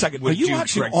else. Wait a second. Are you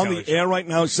actually on the air right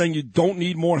now saying you don't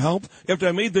need more help after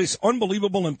I made this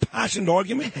unbelievable, impassioned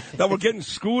argument that we're getting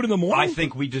screwed in the morning? I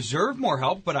think we deserve more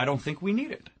help, but I don't think we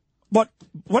need it. But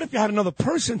what if you had another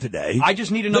person today? I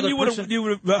just need another person. You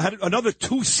would have had another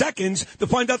 2 seconds to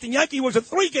find out the Yankee was a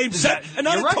 3-game set and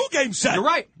not a 2-game set.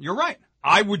 You're right.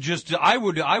 I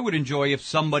would enjoy if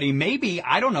somebody, maybe,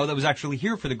 I don't know, that was actually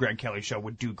here for the Greg Kelly show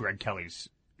would do Greg Kelly's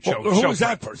show. Well, who was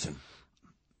that person?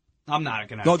 I'm not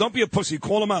going to. No, don't be a pussy.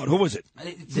 Call him out. Who was it?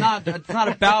 It's not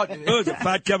about. Who is it?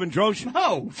 Fat Kevin Drosh?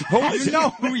 No. Who is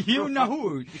it? You know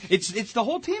who. It's the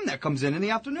whole team that comes in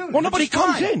the afternoon. Well, nobody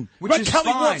comes in. Greg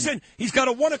Kelly fine. walks in. He's got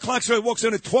a 1 o'clock show. He walks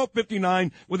in at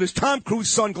 12:59 with his Tom Cruise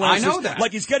sunglasses. I know that.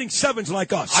 Like he's getting sevens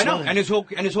like us. I know. And his whole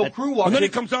crew walks in. And then he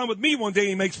comes on with me one day and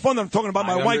he makes fun that I'm talking about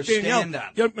my wife, Danielle.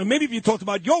 That. Yeah, maybe if you talked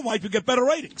about your wife, you'd get better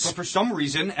ratings. But for some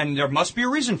reason, and there must be a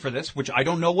reason for this, which I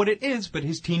don't know what it is, but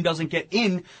his team doesn't get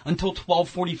in until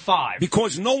 12:45.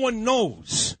 Because no one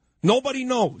knows. Nobody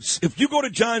knows. If you go to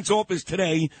John's office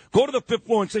today, go to the 5th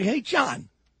floor and say, hey, John,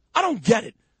 I don't get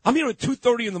it. I'm here at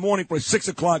 2:30 in the morning for a 6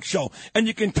 o'clock show, and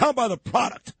you can tell by the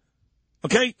product.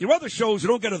 Okay? Your other shows, you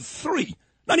don't get a 3.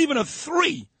 Not even a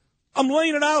 3. I'm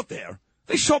laying it out there.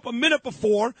 They show up a minute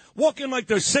before, walk in like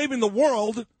they're saving the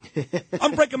world.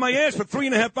 I'm breaking my ass for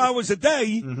 3.5 hours a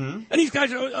day, and these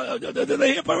guys are they're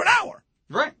here for an hour.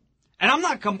 Right. And I'm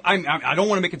not. I don't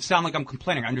want to make it sound like I'm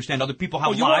complaining. I understand other people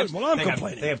have lives. Well, I'm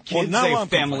complaining. They have kids. They have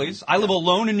families. I live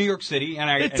alone in New York City, and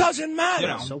it doesn't matter. You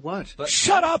know, so what?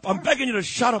 Shut up! I'm begging you to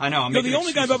shut up. I know. You're the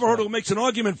only guy I've ever heard who makes an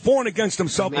argument for and agast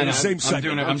himself in the same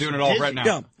second. I'm doing it all right now.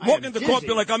 Yeah, walk into court,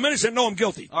 be like, I'm innocent. No, I'm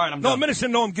guilty. All right, I'm done. No, I'm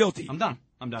innocent. No, I'm guilty. I'm done.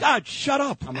 God, shut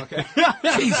up. I'm okay.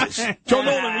 Jesus. Joe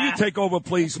Nolan, will you take over,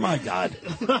 please? My God.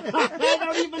 I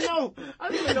don't even know.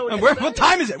 What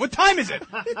time is it? What time is it?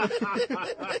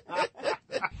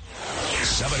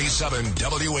 77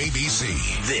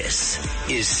 WABC. This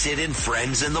is Sid and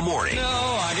Friends in the Morning. No,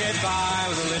 I get by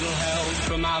with a little help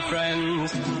from my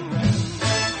friends.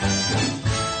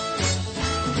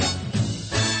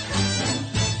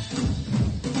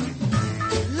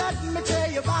 Let me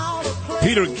tell you about a place.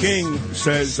 Peter King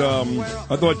says,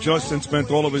 I thought Justin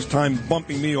spent all of his time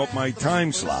bumping me off my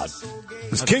time slot.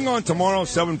 Is King on tomorrow,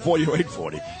 7:40 or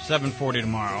 8:40? 7:40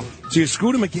 tomorrow. So you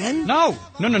screwed him again? No.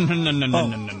 Oh,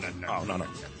 no.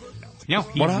 You know,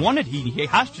 he wanted, he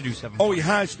has to do 7:40. Oh, he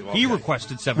has to. Okay. He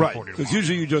requested 7:40 tomorrow. Because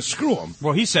usually you just screw him.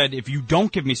 Well, he said, if you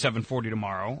don't give me 7:40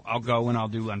 tomorrow, I'll go and I'll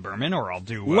do Len Berman, or I'll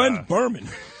do... Len Berman?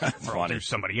 Or I'll do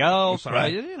somebody else. Or,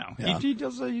 right. He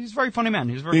does, he's a very funny man.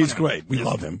 He's great. We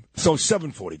love him. So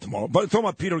 7:40 tomorrow. But talking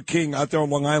about Peter King out there on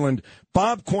Long Island,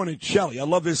 Bob Cornicelli, I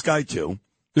love this guy too.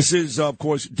 This is, of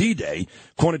course, D-Day.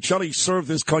 Cornicelli served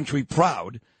this country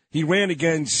proud. He ran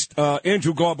against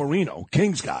Andrew Garbarino,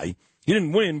 King's guy. He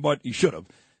didn't win, but he should have.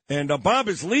 And Bob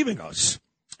is leaving us.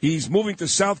 He's moving to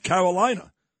South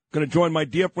Carolina. Going to join my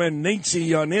dear friend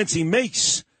Nancy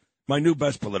Mace, my new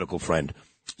best political friend.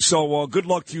 So good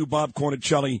luck to you, Bob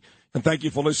Cornicelli, and thank you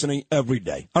for listening every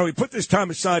day. All right, we put this time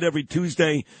aside every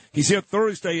Tuesday. He's here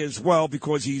Thursday as well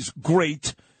because he's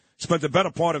great. Spent the better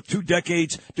part of 2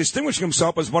 decades distinguishing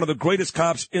himself as one of the greatest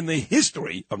cops in the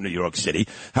history of New York City.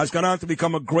 Has gone on to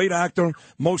become a great actor,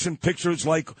 motion pictures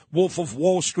like Wolf of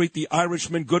Wall Street, The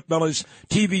Irishman, Goodfellas,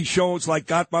 TV shows like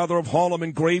Godfather of Harlem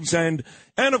and Gravesend,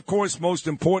 and, of course, most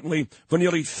importantly, for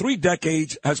nearly 3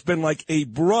 decades has been like a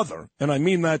brother, and I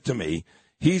mean that to me.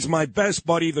 He's my best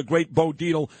buddy, the great Bo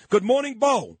Dietl. Good morning,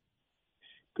 Bo.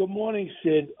 Good morning,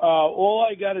 Sid. All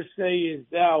I got to say is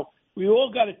now, we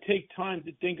all got to take time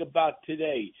to think about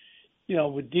today, you know,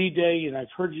 with D-Day, and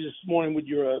I've heard you this morning with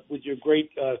your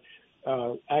great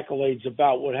accolades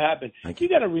about what happened. You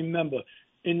got to remember,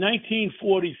 in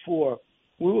 1944,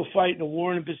 we were fighting a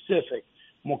war in the Pacific.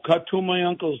 Two of my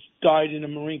uncles died in the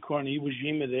Marine Corps in Iwo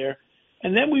Jima there,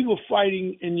 and then we were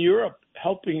fighting in Europe,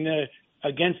 helping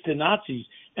against the Nazis.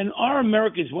 And our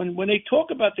Americans, when they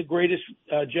talk about the greatest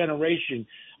generation,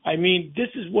 I mean, this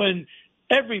is when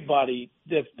everybody,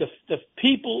 the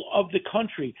people of the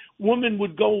country, women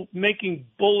would go making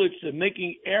bullets and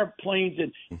making airplanes,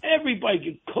 and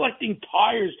everybody collecting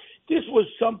tires. This was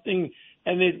something,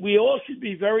 and we all should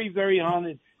be very, very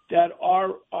honored that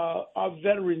our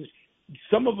veterans,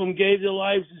 some of them gave their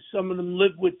lives and some of them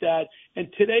lived with that. And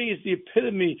today is the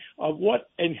epitome of what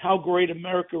and how great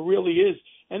America really is.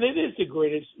 And it is the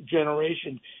greatest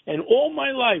generation. And all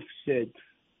my life, Sid,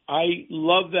 I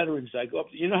love veterans. I go up.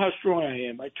 You know how strong I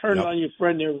am. I turn on your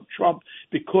friend there, Trump,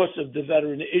 because of the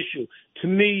veteran issue. To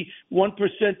me, 1%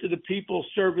 of the people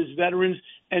serve as veterans,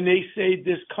 and they saved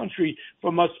this country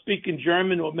from us speaking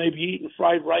German or maybe eating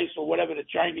fried rice or whatever the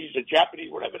Chinese or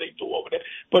Japanese, whatever they do over there.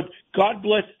 But God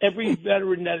bless every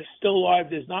veteran that is still alive.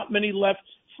 There's not many left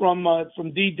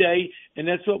from D-Day, and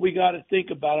that's what we got to think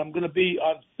about. I'm going to be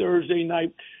on Thursday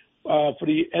night for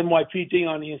the NYP thing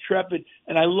on the Intrepid,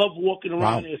 and I love walking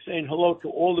around there saying hello to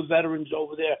all the veterans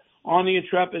over there on the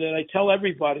Intrepid. And I tell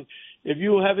everybody, if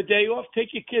you have a day off,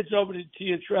 take your kids over to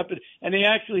the Intrepid, and they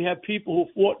actually have people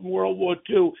who fought in World War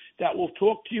II that will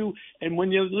talk to you, and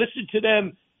when you listen to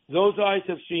them, those eyes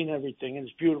have seen everything, and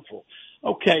it's beautiful.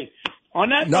 Okay, on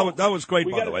that note, that was great,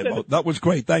 by the way, Mo. That was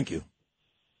great. Thank you.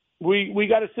 We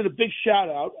got to send a big shout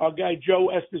out. Our guy Joe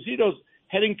Esposito's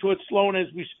heading towards Sloan as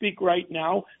we speak right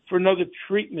now for another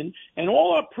treatment. And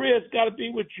all our prayers got to be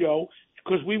with Joe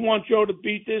because we want Joe to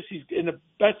beat this. He's in the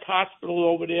best hospital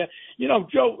over there. You know,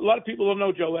 Joe, a lot of people don't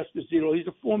know Joe Esposito. He's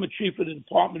a former chief of the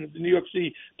department of the New York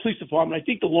City Police Department, I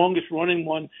think the longest running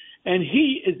one. And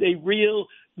he is a real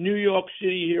New York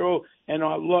City hero. And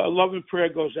our love and prayer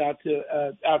goes out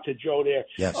to Joe there.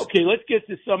 Yes. Okay, let's get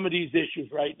to some of these issues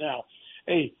right now.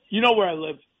 Hey, you know where I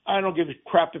live. I don't give a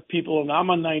crap if people know. I'm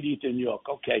on 90th in New York.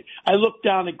 Okay. I look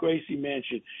down at Gracie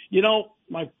Mansion. You know,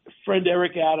 my friend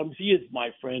Eric Adams, he is my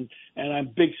friend, and I'm a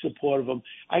big supporter of him.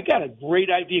 I got a great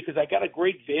idea because I got a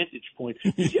great vantage point.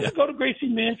 Did you ever go to Gracie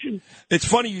Mansion? It's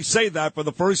funny you say that. For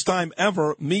the first time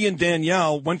ever, me and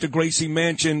Danielle went to Gracie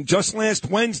Mansion just last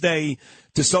Wednesday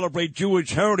to celebrate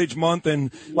Jewish Heritage Month,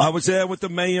 and I was there with the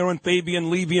mayor and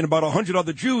Fabian Levy and about 100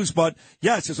 other Jews. But,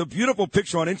 yes, there's a beautiful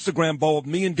picture on Instagram, Bo, of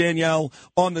me and Danielle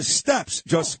on the steps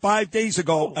just 5 days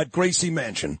ago at Gracie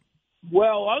Mansion.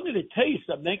 Well, I'm going to tell you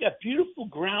something. They got beautiful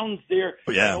grounds there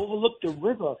that overlook the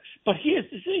river. But here's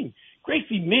the thing.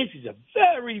 Gracie Mansion is a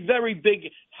very, very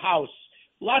big house.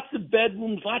 Lots of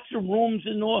bedrooms, lots of rooms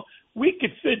and all. We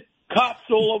could fit cots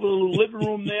all over the living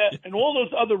room there and all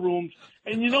those other rooms.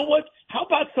 And you know what? How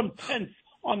about some tents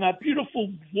on that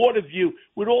beautiful water view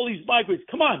with all these migrants?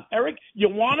 Come on, Eric, you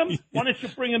want them? Why don't you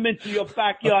bring them into your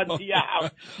backyard, into your house?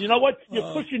 You know what?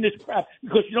 You're pushing this crap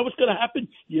because you know what's going to happen?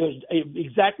 You're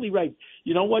exactly right.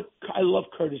 You know what? I love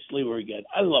Curtis Lewer again.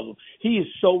 I love him. He is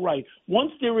so right.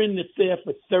 Once they're in there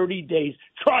for 30 days,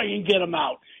 try and get them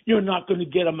out. You're not going to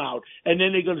get them out. And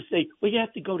then they're going to say, well, you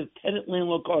have to go to tenant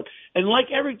landlord court. And like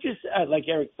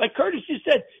Curtis just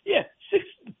said, yeah, 6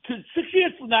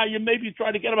 years from now, you maybe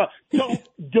try to get them out. Don't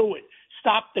do it.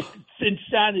 Stop the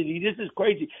insanity. This is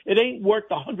crazy. It ain't worth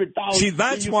 $100. See,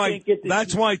 that's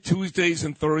why Tuesdays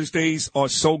and Thursdays are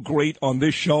so great on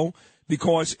this show,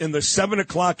 because in the 7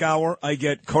 o'clock hour, I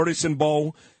get Curtis and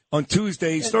Bo on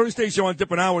Tuesdays. Thursdays are on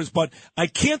different hours, but I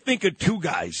can't think of two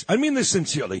guys. I mean this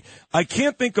sincerely. I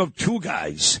can't think of two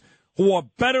guys who are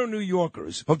better New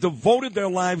Yorkers, who have devoted their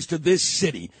lives to this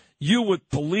city. You with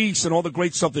police and all the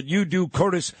great stuff that you do,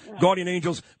 Curtis, Guardian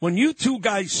Angels. When you two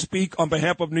guys speak on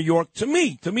behalf of New York, to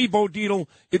me, Bo Dietl,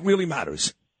 it really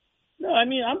matters. No, I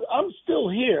mean, I'm still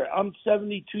here. I'm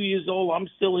 72 years old. I'm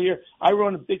still here. I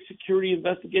run a big security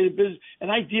investigative business,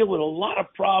 and I deal with a lot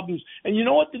of problems. And you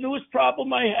know what the newest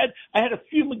problem I had? I had to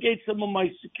fumigate some of my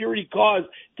security cars.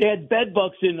 They had bed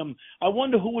bugs in them. I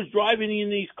wonder who was driving in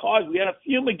these cars. We had to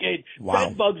fumigate. Wow.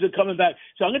 Bed bugs are coming back.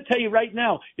 So I'm going to tell you right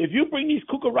now, if you bring these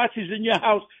cucarachas in your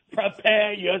house,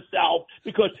 prepare yourself,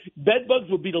 because bed bugs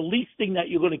will be the least thing that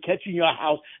you're going to catch in your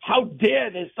house. How dare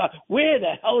this stop? Where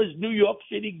the hell is New York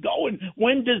City going?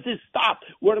 When does this stop?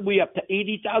 What are we up to,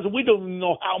 80,000? We don't even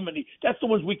know how many. That's the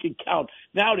ones we can count.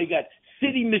 Now they got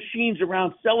city machines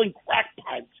around selling crack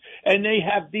pipes, and they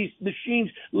have these machines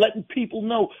letting people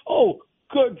know, oh,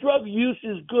 good, drug use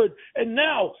is good. And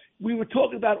now we were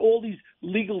talking about all these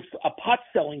legal pot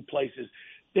selling places.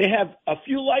 They have a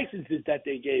few licenses that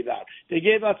they gave out. They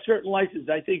gave out certain licenses,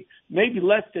 I think maybe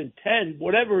less than 10,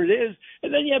 whatever it is.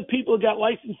 And then you have people who got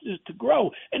licenses to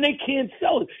grow, and they can't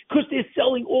sell it because they're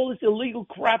selling all this illegal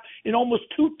crap in almost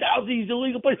 2,000 these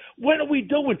illegal places. What are we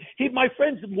doing? My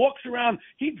friend walks around.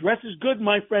 He dresses good,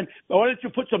 my friend. But why don't you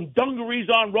put some dungarees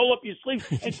on, roll up your sleeves,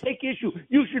 and take issue?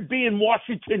 You should be in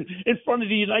Washington in front of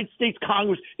the United States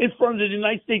Congress, in front of the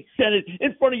United States Senate,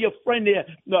 in front of your friend there,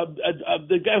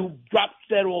 the guy who drops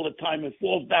dead all the time and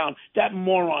falls down, that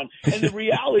moron. And the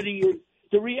reality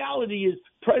is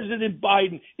President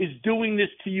Biden is doing this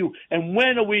to you. And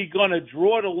when are we going to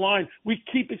draw the line? We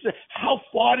keep it. How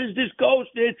far does this go,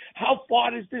 Sid? How far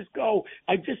does this go?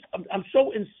 I'm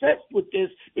so incensed with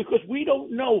this because we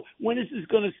don't know when this is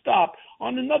going to stop.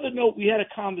 On another note, we had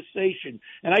a conversation,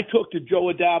 and I talked to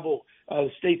Joe Adabo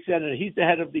state senator. He's the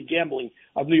head of the gambling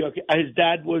of New York. His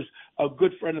dad was a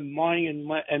good friend of mine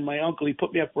and my uncle. He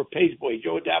put me up for a page boy.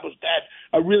 Joe Dabo's dad,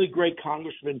 a really great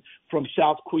congressman from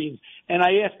South Queens. And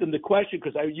I asked him the question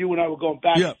because you and I were going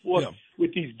back and forth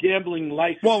with these gambling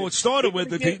licenses. Well, what started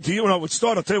with, I'll tell you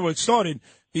what it started,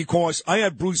 because I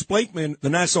had Bruce Blakeman, the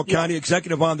Nassau County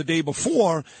executive, on the day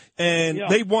before, and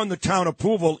they won the town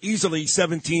approval easily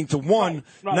 17-1.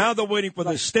 Right. Now they're waiting for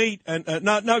the state, and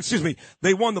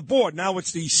they won the board. Now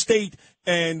it's the state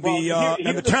and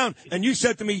the town. And you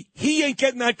said to me, he ain't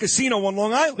getting that casino on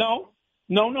Long Island. No.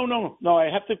 I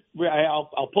have to.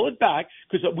 I'll pull it back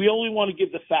because we only want to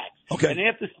give the facts. Okay. And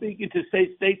after speaking to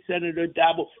State Senator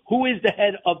Dabo, who is the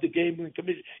head of the Gambling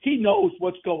Commission, he knows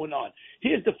what's going on.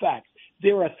 Here's the facts.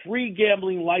 There are 3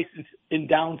 gambling licenses in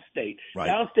downstate. Right.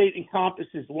 Downstate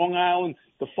encompasses Long Island,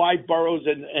 the 5 boroughs,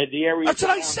 and the area. That's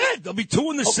what I said. There'll be 2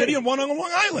 in the city and 1 on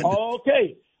Long Island.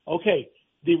 Okay.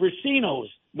 The Racinos.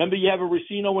 Remember, you have a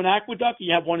Racino in Aqueduct,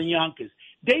 you have one in Yonkers.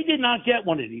 They did not get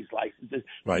one of these licenses.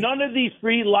 Right. None of these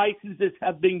 3 licenses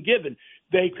have been given.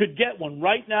 They could get one.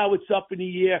 Right now, it's up in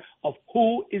the air of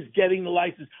who is getting the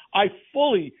license. I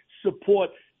fully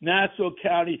support Nassau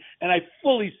County, and I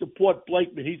fully support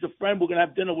Blakeman. He's a friend. We're going to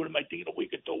have dinner with him, I think, in a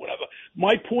week or two, whatever.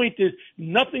 My point is,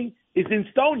 nothing is in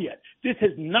stone yet. This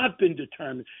has not been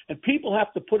determined. And people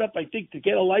have to put up, I think, to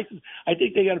get a license, I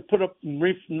think they got to put up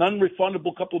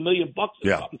non-refundable couple $1 million or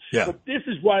something. Yeah. But this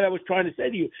is what I was trying to say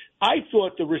to you. I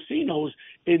thought the Racinos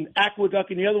in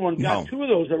Aqueduct and the other one got 2 of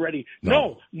those already.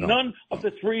 No, none of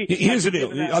the 3. Here's the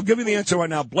deal. I'll give you the answer right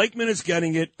now. Blakeman is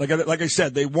getting it. Like I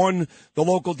said, they won the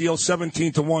local deal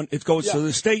 17-1. It goes to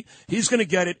the state. He's going to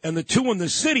get it. And the 2 in the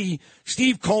city,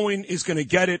 Steve Cohen is going to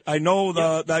get it. I know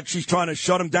that she's trying to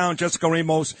shut him down, Jessica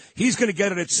Ramos. He's going to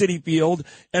get it at City Field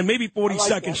and maybe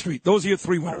 42nd Street. Those are your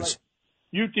 3 winners.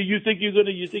 You think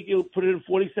you'll put it in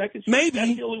 42nd? Maybe.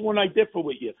 That's the only one I differ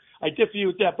with you. I differ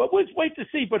with that. But let's wait to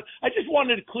see. But I just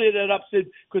wanted to clear that up,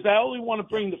 Sid, because I only want to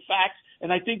bring the facts.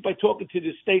 And I think by talking to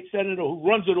the state senator who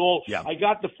runs it all, I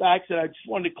got the facts, and I just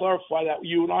wanted to clarify that with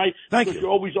you and I, because you're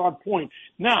always on point.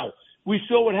 Now, we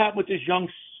saw what happened with this young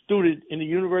student in the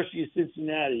University of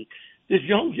Cincinnati. This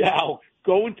young gal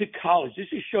going to college. This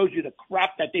just shows you the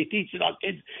crap that they teach our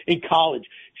kids in college.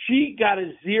 She got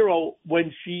a 0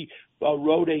 when she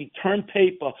wrote a term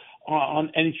paper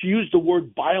and she used the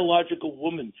word biological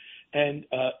woman. And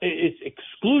it's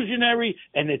exclusionary,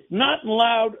 and it's not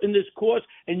allowed in this course,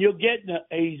 and you're getting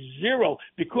a 0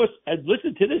 because, and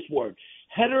listen to this word,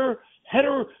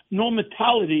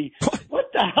 heteronormatality.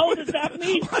 What the hell does that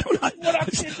mean? What our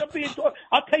kids are being taught.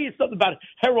 I'll tell you something about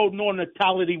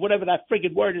heteronormatality, whatever that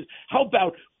friggin' word is. How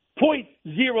about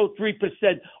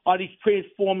 0.03% are these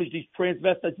transformers, these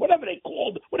transvestites, whatever they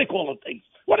call them. What do they call them things?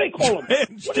 What do they call them?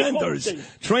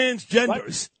 Transgenders.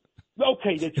 Right?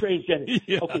 Okay, they're transgender.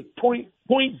 Okay, 0.03.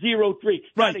 Right.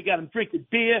 Now they got them drinking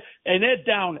beer, and they're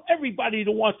down. Everybody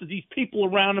that wants to, these people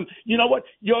around them, you know what?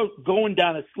 You're going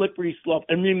down a slippery slope.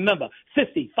 And remember,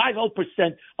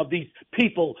 50% of these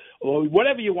people, or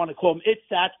whatever you want to call them,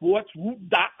 I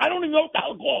don't even know what the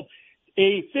hell to call them,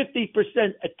 a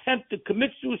 50% attempt to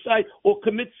commit suicide or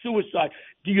commit suicide.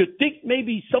 Do you think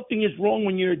maybe something is wrong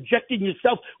when you're injecting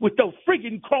yourself with those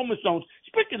friggin' chromosomes?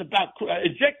 Speaking about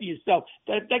injecting yourself,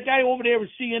 that guy over there at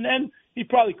CNN, he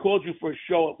probably called you for a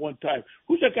show at one time.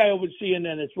 Who's that guy over at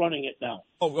CNN that's running it now?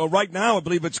 Oh, well, right now I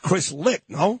believe it's Chris Lick,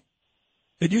 no?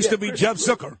 It used to be Jeff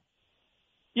Zucker.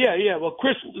 Yeah. Well,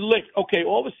 Chris Lick, okay,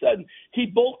 all of a sudden, he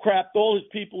bullcrapped all his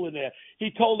people in there.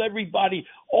 He told everybody,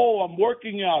 I'm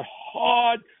working out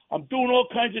hard. I'm doing all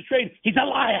kinds of training. He's a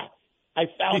liar. I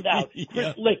found out.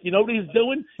 Chris Lick, you know what he's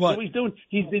doing? What? You know he's doing?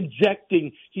 He's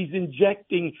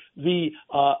injecting the,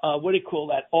 what do you call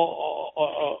that?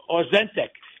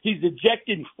 Ozempic. He's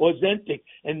injecting Ozempic,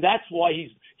 and that's why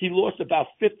he lost about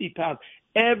 50 pounds.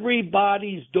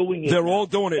 Everybody's doing it. They're all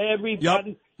doing it.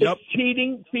 Everybody. Yep. It's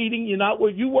cheating. You're not where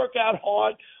you work out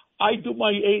hard. I do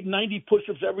my 90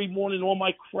 push-ups every morning, all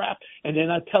my crap, and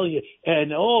then I tell you,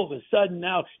 and all of a sudden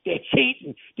now they're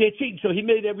cheating. So he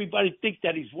made everybody think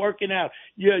that he's working out.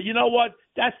 Yeah, you know what?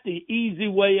 That's the easy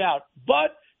way out.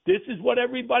 But this is what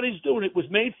everybody's doing. It was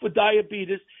made for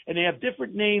diabetes, and they have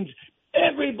different names.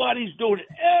 Everybody's doing it.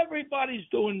 Everybody's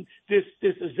doing this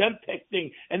Ozempic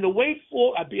thing. And the weight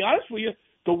fall, I'll be honest with you,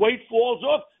 the weight falls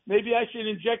off. Maybe I should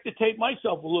injectate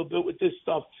myself a little bit with this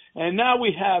stuff. And now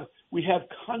we have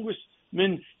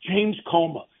Congressman James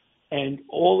Comer. And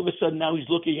all of a sudden now he's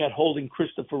looking at holding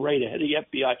Christopher Wray, the head of the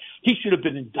FBI. He should have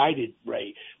been indicted,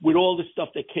 Ray, with all the stuff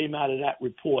that came out of that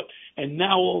report. And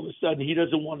now all of a sudden he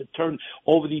doesn't want to turn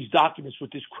over these documents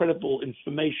with this credible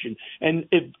information. And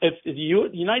if the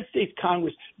United States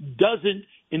Congress doesn't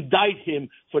indict him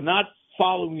for not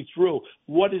following through,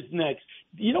 what is next?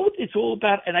 You know what it's all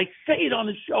about? And I say it on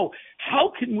the show.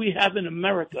 How can we have in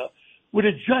America with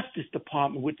a Justice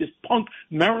Department, with this punk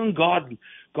Merrick Garland,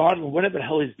 whatever the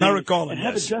hell his name Merrick Garland, and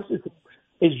have yes. a Justice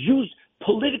is used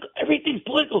political. Everything's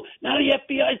political. Now the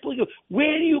FBI is political.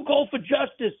 Where do you go for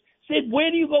justice? Sid, where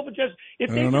do you go for justice? If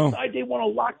they decide they want to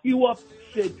lock you up,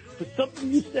 Sid, for something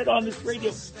you said on this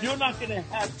radio, you're not going to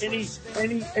have any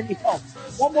help.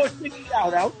 One more thing,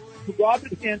 shout out to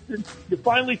Robert Hansen. You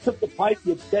finally took the pipe.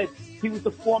 You're dead. He was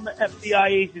a former FBI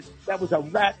agent that was a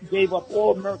rat and gave up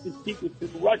all American secrets to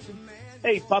the Russians.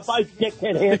 Hey, bye-bye,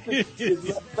 dickhead Hansen.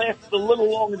 You lasted a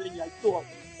little longer than I thought.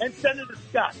 And Senator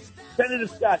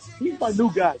Scott, he's my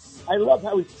new guy. I love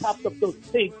how he's chopped up those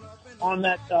pigs on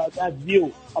that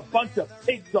view. A bunch of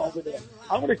pigs over there.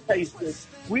 I'm going to tell you this.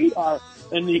 We are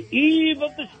in the eve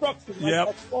of destruction.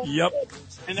 Yep.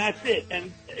 And that's it.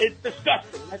 And it's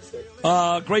disgusting. That's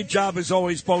it. Great job as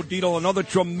always, Bo Dietl. Another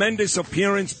tremendous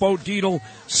appearance, Bo Dietl.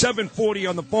 7:40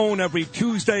 on the phone every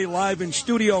Tuesday, live in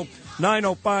studio.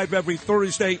 9:05 every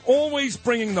Thursday. Always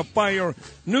bringing the fire.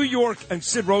 New York and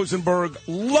Sid Rosenberg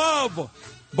love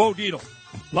Bo Dietl.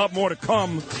 A lot more to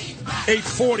come.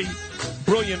 8:40.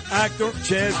 Brilliant actor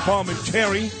Chaz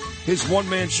Palminteri. His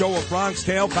one-man show of Bronx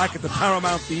Tale back at the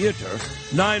Paramount Theater.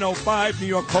 9:05, New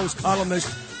York Post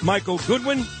columnist Michael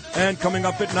Goodwin. And coming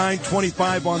up at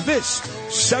 9:25 on this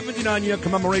 79-year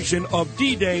commemoration of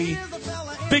D-Day,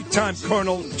 big-time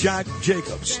Colonel Jack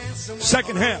Jacobs.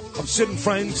 Second half of Sid and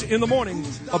Friends in the morning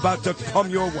about to come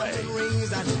your way.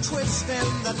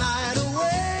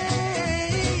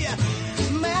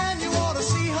 Man, you ought to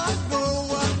see her go,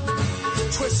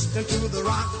 twist into the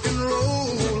rock and roll.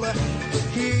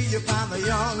 Here you find the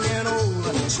young and old,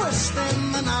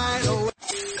 twisting the night away.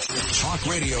 Talk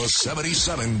Radio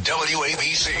 77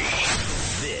 WABC.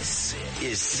 This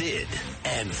is Sid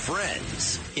and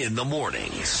Friends in the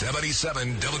morning.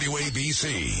 77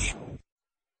 WABC.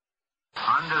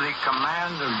 Under the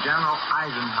command of General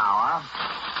Eisenhower,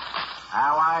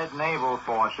 Allied naval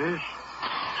forces,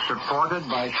 supported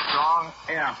by strong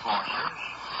air forces,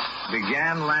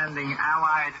 began landing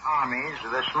Allied armies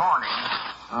this morning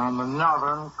on the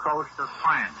northern coast of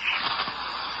France.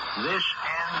 This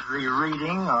ends the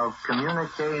reading of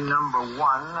communique number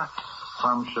 1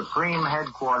 from Supreme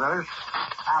Headquarters,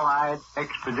 Allied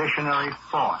Expeditionary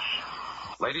Force.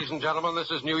 Ladies and gentlemen, this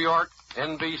is New York,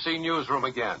 NBC Newsroom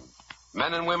again.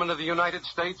 Men and women of the United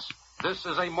States, this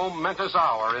is a momentous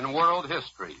hour in world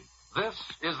history. This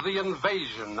is the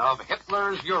invasion of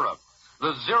Hitler's Europe,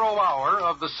 the 0 hour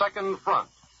of the Second Front.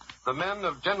 The men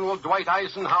of General Dwight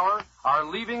Eisenhower are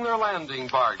leaving their landing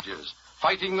barges,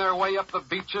 fighting their way up the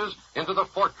beaches into the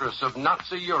fortress of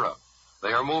Nazi Europe.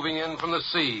 They are moving in from the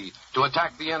sea to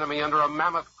attack the enemy under a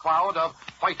mammoth cloud of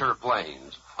fighter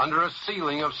planes, under a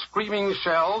ceiling of screaming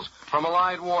shells from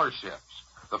Allied warships.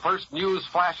 The first news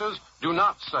flashes do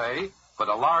not say, but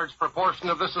a large proportion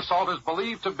of this assault is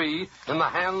believed to be in the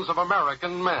hands of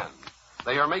American men.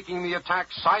 They are making the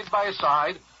attack side by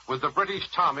side with the British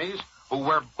Tommies who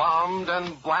were bombed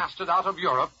and blasted out of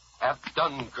Europe at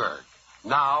Dunkirk.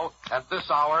 Now, at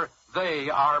this hour, they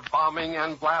are bombing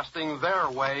and blasting their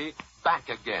way back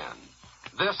again.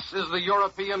 This is the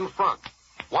European front,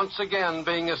 once again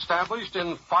being established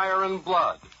in fire and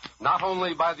blood, not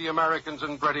only by the Americans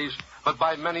and British, but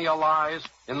by many allies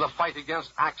in the fight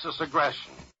against Axis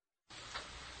aggression.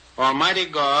 Almighty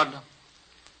God,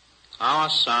 our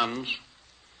sons,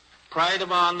 pride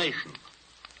of our nation,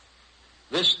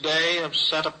 this day have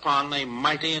set upon a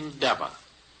mighty endeavor,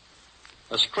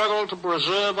 a struggle to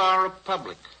preserve our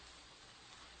republic,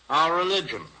 our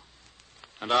religion,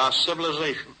 and our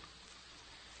civilization,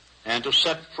 and to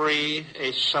set free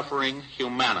a suffering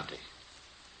humanity.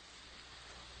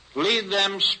 Lead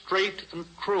them straight and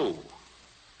true.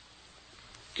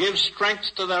 Give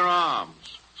strength to their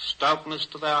arms, stoutness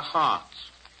to their hearts,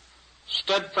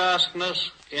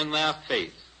 steadfastness in their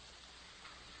faith.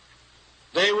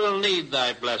 They will need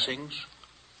thy blessings.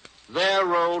 Their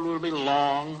road will be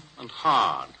long and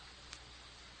hard.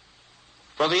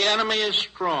 For the enemy is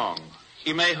strong.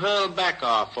 He may hurl back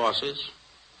our forces.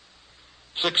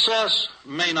 Success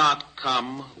may not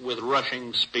come with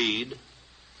rushing speed,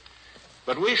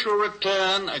 but we shall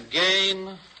return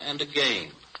again and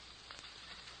again.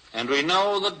 And we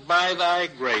know that by thy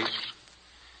grace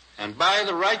and by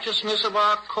the righteousness of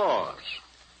our cause,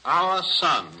 our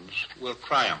sons will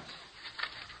triumph.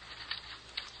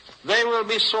 They will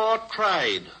be sore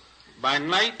tried by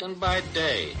night and by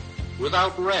day,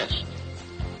 without rest,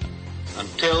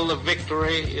 until the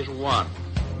victory is won.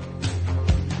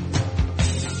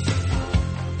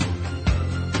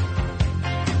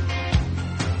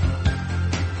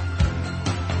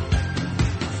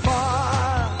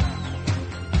 Far,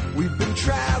 we've been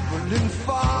traveling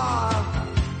far,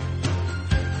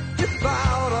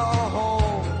 without a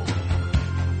home,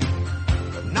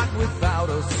 but not without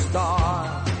a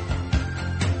star.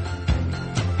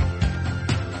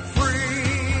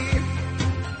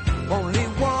 Only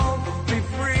want to be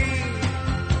free.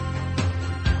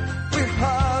 We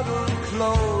huddle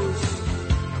close,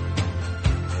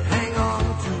 hang on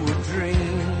to a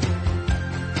dream.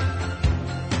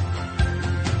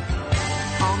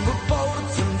 On the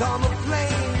boats and on the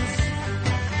planes,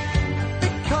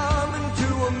 they're coming to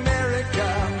America,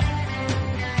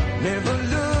 never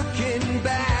looking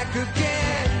back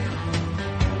again.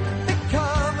 They're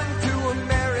coming to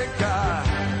America.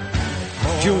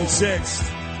 June 6th.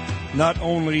 Not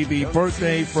only the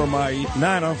birthday for my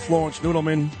Nana, Florence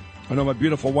Noodleman. I know my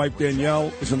beautiful wife,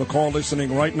 Danielle, is in the call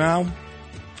listening right now.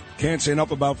 Can't say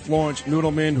enough about Florence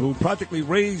Noodleman, who practically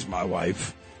raised my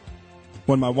wife.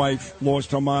 When my wife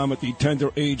lost her mom at the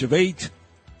tender age of 8,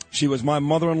 she was my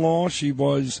mother-in-law. She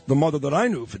was the mother that I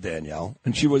knew for Danielle,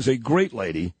 and she was a great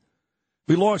lady.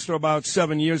 We lost her about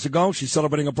 7 years ago. She's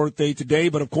celebrating her birthday today,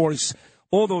 but, of course,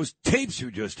 all those tapes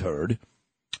you just heard,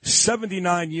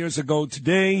 79 years ago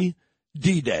today,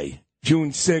 D-Day, June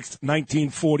 6th,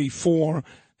 1944.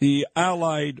 The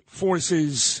Allied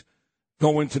forces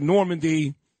go into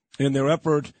Normandy in their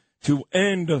effort to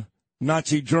end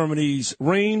Nazi Germany's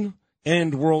reign,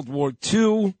 end World War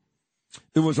II.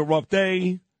 It was a rough day.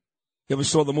 You ever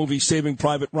saw the movie Saving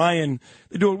Private Ryan?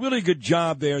 They do a really good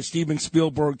job there, Steven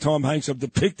Spielberg, Tom Hanks, of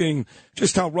depicting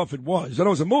just how rough it was. I know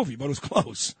it was a movie, but it was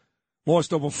close.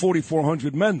 Lost over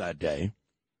 4,400 men that day.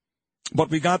 But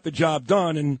we got the job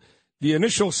done, and the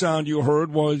initial sound you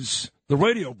heard was the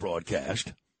radio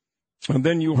broadcast, and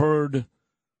then you heard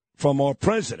from our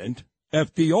president,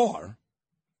 FDR,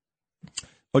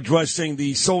 addressing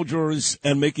the soldiers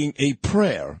and making a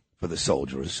prayer for the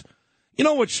soldiers. You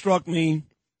know what struck me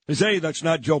is, A, that's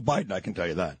not Joe Biden, I can tell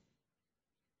you that.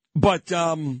 But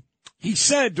he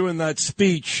said during that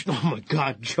speech... Oh, my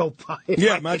God, Joe Biden.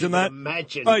 Yeah, imagine that.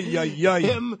 Imagine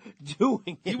him doing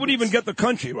it. He wouldn't even get the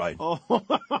country right. Oh.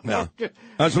 No.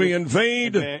 As we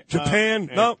invade Japan,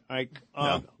 no.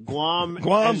 Guam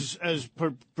as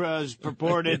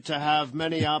purported to have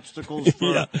many obstacles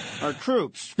for our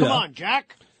troops. Come on,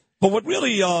 Jack. But what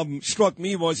really struck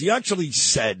me was he actually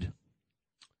said,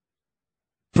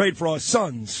 prayed for our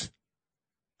sons.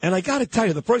 And I got to tell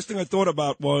you, the first thing I thought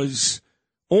about was...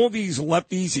 all these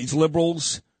lefties, these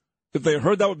liberals, if they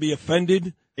heard that, would be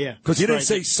offended. Yeah. Because he didn't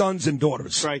say sons and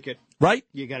daughters. Strike it. Right?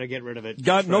 You got to get rid of it.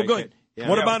 God, no good. Yeah.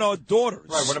 What about our daughters?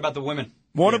 Right, what about the women?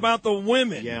 What about the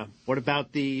women? Yeah. What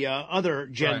about the other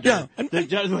gender? Yeah. And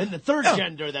the third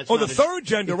gender. That's the third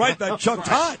gender, right? That Chuck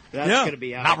Todd. That's going to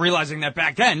be out. Not realizing that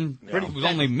back then, it was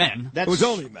only men. It was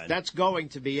only men. That's going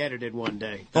to be edited one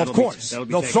day. Of course.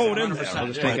 They'll throw it in there. They'll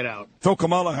just take it out. Throw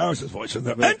Kamala Harris's voice in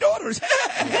there. And daughters.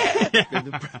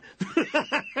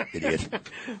 Idiot.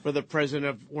 For the president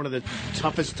of one of the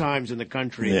toughest times in the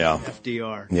country,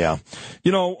 FDR. Yeah.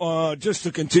 You know, just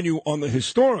to continue on the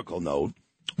historical note,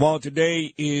 while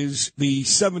today is the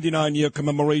 79-year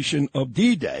commemoration of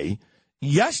D-Day,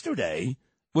 yesterday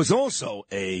was also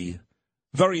a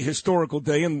very historical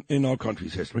day in our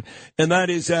country's history, and that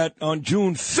is that on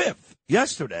June 5th,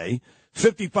 yesterday,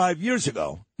 55 years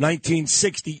ago,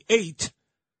 1968,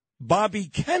 Bobby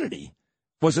Kennedy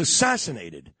was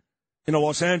assassinated in a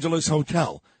Los Angeles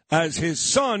hotel as his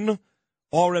son,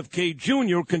 RFK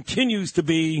Jr., continues to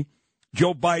be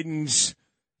Joe Biden's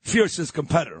fiercest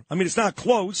competitor. I mean, it's not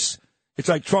close. It's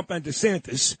like Trump and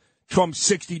DeSantis. Trump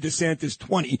 60, DeSantis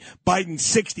 20, Biden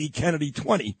 60, Kennedy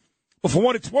 20. But for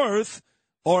what it's worth,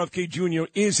 RFK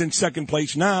Jr. is in second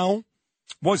place now.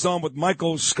 Was on with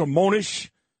Michael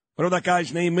Skrmonish, whatever that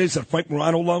guy's name is that Frank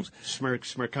Morano loves.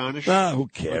 Smirkonish? Who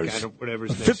cares? Whatever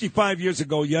his name is. 55 years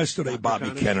ago yesterday, Bobby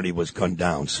Kennedy was gunned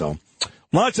down. So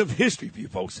lots of history for you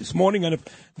folks this morning. And if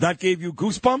that gave you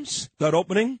goosebumps, that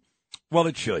opening, well,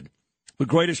 it should. The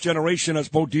greatest generation, as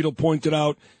Bo Dietl pointed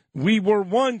out, we were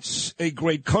once a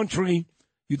great country.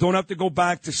 You don't have to go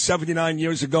back to 79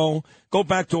 years ago. Go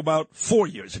back to about 4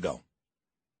 years ago.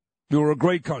 We were a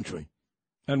great country.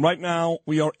 And right now,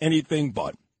 we are anything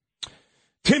but.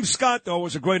 Tim Scott, though,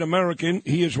 is a great American.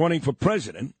 He is running for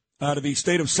president out of the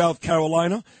state of South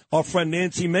Carolina. Our friend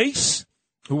Nancy Mace,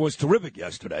 who was terrific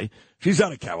yesterday, she's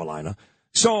out of Carolina.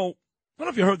 So don't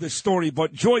know if you heard this story,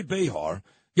 but Joy Behar,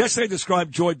 yesterday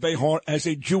described Joy Behar as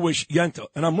a Jewish yenta.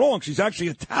 And I'm wrong. She's actually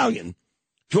Italian.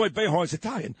 Joy Behar is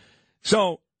Italian.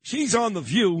 So she's on The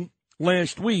View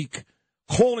last week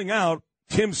calling out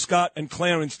Tim Scott and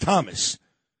Clarence Thomas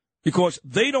because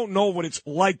they don't know what it's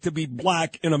like to be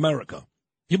black in America.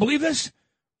 You believe this?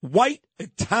 White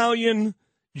Italian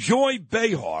Joy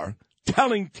Behar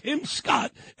telling Tim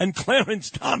Scott and Clarence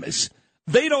Thomas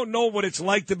they don't know what it's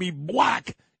like to be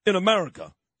black in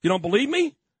America. You don't believe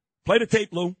me? Play the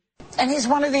tape, Lou. And he's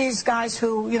one of these guys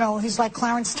who, he's like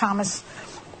Clarence Thomas,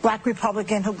 black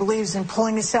Republican who believes in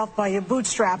pulling yourself by your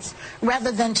bootstraps,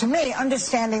 rather than, to me,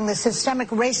 understanding the systemic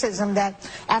racism that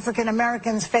African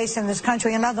Americans face in this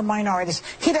country and other minorities.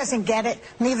 He doesn't get it,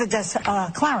 neither does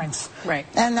Clarence. Right.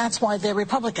 And that's why they're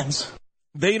Republicans.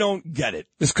 They don't get it.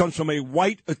 This comes from a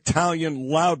white Italian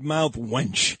loudmouth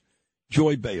wench,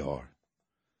 Joy Behar.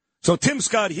 So Tim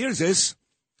Scott hears this,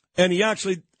 and he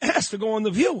actually has to go on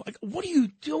The View. Like, what are you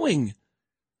doing?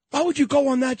 Why would you go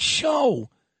on that show?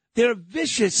 They're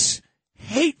vicious,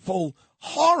 hateful,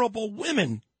 horrible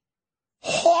women.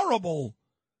 Horrible.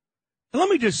 And let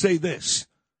me just say this.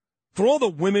 For all the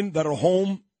women that are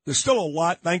home, there's still a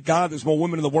lot. Thank God there's more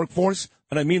women in the workforce.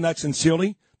 And I mean that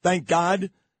sincerely. Thank God.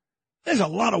 There's a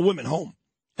lot of women home.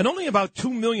 And only about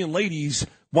 2 million ladies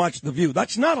watch The View.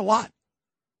 That's not a lot.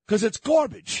 Because it's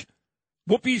garbage.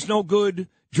 Whoopi's no good.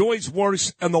 Joy's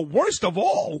worse. And the worst of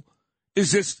all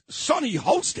is this Sonny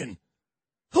Hostin.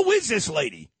 Who is this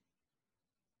lady?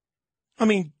 I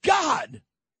mean, God.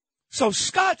 So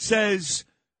Scott says,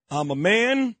 I'm a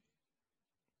man.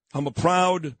 I'm a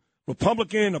proud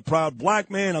Republican, a proud black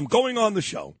man. I'm going on the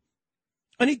show.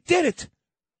 And he did it.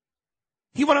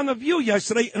 He went on The View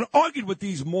yesterday and argued with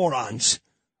these morons.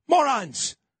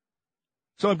 Morons.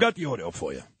 So I've got the audio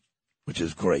for you, which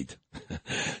is great.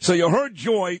 So you heard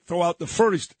Joy throw out the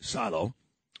first silo.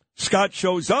 Scott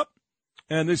shows up,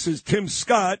 and this is Tim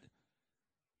Scott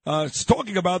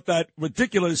talking about that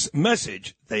ridiculous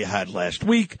message they had last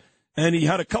week, and he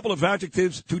had a couple of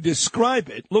adjectives to describe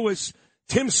it. Lewis,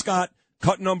 Tim Scott,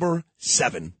 cut number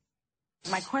 7.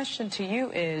 My question to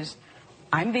you is,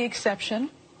 I'm the exception,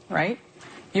 right?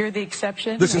 You're the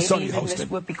exception. This is Maybe Sonny even Miss Hostin.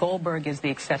 Whoopi Goldberg is the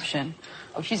exception.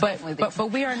 Oh, she's but definitely the exception.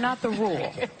 But we are not the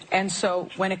rule. And so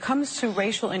when it comes to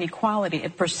racial inequality,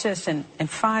 it persists in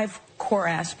 5 core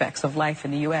aspects of life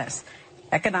in the U.S.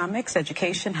 Economics,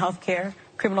 education, healthcare,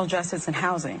 criminal justice, and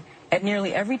housing. At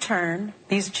nearly every turn,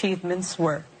 these achievements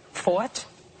were fought,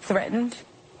 threatened,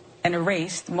 and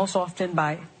erased, most often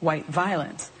by white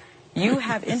violence. You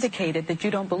have indicated that you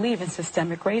don't believe in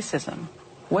systemic racism.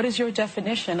 What is your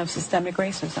definition of systemic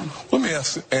racism? Let me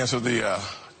answer the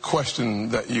question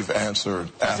that you've answered.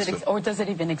 Or does it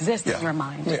even exist in your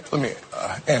mind? Let me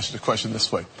answer the question this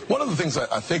way. One of the things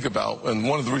I think about, and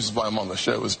one of the reasons why I'm on the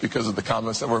show, is because of the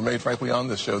comments that were made, frankly, on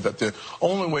this show, that the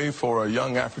only way for a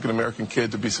young African-American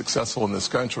kid to be successful in this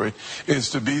country is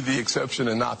to be the exception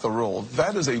and not the rule.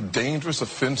 That is a dangerous,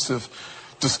 offensive,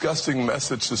 disgusting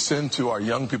message to send to our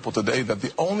young people today, that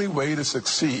the only way to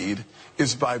succeed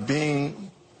is by being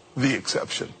the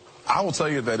exception. I will tell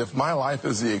you that if my life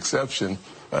is the exception,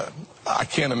 I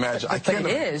can't imagine. But it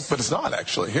is. But it's not,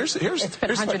 actually. It's been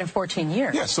 114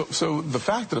 years. Yeah, so the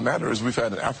fact of the matter is we've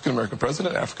had an African-American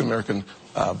president, African-American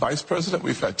vice president.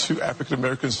 We've had 2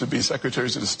 African-Americans to be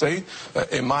secretaries of the state.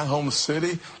 In my home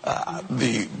city,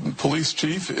 the police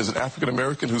chief is an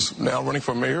African-American who's now running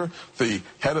for mayor. The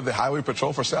head of the highway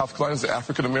patrol for South Carolina is an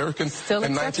African-American. Still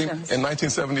in exceptions. In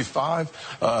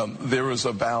 1975, there was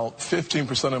about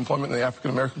 15% employment in the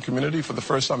African-American community. For the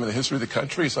first time in the history of the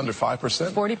country, it's under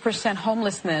 5%. 40%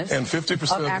 homelessness. And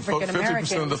 50% of African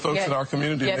Americans. 50% of the folks in our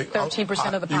community. Yet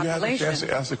 13% of the population. You had a chance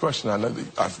to ask the question. I know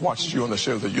that I've watched you on the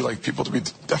show that you like people to be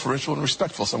deferential and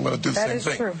respectful, so I'm going to do the same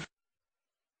thing. That is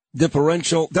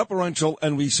Deferential true.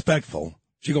 and respectful.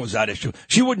 She goes, that is true.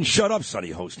 She wouldn't shut up,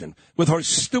 Sonny Hostin, with her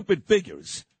stupid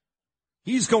figures.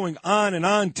 He's going on and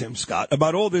on, Tim Scott,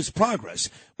 about all this progress.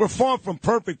 We're far from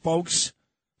perfect, folks.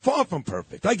 Far from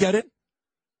perfect. I get it.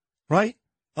 Right?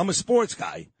 I'm a sports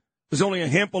guy. There's only a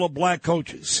handful of black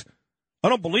coaches. I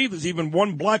don't believe there's even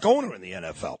one black owner in the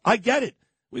NFL. I get it.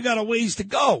 We got a ways to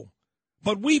go.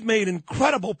 But we've made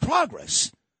incredible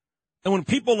progress. And when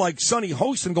people like Sonny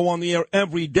Hostin go on the air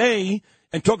every day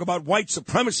and talk about white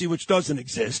supremacy, which doesn't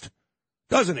exist,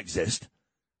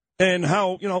 and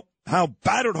how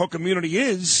battered her community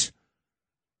is,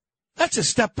 that's a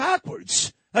step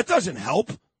backwards. That doesn't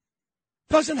help.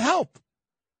 Doesn't help.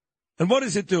 And what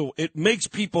does it do? It makes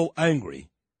people angry.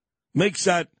 Makes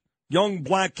that young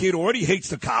black kid who already hates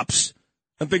the cops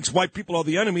and thinks white people are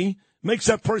the enemy, makes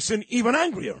that person even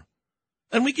angrier.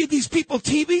 And we give these people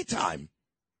TV time.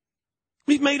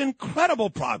 We've made incredible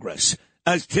progress,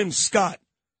 as Tim Scott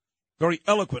very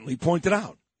eloquently pointed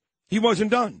out. He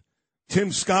wasn't done.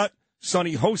 Tim Scott,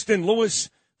 Sonny Hostin, Lewis.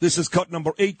 This is cut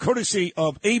number 8, courtesy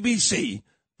of ABC,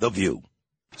 The View.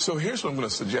 So here's what I'm going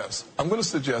to suggest. I'm going to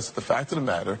suggest that the fact of the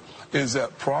matter is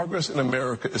that progress in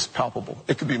America is palpable.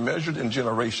 It can be measured in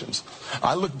generations.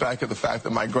 I look back at the fact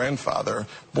that my grandfather,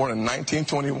 born in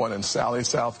 1921 in Sally,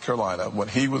 South Carolina, when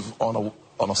he was on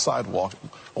a sidewalk,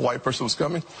 a white person was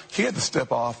coming, he had to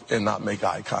step off and not make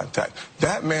eye contact.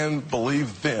 That man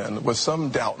believed then, with some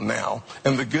doubt now,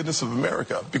 in the goodness of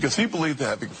America, because he believed that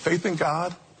having faith in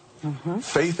God,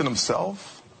 faith in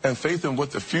himself, and faith in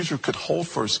what the future could hold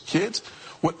for his kids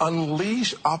would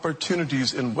unleash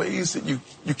opportunities in ways that you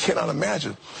cannot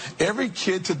imagine. Every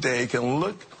kid today can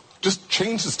look, just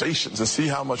change the stations and see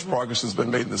how much progress has been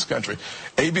made in this country.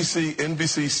 ABC,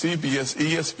 NBC, CBS,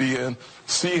 ESPN,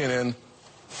 CNN,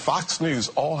 Fox News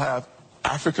all have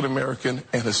African-American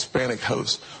and Hispanic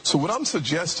hosts. So what I'm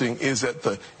suggesting is that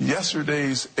the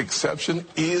yesterday's exception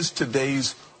is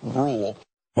today's rule.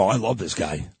 Well, I love this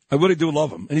guy. I really do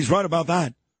love him. And he's right about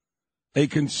that. A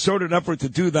concerted effort to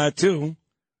do that, too.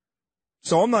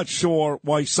 So I'm not sure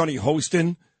why Sonny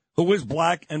Hostin, who is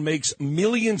black and makes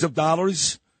millions of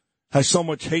dollars, has so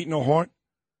much hate in her heart.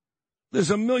 There's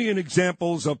a million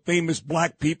examples of famous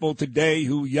black people today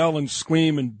who yell and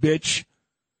scream and bitch,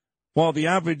 while the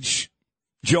average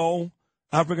Joe,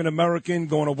 African-American,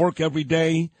 going to work every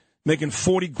day, making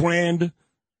 $40,000,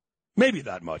 maybe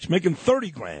that much, making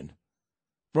 $30,000,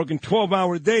 working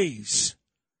 12-hour days,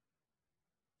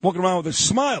 walking around with a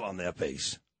smile on their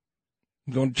face,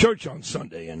 going to church on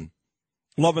Sunday and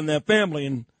loving their family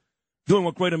and doing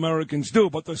what great Americans do.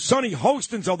 But the Sonny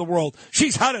Hostins of the world,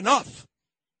 she's had enough.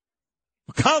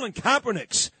 Colin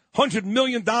Kaepernick's $100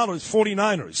 million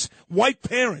 49ers, white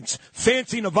parents,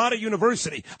 fancy Nevada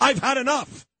University. I've had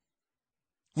enough.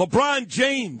 LeBron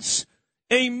James,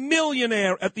 a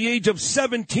millionaire at the age of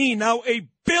 17, now a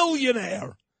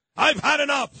billionaire. I've had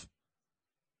enough.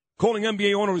 Calling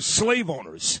NBA owners slave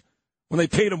owners when they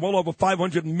paid him well over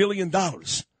 $500 million.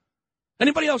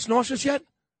 Anybody else nauseous yet?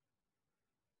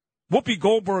 Whoopi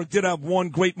Goldberg did have one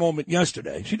great moment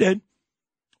yesterday. She did.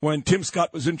 When Tim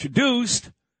Scott was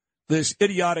introduced, this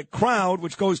idiotic crowd,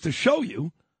 which goes to show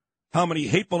you how many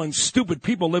hateful and stupid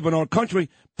people live in our country,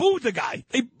 booed the guy.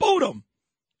 They booed him.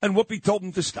 And Whoopi told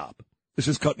him to stop. This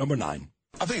is cut number 9.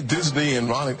 I think Disney and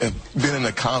Ronnie have been in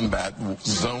a combat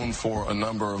zone for a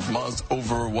number of months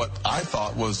over what I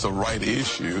thought was the right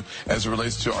issue as it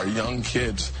relates to our young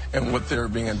kids and what they're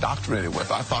being indoctrinated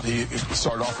with. I thought he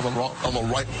started off on the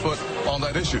right foot on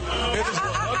that issue. No,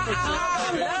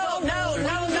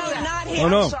 not here. Oh,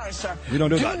 no. I'm sorry, sir. We don't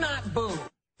do that. Do not boo.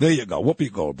 There you go. Whoopi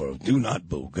Goldberg. Do not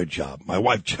boo. Good job. My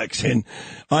wife checks in.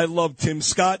 I love Tim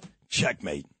Scott.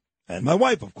 Checkmate. And my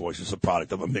wife, of course, is a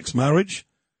product of a mixed marriage.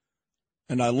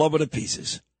 And I love her to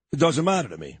pieces. It doesn't matter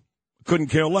to me. Couldn't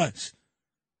care less.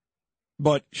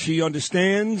 But she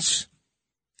understands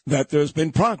that there's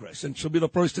been progress, and she'll be the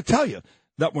first to tell you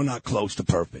that we're not close to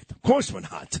perfect. Of course we're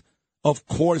not. Of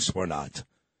course we're not.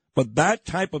 But that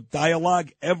type of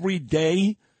dialogue every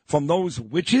day from those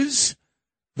witches,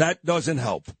 that doesn't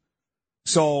help.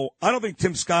 So I don't think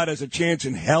Tim Scott has a chance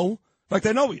in hell. In fact,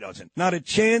 I know he doesn't. Not a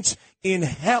chance in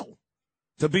hell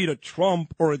to beat a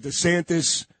Trump or a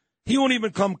DeSantis. He won't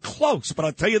even come close. But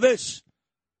I'll tell you this.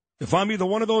 If I'm either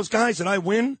one of those guys and I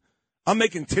win, I'm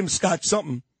making Tim Scott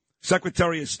something.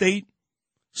 Secretary of State.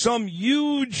 Some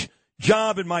huge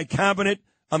job in my cabinet.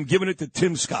 I'm giving it to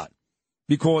Tim Scott.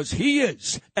 Because he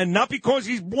is. And not because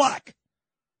he's black.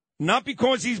 Not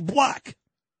because he's black.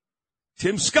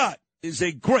 Tim Scott is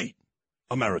a great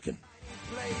American.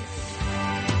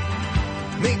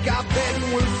 Make our bed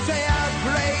and we'll say our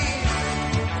grace.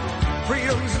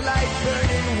 Freedom's light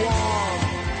burning warm.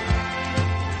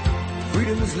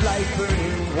 Freedom's light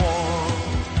burning warm.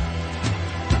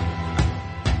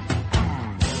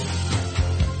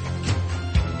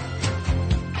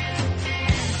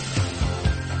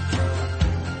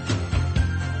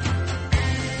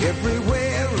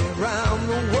 Everywhere around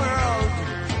the world,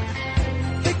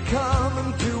 they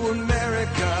come to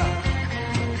America.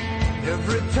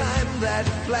 Every time that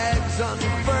flag's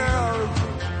unfurled,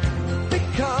 they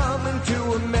come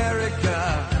into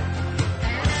America.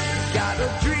 Got a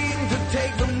dream to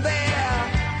take them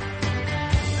there.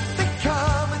 They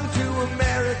come into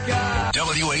America.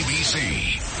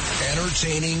 WABC,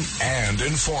 entertaining and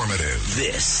informative.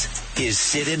 This is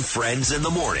Sid and Friends in the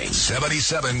Morning.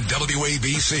 77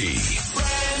 WABC.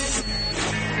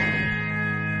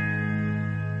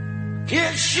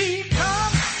 Here she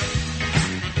comes,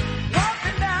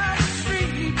 walking down the street.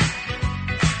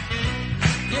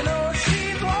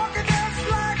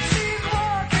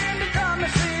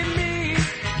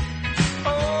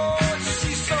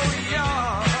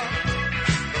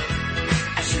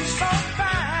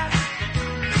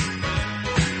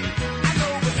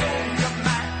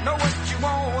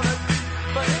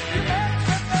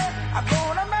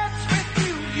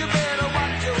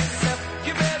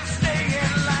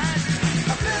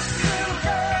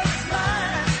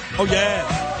 Oh,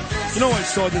 yeah. You know, I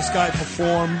saw this guy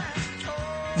perform,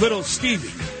 Little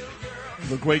Stevie,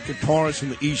 the great guitarist from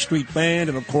the E Street Band,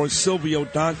 and, of course, Silvio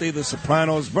Dante, the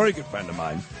Sopranos, very good friend of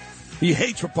mine. He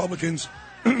hates Republicans.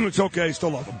 It's okay, I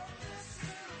still love him.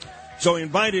 So he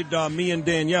invited me and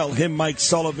Danielle, him, Mike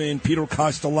Sullivan, Peter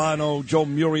Castellano, Joe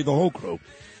Murray, the whole crew,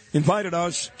 invited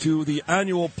us to the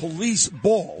annual police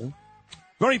ball.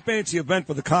 Very fancy event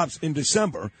for the cops in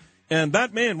December. And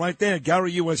that man right there,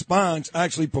 Gary U.S. Bonds,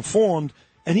 actually performed,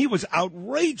 and he was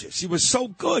outrageous. He was so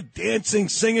good, dancing,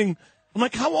 singing. I'm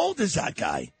like, how old is that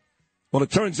guy? Well,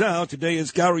 it turns out today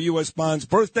is Gary U.S. Bonds'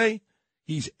 birthday.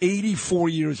 He's 84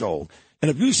 years old.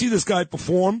 And if you see this guy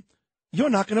perform, you're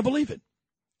not going to believe it.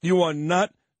 You are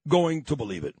not going to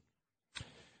believe it.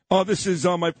 This is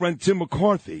my friend Tim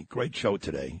McCarthy. Great show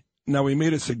today. Now, he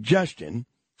made a suggestion,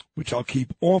 which I'll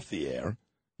keep off the air,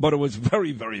 but it was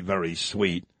very, very, very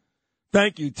sweet.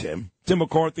 Thank you, Tim. Tim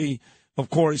McCarthy, of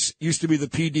course, used to be the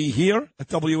PD here at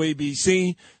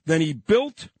WABC. Then he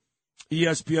built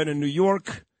ESPN in New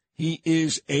York. He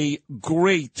is a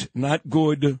great, not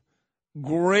good,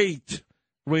 great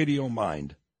radio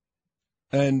mind.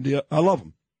 And I love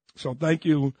him. So thank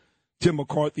you, Tim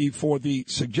McCarthy, for the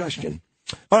suggestion.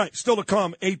 All right, still to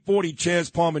come, 8:40, Chaz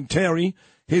Palminteri.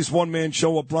 His one-man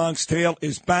show, A Bronx Tale,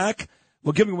 is back.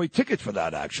 We're giving away tickets for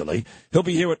that, actually. He'll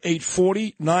be here at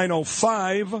 8:40,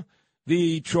 9:05.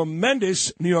 The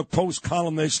tremendous New York Post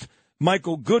columnist,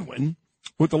 Michael Goodwin,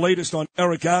 with the latest on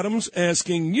Eric Adams,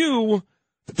 asking you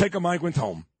to take a migrant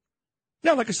home.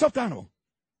 Yeah, like a stuffed animal.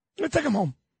 Take him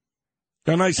home.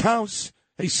 Got a nice house.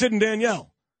 Hey, Sid and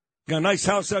Danielle. Got a nice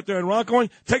house out there in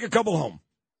Rockaway. Take a couple home.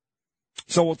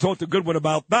 So we'll talk to Goodwin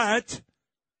about that,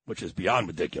 which is beyond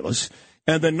ridiculous.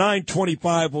 And then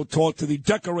 9:25, we'll talk to the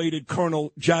decorated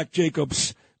Colonel Jack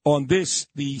Jacobs on this,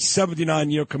 the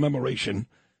 79-year commemoration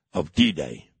of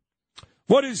D-Day.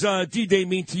 What does D-Day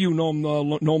mean to you, Noam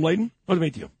Layden? What does it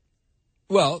mean to you?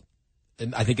 Well,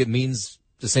 I think it means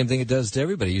the same thing it does to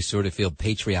everybody. You sort of feel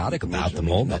patriotic about the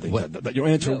moment. Your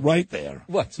answer right there.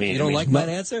 What? You don't like my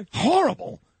answer?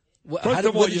 Horrible. Well, First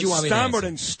of all, you stammered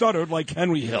and stuttered like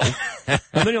Henry Hill. And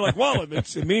then you're like, well,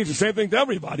 it means the same thing to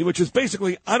everybody, which is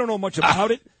basically, I don't know much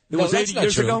about it. It was 80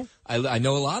 years ago. I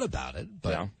know a lot about it,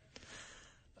 but...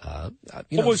 Yeah.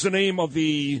 What was the name of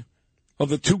the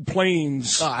two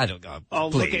planes? I don't know. Oh,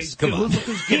 please, come on. Look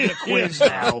who's giving the quiz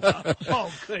now.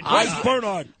 Oh, good.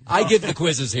 Bernard. I give the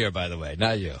quizzes here, by the way,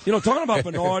 not you. You know, talking about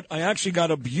Bernard, I actually got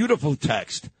a beautiful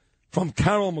text from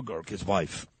Carol McGurk, his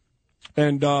wife.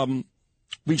 And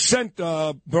we sent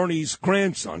Bernie's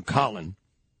grandson, Colin,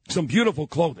 some beautiful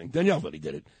clothing. Danielle really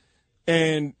did it.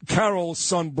 And Carol's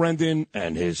son, Brendan,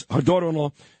 and her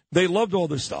daughter-in-law, they loved all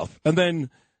this stuff. And then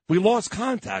we lost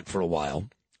contact for a while,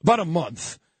 about a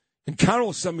month. And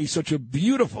Carol sent me such a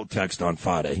beautiful text on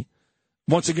Friday,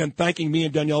 once again thanking me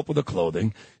and Danielle for the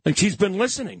clothing. And she's been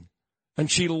listening.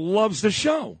 And she loves the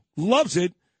show, loves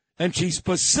it. And she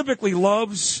specifically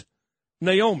loves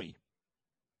Naomi.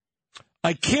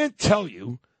 I can't tell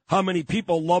you how many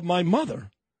people love my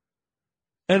mother.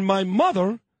 And my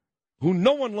mother, who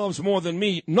no one loves more than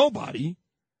me, nobody,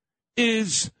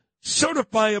 is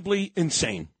certifiably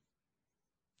insane.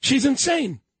 She's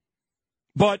insane.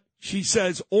 But she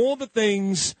says all the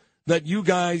things that you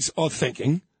guys are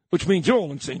thinking, which means you're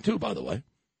all insane too, by the way,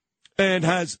 and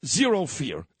has zero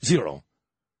fear, zero.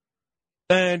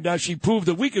 And she proved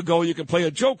a week ago you can play a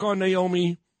joke on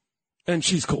Naomi, and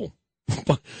she's cool.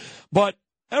 But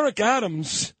Eric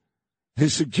Adams,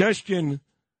 his suggestion,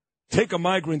 take a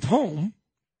migrant home.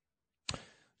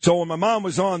 So when my mom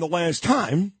was on the last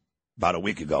time, about a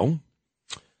week ago,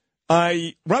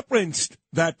 I referenced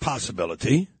that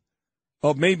possibility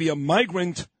of maybe a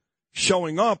migrant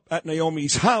showing up at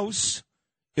Naomi's house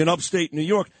in upstate New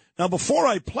York. Now, before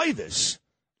I play this,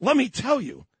 let me tell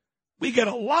you, we get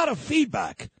a lot of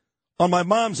feedback on my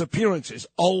mom's appearances,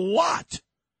 a lot.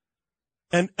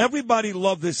 And everybody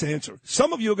loved this answer.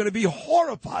 Some of you are going to be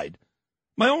horrified.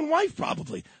 My own wife,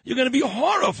 probably. You're going to be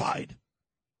horrified.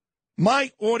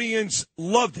 My audience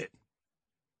loved it.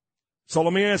 So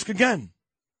let me ask again.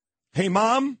 Hey,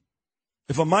 Mom,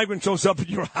 if a migrant shows up at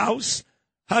your house,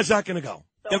 how's that going to go?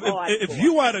 If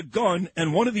you had a gun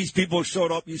and one of these people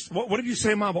showed up, what did you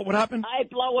say, Mom? What would happen? I'd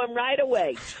blow him right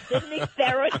away. Sidney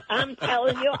Ferris, I'm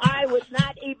telling you, I would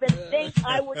not even think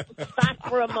I would stop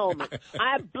for a moment.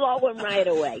 I'd blow him right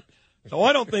away. So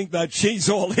I don't think that she's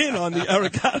all in on the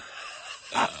Eric.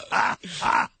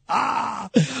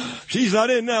 She's not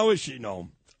in now, is she, Noam?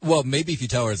 Well, maybe if you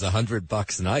tell her it's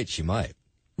 $100 a night, she might.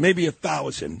 Maybe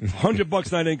 1,000.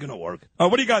 $100 a night ain't going to work.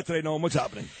 What do you got today, Noam? What's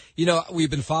happening? You know, we've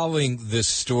been following this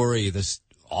story, this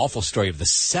awful story of the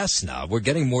Cessna. We're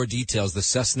getting more details. The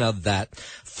Cessna that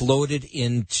floated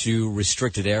into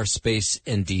restricted airspace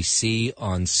in D.C.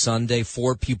 on Sunday,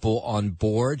 4 people on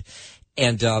board.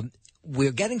 And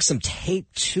we're getting some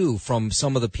tape, too, from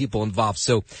some of the people involved.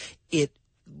 So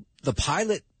the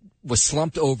pilot was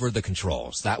slumped over the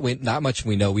controls. That much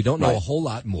we know. We don't know a whole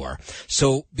lot more.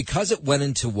 So because it went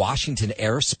into Washington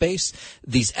airspace,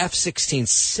 these F-16s,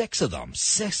 6 of them,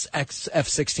 6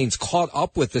 F-16s caught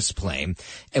up with this plane.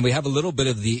 And we have a little bit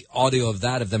of the audio of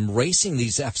that, of them racing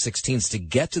these F-16s to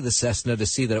get to the Cessna to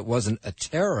see that it wasn't a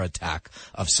terror attack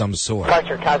of some sort.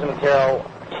 Departure Cosmic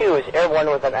 02 is airborne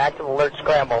with an active alert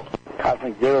scramble.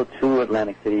 Cosmic 02,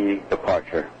 Atlantic City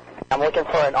departure. I'm looking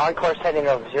for an on-course heading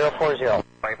of 040.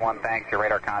 Wave 1, thanks. Your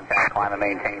radar contact. Climb and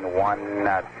maintain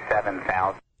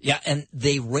 17,000. Yeah, and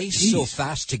they raced so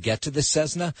fast to get to the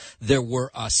Cessna, there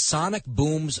were sonic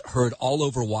booms heard all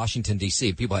over Washington,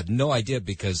 D.C. People had no idea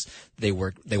because they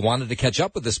wanted to catch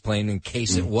up with this plane in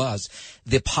case it was.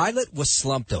 The pilot was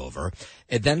slumped over.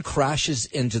 It then crashes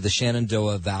into the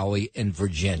Shenandoah Valley in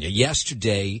Virginia.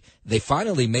 Yesterday, they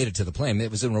finally made it to the plane.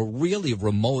 It was in a really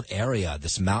remote area,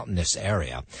 this mountainous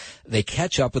area. They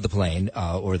catch up with the plane,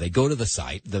 or they go to the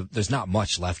site. There's not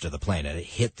much left of the plane, and it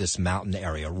hit this mountain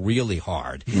area really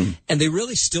hard. And they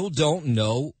really still don't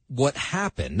know what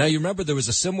happened. Now, you remember there was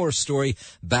a similar story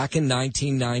back in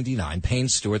 1999. Payne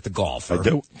Stewart, the golfer. I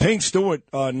do. Payne Stewart,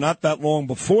 not that long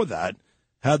before that,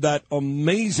 had that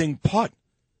amazing putt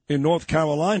in North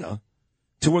Carolina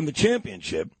to win the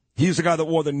championship. He's the guy that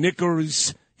wore the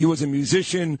knickers. He was a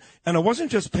musician. And it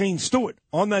wasn't just Payne Stewart.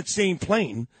 On that same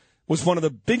plane was one of the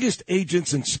biggest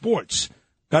agents in sports.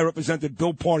 Guy represented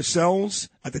Bill Parcells.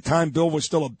 At the time, Bill was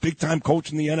still a big-time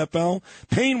coach in the NFL.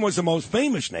 Payne was the most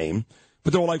famous name,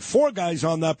 but there were like 4 guys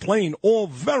on that plane, all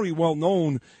very well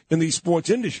known in the sports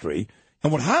industry.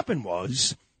 And what happened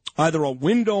was either a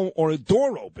window or a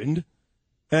door opened,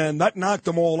 and that knocked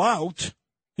them all out.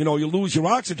 You know, you lose your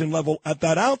oxygen level at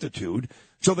that altitude.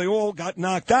 So they all got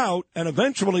knocked out, and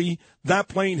eventually that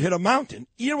plane hit a mountain,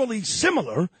 eerily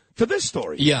similar to this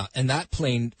story. Yeah, and that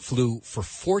plane flew for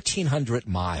 1,400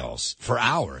 miles for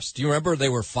hours. Do you remember they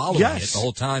were following it the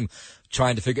whole time,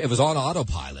 trying to figure? It was on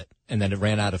autopilot, and then it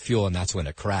ran out of fuel, and that's when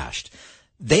it crashed.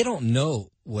 They don't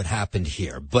know what happened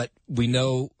here, but we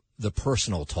know the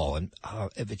personal toll, and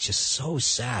it's just so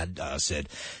sad, Sid.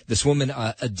 This woman,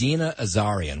 Adina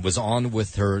Azarian, was on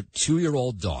with her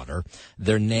 2-year-old daughter,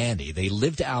 their nanny. They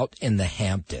lived out in the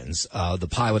Hamptons. The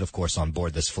pilot, of course, on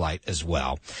board this flight as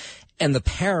well. And the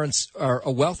parents are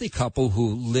a wealthy couple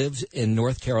who lived in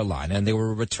North Carolina, and they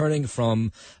were returning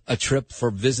from a trip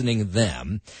for visiting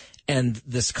them. And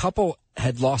this couple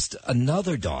had lost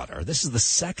another daughter. This is the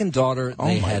second daughter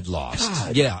they had lost.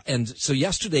 God. Yeah, and so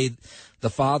yesterday the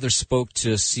father spoke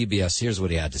to CBS. Here's what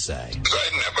he had to say. I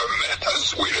never met a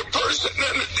sweeter person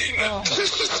than Adina.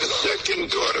 This is the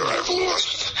second daughter I've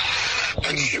lost.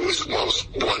 And she was the most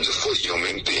wonderful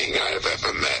human being I have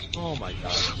ever met. Oh, my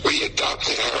God. We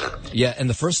adopted her. Yeah, and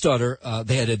the first daughter,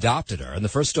 they had adopted her. And the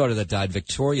first daughter that died,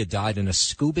 Victoria, died in a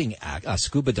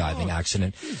scuba diving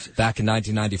accident back in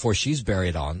 1994. She's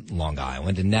buried on Long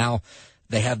Island. And now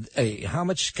they have how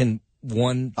much can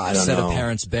one set of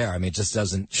parents bear? I mean, it just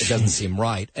doesn't seem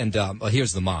right. And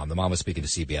here's the mom. The mom was speaking to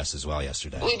CBS as well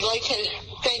yesterday. We'd like to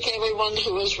thank everyone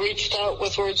who has reached out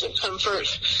with words of comfort.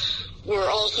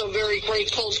 We're also very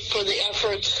grateful for the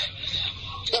efforts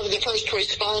of the first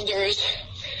responders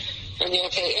and the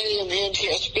FAA and the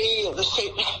NTSB and the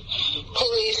state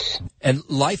police. And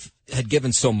life had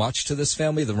given so much to this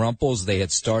family, the Rumpels. They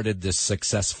had started this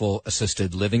successful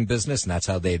assisted living business, and that's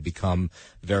how they had become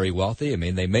very wealthy. I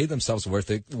mean, they made themselves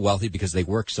wealthy because they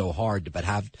worked so hard, but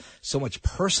have so much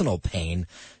personal pain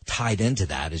tied into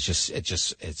that.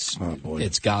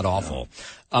 It's god awful.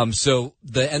 Yeah. So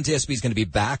the NTSB is going to be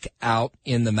back out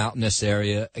in the mountainous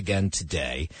area again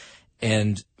today.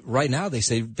 And right now, they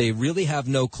say they really have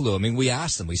no clue. I mean, we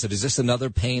asked them. We said, is this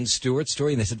another Payne Stewart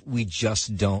story? And they said, we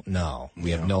just don't know. We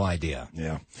have no idea.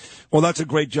 Yeah. Well, that's a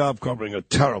great job covering a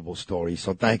terrible story.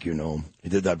 So thank you, Noam.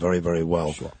 You did that very, very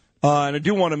well. Sure. And I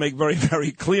do want to make very,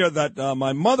 very clear that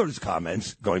my mother's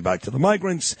comments, going back to the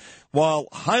migrants, while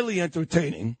highly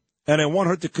entertaining, and I want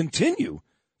her to continue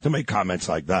to make comments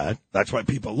like that. That's why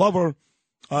people love her.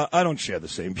 I don't share the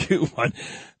same view, but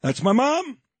that's my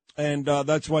mom. And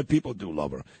that's why people do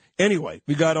love her. Anyway,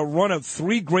 we got a run of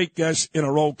 3 great guests in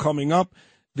a row coming up.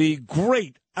 The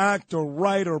great actor,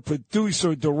 writer,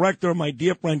 producer, director, my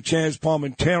dear friend Chaz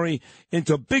Palminteri,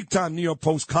 into big-time New York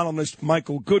Post columnist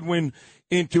Michael Goodwin,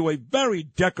 into a very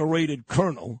decorated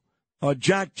colonel,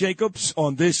 Jack Jacobs,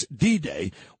 on this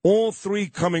D-Day. All 3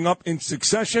 coming up in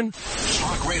succession.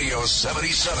 Talk Radio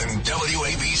 77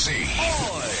 WABC.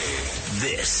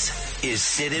 This is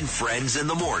Sid and Friends in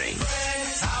the Morning.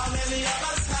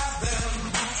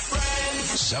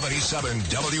 77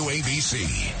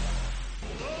 WABC.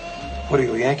 What are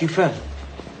you, a Yankee fan?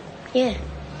 Yeah.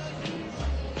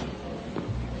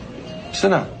 Sit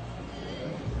down.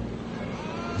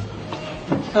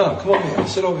 No, come over here.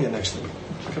 Sit over here next to me.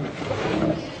 Come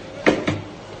here.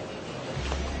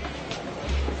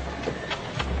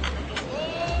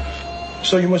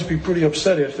 So you must be pretty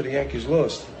upset after the Yankees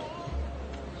lost.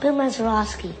 Bill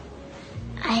Mazeroski.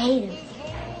 I hate him.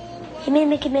 He made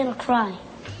Mickey Mantle cry.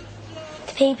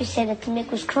 The paper said that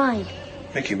Mick was crying.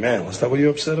 Mickey Mantle, is that what you're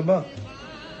upset about?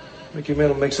 Mickey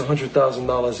Mantle makes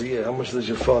 $100,000 a year. How much does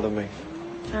your father make?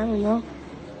 I don't know.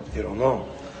 You don't know?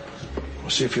 Well,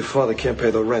 see if your father can't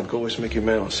pay the rent. Go ask Mickey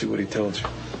Mantle and see what he tells you.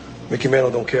 Mickey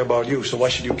Mantle don't care about you, so why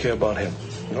should you care about him?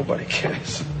 Nobody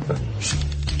cares.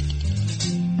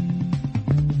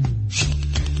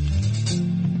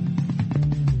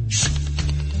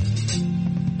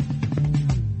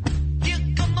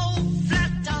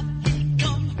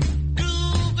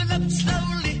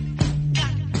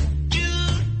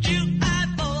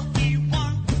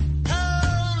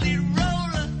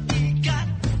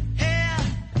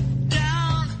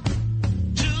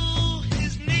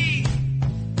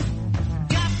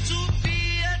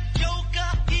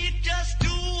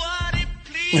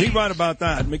 He's right about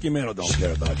that. Mickey Mantle don't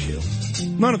care about you.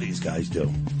 None of these guys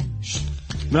do.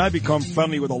 Now, I become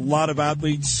friendly with a lot of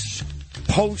athletes.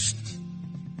 Post,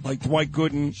 like Dwight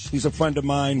Gooden, he's a friend of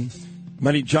mine.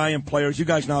 Many Giant players. You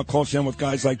guys now close in with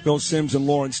guys like Bill Sims and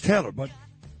Lawrence Taylor. But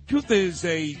truth is,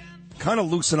 they kind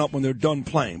of loosen up when they're done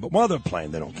playing. But while they're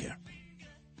playing, they don't care.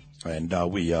 And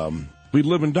we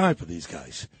live and die for these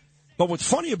guys. But what's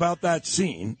funny about that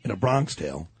scene in A Bronx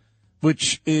Tale,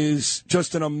 which is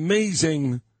just an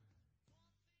amazing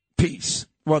piece,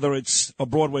 whether it's a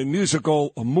Broadway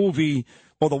musical, a movie,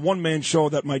 or the one-man show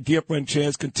that my dear friend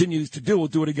Chaz continues to do. We'll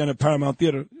do it again at Paramount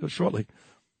Theater shortly.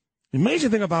 The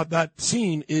amazing thing about that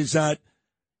scene is that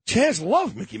Chaz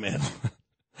loved Mickey Mantle.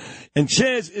 And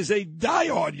Chaz is a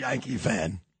diehard Yankee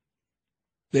fan.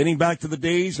 Dating back to the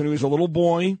days when he was a little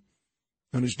boy,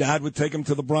 and his dad would take him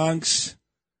to the Bronx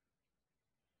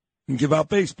and give out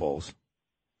baseballs.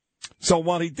 So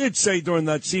while he did say during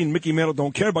that scene, Mickey Mantle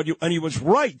don't care about you, and he was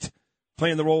right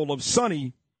playing the role of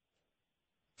Sonny,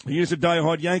 he is a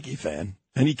diehard Yankee fan,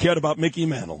 and he cared about Mickey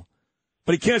Mantle.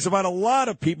 But he cares about a lot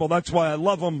of people. That's why I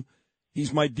love him.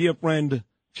 He's my dear friend,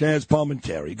 Chaz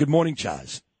Palminteri. Good morning,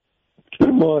 Chaz.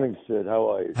 Good morning, Sid.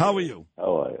 How are you? How are you?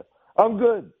 How are you? I'm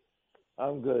good.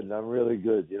 I'm good. I'm really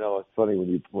good. You know, it's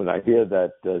funny when I hear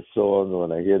that song,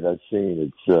 when I hear that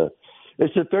scene,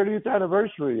 it's the 30th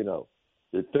anniversary, you know.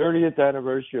 The 30th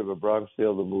anniversary of A Bronx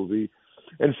Tale, the movie.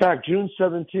 In fact, June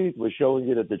 17th, we're showing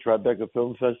it at the Tribeca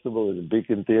Film Festival in the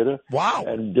Beacon Theater. Wow.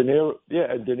 And De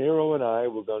Niro and I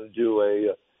were going to do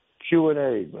a Q&A.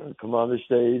 We're going to come on the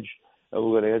stage, and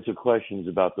we're going to answer questions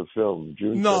about the film.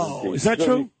 June 17th. Is that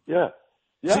true? Yeah.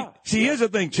 Yeah. See, here's the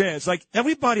thing, Chaz. Like,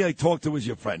 everybody I talk to is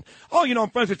your friend. Oh, you know,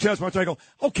 I'm friends with Chaz. I go,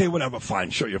 okay, whatever,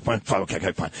 fine, sure, you're fine. Fine,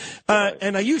 okay, fine.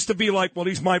 And I used to be like, well,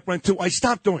 he's my friend, too. I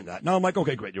stopped doing that. Now I'm like,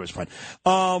 okay, great, you're his friend.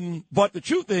 But the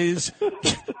truth is,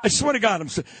 I swear to God,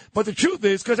 but the truth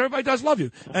is, because everybody does love you.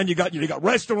 And you got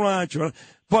restaurants,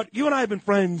 but you and I have been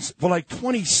friends for like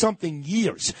 20-something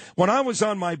years. When I was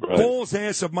on my balls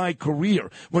ass of my career,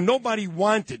 when nobody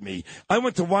wanted me, I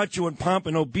went to watch you in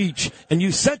Pompano Beach, and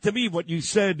you said to me what you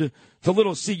said to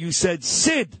Little C. You said,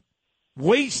 Sid,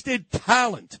 wasted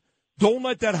talent. Don't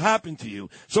let that happen to you.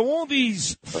 So all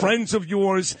these friends of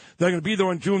yours that are going to be there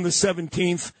on June the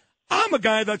 17th, I'm a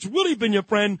guy that's really been your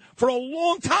friend for a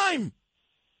long time.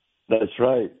 That's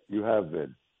right. You have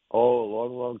been. Oh, a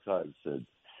long, long time, Sid.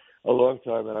 A long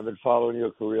time, and I've been following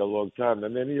your career a long time. I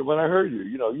mean, when I heard you,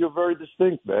 you know, you're very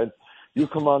distinct, man. You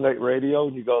come on that radio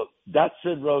and you go, that's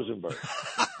Sid Rosenberg.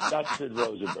 That's Sid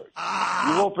Rosenberg.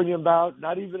 You open your mouth,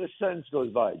 not even a sentence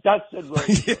goes by. That's Sid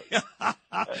Rosenberg.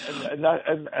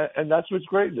 and that's what's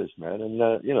greatness, man.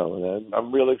 And, you know, and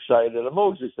I'm real excited. I'm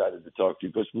always excited to talk to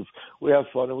you because we have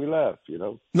fun and we laugh, you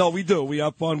know. No, we do. We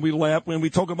have fun. We laugh. When we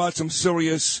talk about some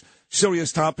serious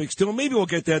topics, too. Maybe we'll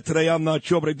get there today. I'm not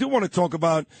sure. But I do want to talk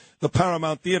about the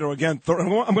Paramount Theater again. I'm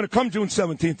going to come June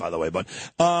 17th, by the way. But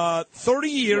 30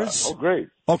 years. Yeah. Oh, great.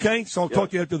 Okay, so I'll talk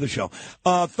to you after the show.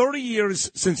 30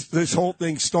 years since this whole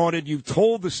thing started. You've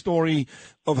told the story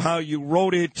of how you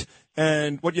wrote it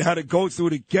and what you had to go through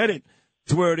to get it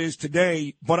to where it is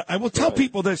today. But I will tell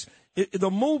people this.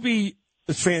 The movie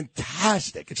is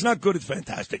fantastic. It's not good. It's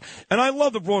fantastic. And I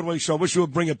love the Broadway show. I wish you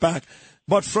would bring it back.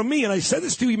 But for me, and I said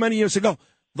this to you many years ago,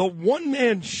 the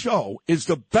one-man show is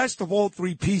the best of all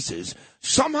three pieces.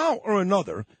 Somehow or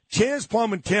another, Chaz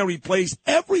Palminteri plays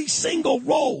every single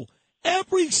role,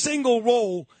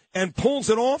 and pulls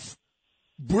it off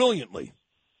brilliantly.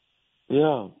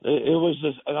 Yeah, it was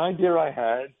just an idea I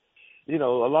had. You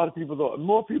know, a lot of people,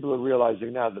 more people are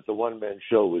realizing now that the one-man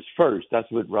show was first.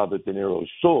 That's what Robert De Niro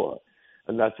saw,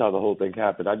 and that's how the whole thing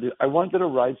happened. I wanted to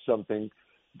write something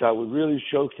that would really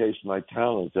showcase my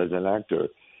talents as an actor.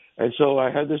 And so I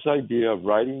had this idea of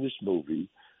writing this movie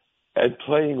and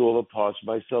playing all the parts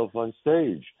myself on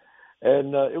stage.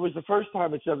 And it was the first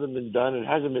time it's ever been done. It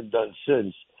hasn't been done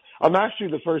since. I'm actually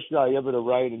the first guy ever to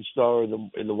write and star in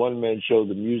the one-man show,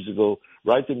 the musical,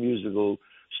 write the musical,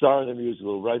 star in the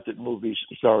musical, write the movie,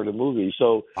 star in the movie.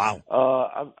 So,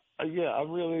 wow.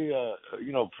 I'm really,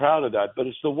 proud of that. But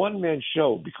it's the one-man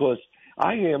show because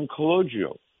I am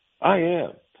Cologio. I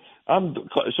am.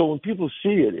 So when people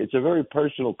see it, it's a very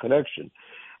personal connection.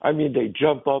 I mean, they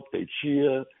jump up, they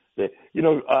cheer.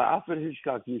 Alfred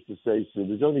Hitchcock used to say, so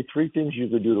there's only three things you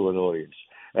can do to an audience.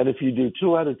 And if you do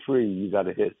 2 out of 3, you got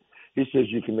a hit. He says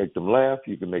you can make them laugh,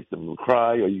 you can make them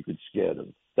cry, or you can scare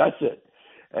them. That's it.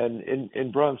 And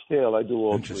in Bronx Tale, I do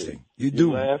all three.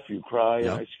 You laugh, you cry,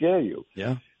 and I scare you.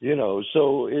 Yeah.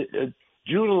 So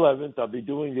June 11th, I'll be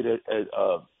doing it at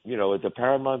the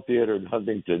Paramount Theater in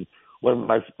Huntington, one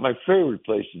of my favorite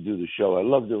place to do the show. I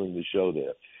love doing the show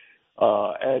there.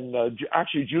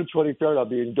 Actually, June 23rd, I'll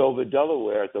be in Dover,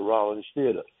 Delaware at the Rollins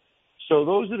Theater. So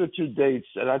those are the 2 dates.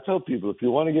 And I tell people, if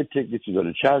you want to get tickets, you go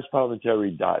to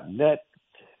ChazPalminteri.net,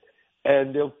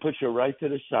 and they'll put you right to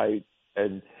the site.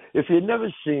 And if you've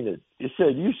never seen it, you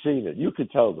said you've seen it, you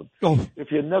could tell them. Oh. If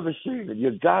you've never seen it,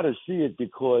 you got to see it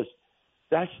because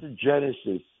that's the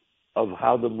genesis of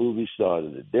how the movie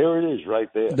started. There it is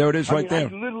right there. There it is right there.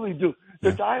 I literally do.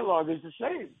 The dialogue is the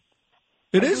same.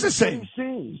 It is the same.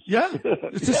 Scenes. Yeah,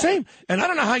 it's the same. And I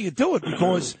don't know how you do it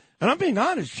because, and I'm being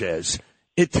honest, Chaz,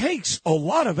 it takes a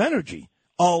lot of energy.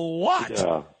 A lot.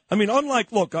 Yeah. I mean,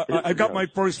 unlike, look, I got my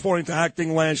first foray into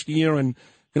acting last year, and,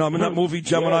 I'm in that movie,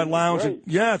 Gemini Lounge. And,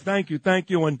 thank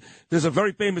you. And there's a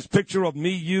very famous picture of me,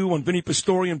 you, and Vinny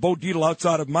Pastore and Bo Dietl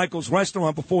outside of Michael's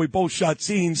restaurant before we both shot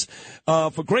scenes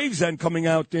for Gravesend coming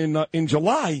out in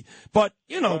July. But,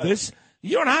 this.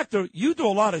 You're an actor. You do a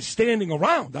lot of standing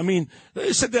around. I mean,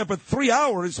 they sit there for 3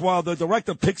 hours while the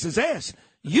director picks his ass.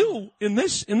 You, in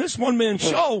this one-man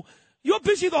show, you're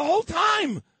busy the whole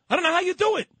time. I don't know how you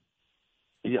do it.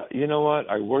 Yeah, you know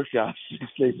what? I work out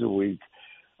 6 days a week.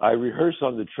 I rehearse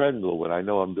on the treadmill when I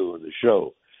know I'm doing the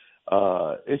show.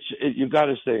 You got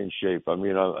to stay in shape. I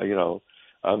mean,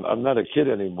 I'm not a kid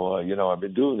anymore. I've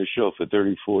been doing the show for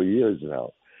 34 years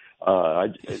now.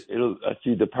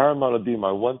 The Paramount will be my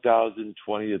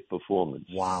 1,020th performance.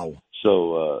 Wow.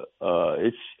 So,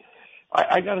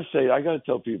 I gotta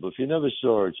tell people, if you never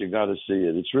saw it, you gotta see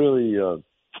it. It's really,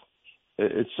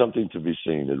 it's something to be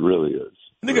seen. It really is.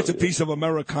 I think it's a piece of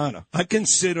Americana. I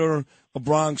consider A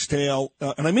Bronx Tale,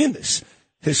 and I mean this,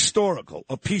 historical,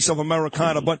 a piece of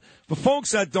Americana. But for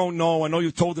folks that don't know, I know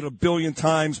you've told it a billion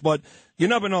times, but you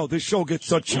never know. This show gets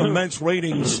such immense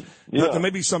ratings that there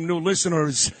may be some new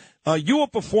listeners. You were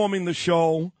performing the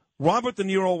show. Robert De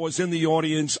Niro was in the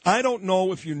audience. I don't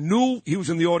know if you knew he was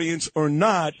in the audience or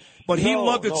not, but he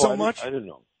loved it so much. I didn't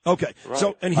know. Okay.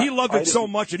 Right. And he loved it so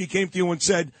much that he came to you and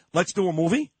said, let's do a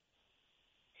movie?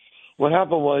 What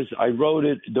happened was I wrote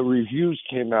it. The reviews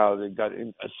came out and got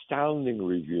astounding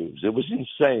reviews. It was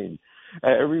insane.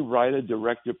 Every writer,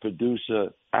 director,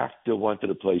 producer, actor wanted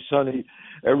to play Sonny.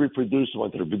 Every producer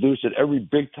wanted to produce it. Every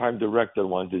big-time director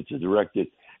wanted to direct it.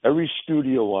 Every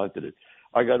studio wanted it.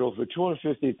 I got over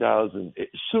 $250,000 as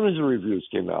soon as the reviews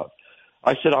came out.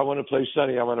 I said, I want to play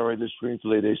Sonny. I want to write the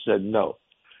screenplay. They said, no.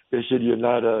 They said, you're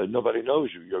not, nobody knows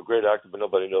you. You're a great actor, but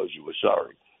nobody knows you. We're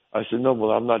sorry. I said, no,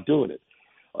 well, I'm not doing it.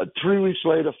 3 weeks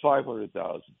later,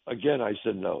 $500,000. Again, I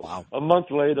said no. Wow. A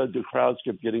month later, the crowds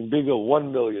kept getting bigger,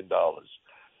 $1 million.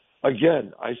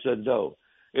 Again, I said no.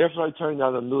 After I turned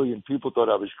down $1 million, people thought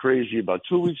I was crazy. About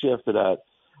 2 weeks after that,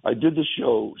 I did the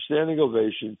show, standing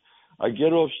ovation. I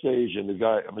get off stage, and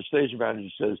my stage manager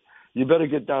says, you better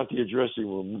get down to your dressing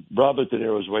room. Robert De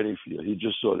Niro is waiting for you. He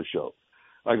just saw the show.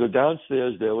 I go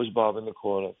downstairs. There was Bob in the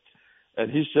corner. And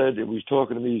he said, and he was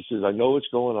talking to me. He says, I know what's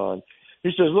going on. He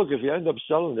says, look, if you end up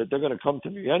selling it, they're going to come to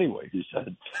me anyway, he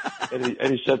said.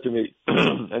 and he said to me,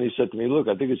 look,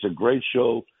 I think it's a great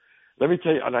show. Let me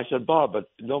tell you. And I said, Bob,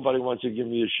 but nobody wants to give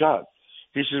me a shot.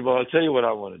 He said, well, I'll tell you what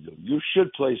I want to do. You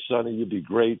should play Sonny. You'd be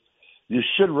great. You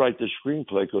should write the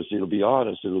screenplay because it'll be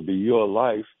honest. It'll be your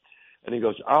life. And he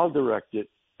goes, I'll direct it,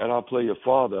 and I'll play your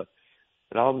father.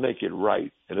 and I'll make it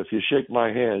right. And if you shake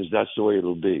my hands, that's the way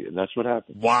it'll be. And that's what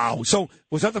happened. Wow. So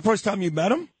was that the first time you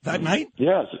met him that night?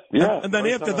 Yes. Yeah. And then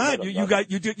after that,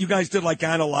 you guys did like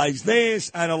Analyze This,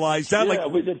 Analyze That. Yeah,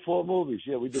 like we did 4 movies.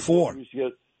 Yeah, we did 4 movies. Yeah.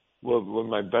 Well,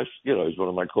 my best, he's one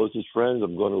of my closest friends.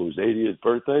 I'm going to his 80th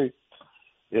birthday,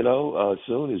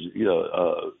 soon as,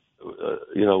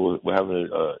 we're having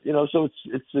so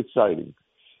it's exciting.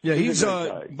 Yeah, he's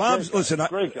Bob's. Listen,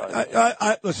 great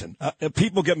guy. Listen.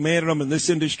 People get mad at him in this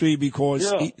industry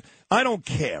because I don't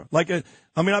care.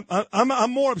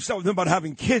 I'm more upset with him about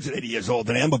having kids at 80 years old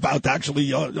than I am about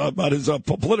about his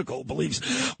political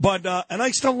beliefs. But and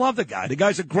I still love the guy. The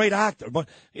guy's a great actor. But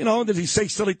does he say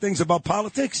silly things about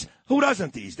politics? Who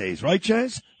doesn't these days, right,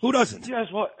 Chaz? Who doesn't? Yes.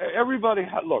 Well, everybody.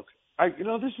 Look,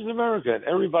 this is America, and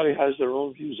everybody has their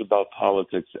own views about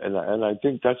politics, and I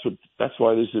think that's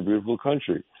why this is a beautiful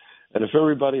country. And if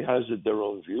everybody has their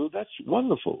own view, that's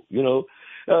wonderful. You know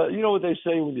what they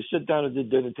say when you sit down at the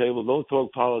dinner table: don't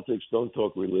talk politics, don't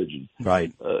talk religion.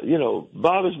 Right.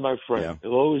 Bob is my friend. Yeah.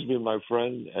 He'll always be my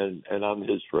friend, and I'm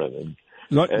his friend.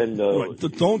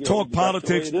 Don't talk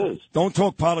politics. Don't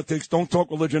talk politics. Don't talk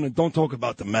religion, and don't talk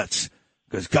about the Mets.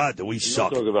 Because, God, do we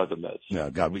suck. Don't talk about the Mets. Yeah,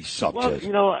 God, we suck, Well, Chaz.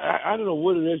 I don't know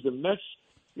what it is. The Mets,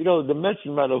 no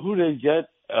matter who they get,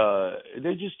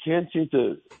 they just can't seem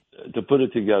to put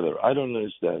it together. I don't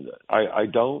understand that. I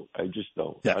don't. I just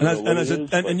don't. Yeah,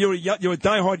 and you're a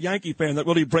diehard Yankee fan. That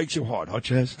really breaks your heart, huh,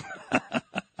 Chaz?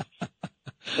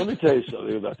 Let me tell you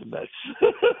something about the Mets.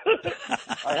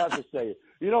 I have to say it.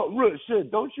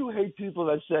 Sid, don't you hate people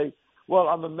that say, well,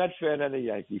 I'm a Met fan and a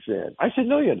Yankee fan? I said,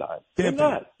 no, you're not. You're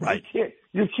not. Right.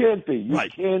 You can't be. You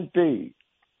can't be.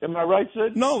 Am I right,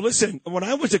 Sid? No, listen, when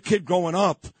I was a kid growing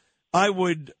up,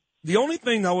 the only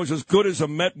thing that was as good as a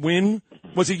Met win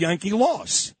was a Yankee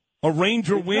loss. A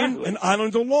Ranger win, an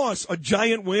Islander loss, a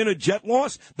Giant win, a Jet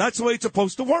loss. That's the way it's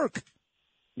supposed to work.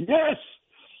 Yes.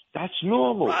 That's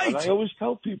normal. Right. And I always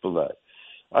tell people that.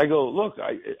 I go, look,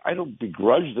 I don't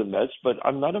begrudge the Mets, but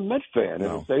I'm not a Met fan.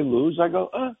 No. And if they lose, I go,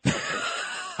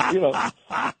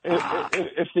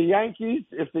 if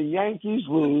the Yankees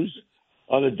lose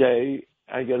on a day,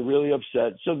 I get really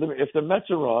upset. So if the Mets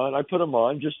are on, I put them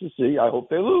on just to see. I hope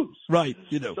they lose. Right,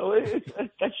 you do. So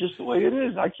that's just the way it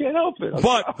is. I can't help it.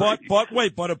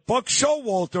 But if Buck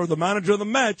Showalter, the manager of the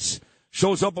Mets,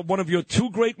 shows up at one of your 2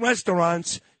 great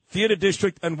restaurants, Theater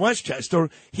District and Westchester,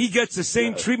 he gets the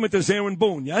same treatment as Aaron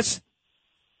Boone, yes?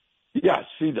 Yes,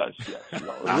 he does, yes.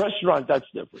 No, a restaurant, that's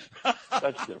different.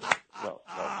 That's different. No.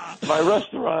 My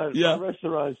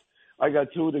restaurants, I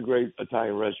got 2 of the great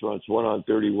Italian restaurants, one on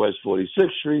 30 West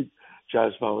 46th Street,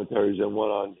 Chaz Palminteri's, and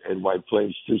one in White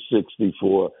Plains,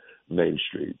 264 Main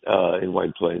Street in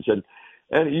White Plains.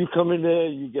 And you come in there,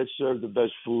 you get served the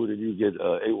best food, and you get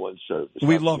A1 service.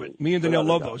 We love it. Me and Danielle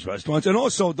love those restaurants. And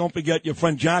also, don't forget your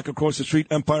friend Jack across the street,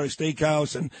 Empire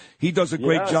Steakhouse, and he does a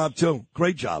great job, too.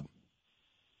 Great job.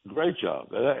 Great job.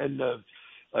 And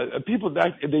people,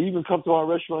 they even come to our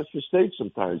restaurants for steaks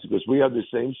sometimes because we have the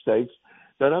same steaks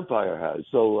that Empire has.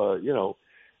 So,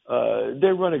 they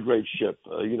run a great ship.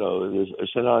 The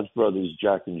Sinan's brothers,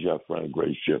 Jack and Jeff, run a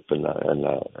great ship, and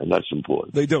that's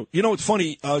important. They do. It's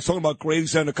funny. I was talking about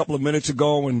Gravesend a couple of minutes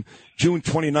ago, and June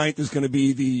 29th is going to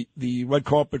be the red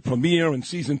carpet premiere, and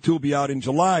season 2 will be out in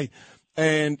July.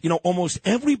 And, almost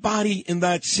everybody in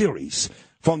that series,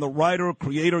 from the writer,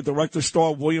 creator, director,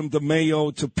 star William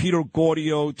DeMeo to Peter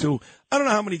Gaudio to I don't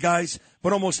know how many guys,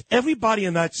 but almost everybody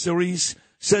in that series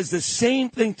says the same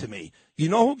thing to me. You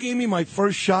know who gave me my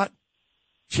first shot?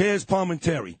 Chaz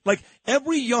Palminteri. Like,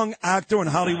 every young actor in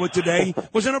Hollywood today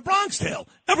was in a Bronx Tale.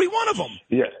 Every one of them.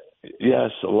 Yeah.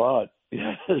 Yes, a lot.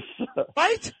 Yes.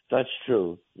 Right? That's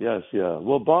true. Yes, yeah.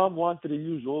 Well, Bob wanted to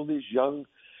use all these young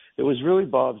 – it was really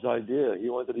Bob's idea. He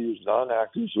wanted to use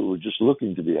non-actors who were just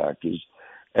looking to be actors.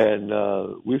 And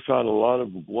we found a lot of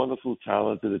wonderful,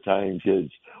 talented Italian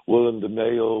kids. William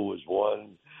DeMeo was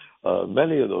one.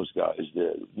 Many of those guys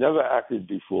did. Never acted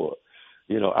before.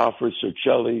 Alfred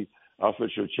Cercelli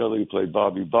who played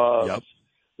Bobby Bobs.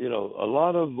 Yep. A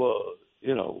lot of,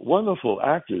 wonderful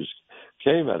actors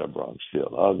came out of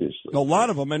Bronxfield, obviously. A lot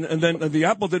of them. And then the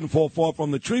apple didn't fall far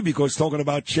from the tree because talking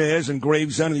about Chaz and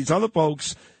Gravesend and these other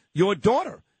folks, your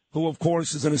daughter, who, of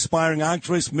course, is an aspiring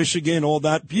actress, Michigan, all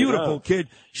that, beautiful kid.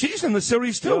 She's in the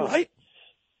series, too, right?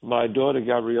 My daughter,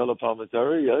 Gabriella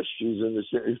Palminteri, yes, she's in the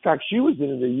series. In fact, she was in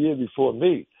it a year before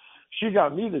me. She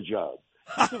got me the job.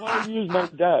 I said, why don't you use my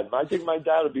dad? I think my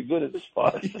dad would be good at this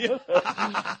part.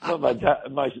 No, my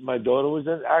daughter was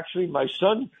in. Actually, my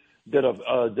son did a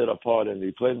part in it.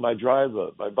 He played my driver,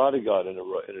 my bodyguard in a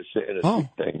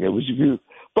thing. It was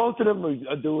both of them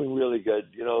are doing really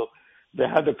good. They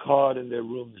had the card in their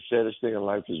room, the saddest thing in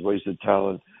life is wasted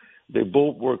talent. They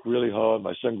both work really hard.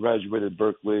 My son graduated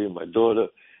Berkeley, and my daughter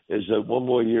is one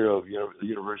more year of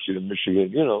University of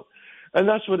Michigan, And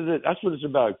that's what it is. That's what it's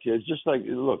about, kids. Just like,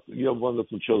 look, you have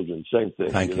wonderful children. Same thing,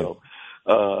 Thank you.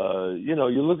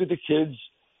 You look at the kids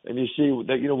and you see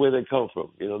that, where they come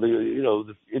from.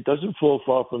 It doesn't fall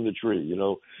far from the tree.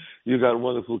 You got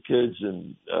wonderful kids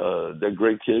and they're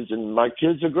great kids, and my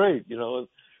kids are great, And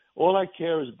all I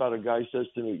care is about a guy says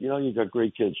to me, you got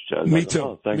great kids, Chad. Me too.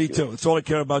 Oh, thank Me you. too. It's all I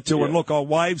care about, too. Yeah. And look, our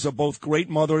wives are both great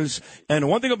mothers. And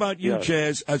one thing about you,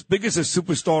 Chaz, as big as a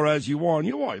superstar as you are, and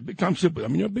you are a big-time super. I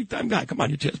mean, you're a big-time guy. Come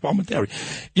on, you're Chaz Palminteri.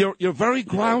 You're very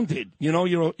grounded.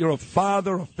 You're a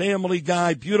father, a family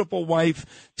guy, beautiful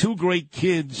wife, 2 great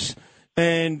kids.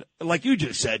 And like you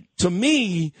just said, to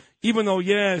me, even though,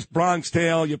 yes, Bronx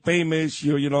Tale, you're famous,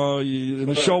 you're in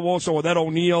the show also with Ed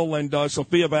O'Neill and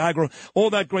Sophia Viagra, all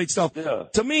that great stuff. Yeah.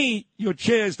 To me, you're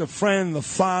Chaz, the friend, the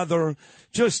father,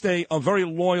 just a very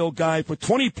loyal guy for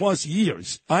 20-plus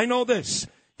years. I know this.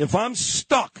 If I'm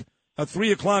stuck at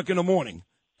 3 o'clock in the morning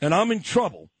and I'm in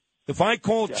trouble, if I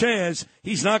call Chaz,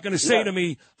 he's not going to say to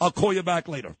me, I'll call you back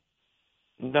later.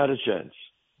 Not a chance.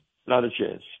 Not a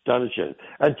chance. Not a chance.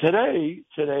 And today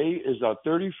is our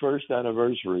 31st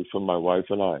anniversary for my wife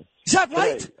and I. Is that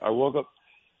right? Today, I woke up.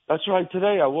 That's right.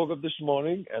 Today I woke up this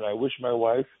morning and I wish my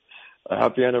wife a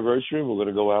happy anniversary. We're going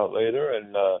to go out later,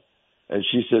 and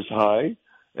she says hi,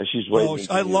 and she's waiting.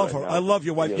 Oh, I love her. Now. I love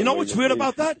your wife. Yeah, you know what's weird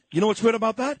about that?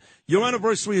 Your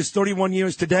anniversary is 31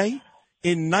 years today.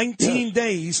 In 19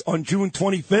 days, on June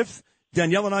 25th,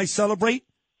 Danielle and I celebrate.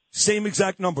 Same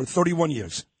exact number, 31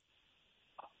 years.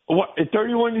 What, in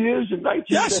 31 years in 19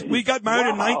 Yes, days? we got married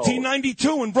in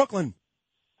 1992 in Brooklyn.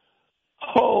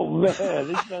 Oh, man,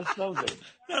 isn't that something? Isn't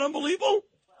that unbelievable?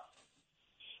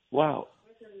 Wow.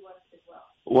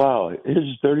 Wow, it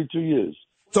is 32 years.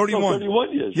 31. No,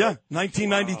 31 years. Yeah,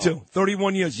 1992. Wow.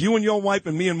 31 years. You and your wife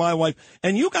and me and my wife.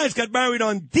 And you guys got married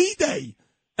on D-Day,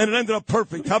 and it ended up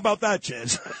perfect. How about that,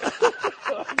 Chaz?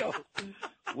 No,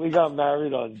 we got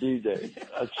married on D-Day.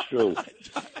 That's true.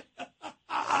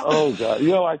 Oh, God.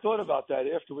 I thought about that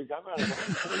after we got married.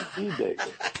 D-Day.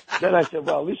 Then I said,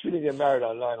 well, at least we didn't get married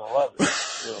on 9/11.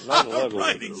 9/11.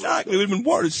 Right, exactly. It would have been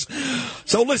worse.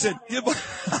 So, listen. That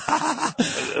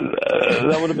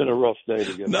would have been a rough day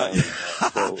to get married.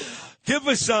 So, give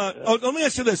us, let me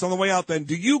ask you this on the way out then.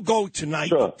 Do you go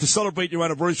tonight to celebrate your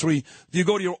anniversary? Do you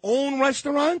go to your own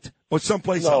restaurant or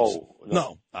someplace else?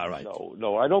 No. All right.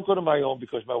 No, I don't go to my own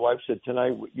because my wife said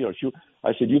tonight,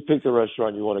 I said, you pick the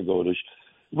restaurant you want to go to.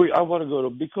 I want to go to,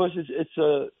 because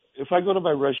if I go to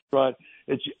my restaurant,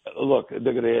 look, they're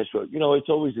going to ask for, it's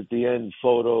always at the end,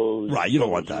 photos. Right, you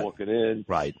don't want that. Walking in.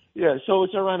 Right. Yeah, so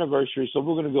it's our anniversary, so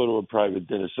we're going to go to a private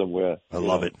dinner somewhere. I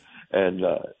love it. And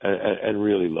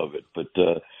really love it. But,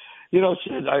 Sid,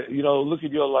 look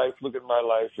at your life, look at my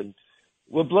life, and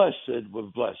we're blessed, Sid. We're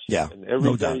blessed. Yeah, and every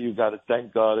no day doubt. you got to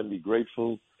thank God and be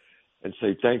grateful and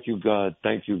say, thank you, God,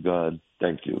 thank you, God,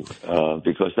 thank you,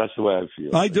 because that's the way I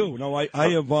feel. I do. No, I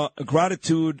have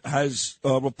gratitude has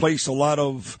replaced a lot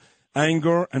of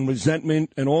anger and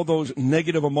resentment and all those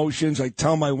negative emotions. I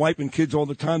tell my wife and kids all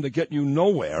the time, they're getting you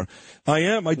nowhere. I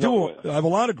do. I have a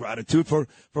lot of gratitude for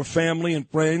family and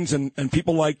friends and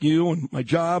people like you and my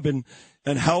job and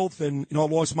health. And, I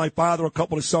lost my father a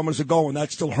couple of summers ago, and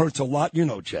that still hurts a lot,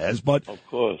 Chaz. But of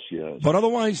course, yes. But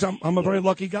otherwise, I'm a very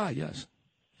lucky guy, yes.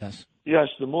 Yes. Yes,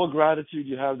 the more gratitude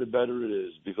you have, the better it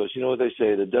is. Because you know what they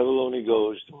say, the devil only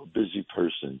goes to a busy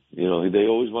person. They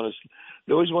always want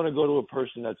to go to a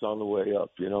person that's on the way up.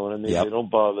 You know what I mean? Yep. They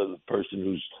don't bother the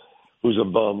person who's a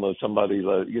bum or somebody in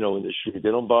the street.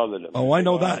 They don't bother them. Oh, I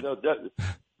know that.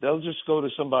 They'll just go to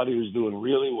somebody who's doing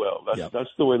really well. That's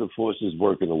the way the forces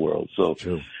work in the world. So,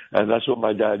 true. And that's what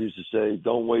my dad used to say.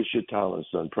 Don't waste your talent,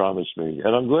 son. Promise me.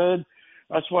 And I'm glad.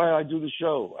 That's why I do the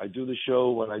show. I do the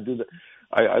show when I do the.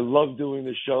 I love doing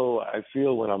the show. I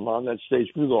feel when I'm on that stage,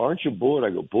 people go, aren't you bored? I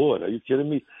go, bored? Are you kidding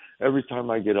me? Every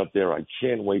time I get up there, I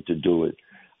can't wait to do it.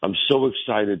 I'm so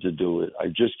excited to do it. I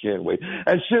just can't wait.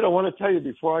 And Sid, I want to tell you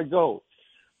before I go,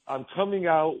 I'm coming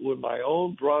out with my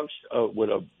own Bronx, with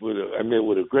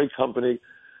a great company,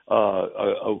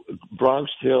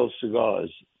 Bronx Tale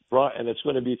Cigars, and it's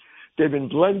going to be. They've been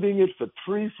blending it for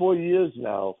 3-4 years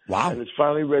now. Wow. And it's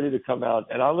finally ready to come out.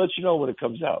 And I'll let you know when it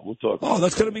comes out. We'll talk. Oh,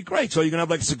 that's going to be great. So you're going to have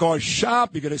like a cigar shop.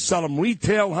 You're going to sell them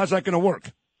retail. How's that going to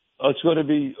work? It's going to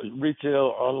be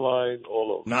retail, online,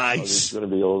 all over. Nice. It's going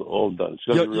to be all done. It's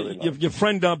going to be really nice. Your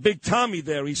friend Big Tommy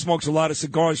there, he smokes a lot of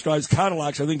cigars, drives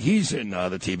Cadillacs. I think he's in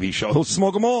the TV show. He'll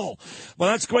smoke them all.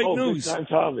 Well, that's great news. Big time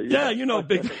Tommy. Yeah, you know,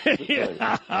 Big.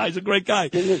 He's a great guy.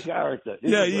 He's a character.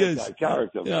 He is.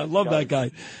 Character. Yeah, I love that guy.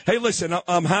 Hey, listen,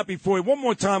 I'm happy for you. One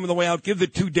more time on the way out, give the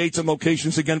 2 dates and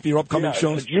locations again for your upcoming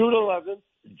shows. June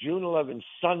 11th,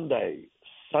 Sunday.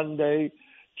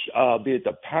 Be at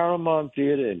the Paramount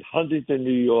Theater in Huntington,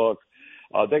 New York.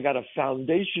 They got a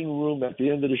foundation room at the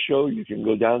end of the show. You can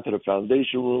go down to the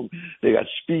foundation room. They got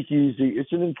speakeasy.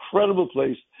 It's an incredible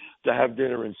place to have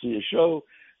dinner and see a show.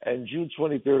 And June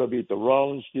 23rd, I'll be at the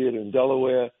Rollins Theater in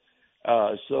Delaware.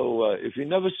 So if you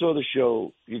never saw the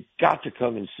show, you got to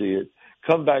come and see it.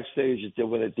 Come backstage at the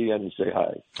end and say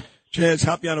hi. Chaz,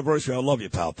 happy anniversary. I love you,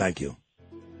 pal. Thank you.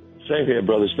 Same here,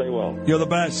 brother. Stay well. You're the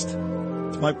best.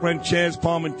 My friend Chaz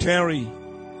Palminteri,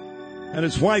 and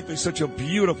his wife is such a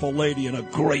beautiful lady and a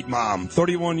great mom.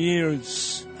 31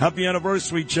 years. Happy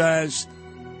anniversary, Chaz.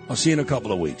 I'll see you in a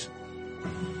couple of weeks.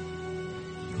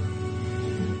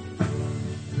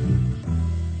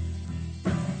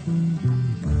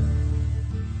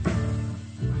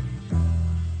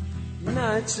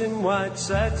 Nights in white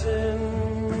satin,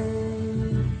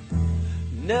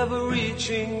 never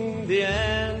reaching the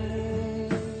end.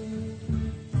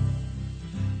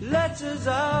 Letters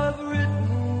I've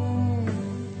written,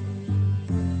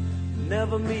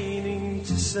 never meaning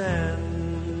to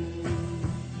send.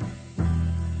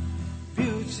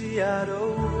 Beauty I'd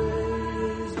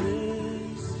always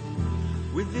missed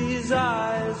with these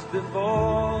eyes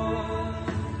before.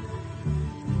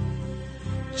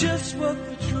 Just what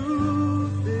the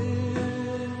truth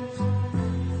is,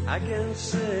 I can't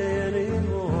say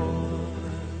anymore,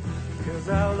 'cause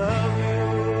I love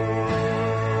you.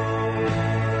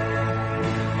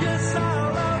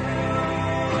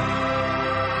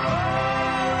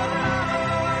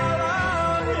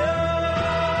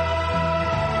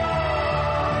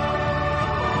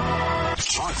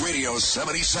 Radio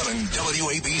 77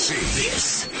 WABC.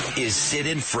 This is Sid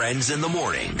and Friends in the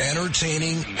Morning.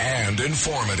 Entertaining and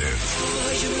informative.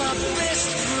 Oh, you're my best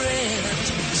friend.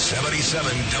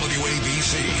 77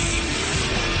 WABC.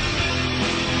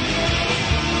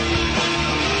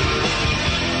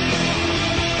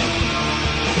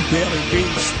 Daily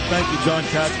Beast. Thank you, John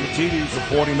Catsimatidis,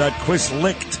 reporting that Chris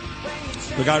Licht,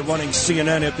 the guy running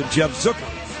CNN after Jeff Zucker,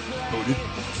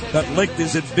 that Licht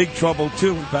is in big trouble,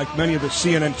 too. In fact, many of the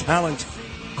CNN talent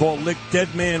call Licht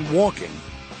dead man walking.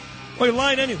 Well, he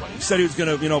lied anyway. He said he was going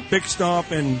to, big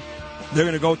stuff, and they're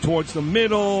going to go towards the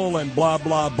middle, and blah,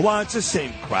 blah, blah. It's the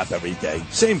same crap every day.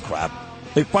 Same crap.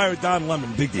 They fired Don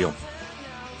Lemon. Big deal.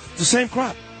 It's the same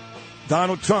crap.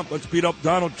 Donald Trump. Let's beat up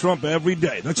Donald Trump every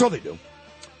day. That's all they do.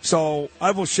 So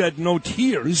I will shed no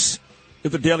tears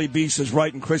if the Daily Beast is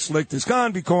right and Chris Licht is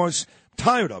gone, because I'm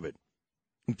tired of it.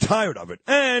 I'm tired of it.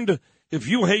 And if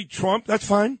you hate Trump, that's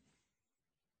fine.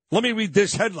 Let me read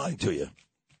this headline to you.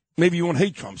 Maybe you won't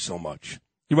hate Trump so much.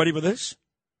 You ready for this?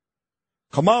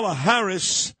 Kamala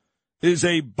Harris is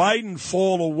a Biden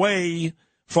fall away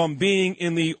from being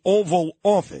in the Oval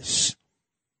Office.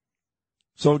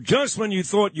 So just when you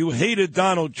thought you hated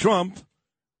Donald Trump,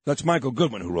 that's Michael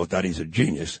Goodwin who wrote that. He's a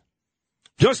genius.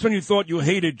 Just when you thought you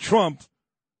hated Trump,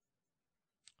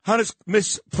 how does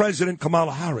Miss President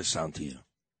Kamala Harris sound to you?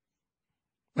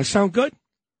 I sound good?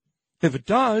 If it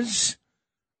does,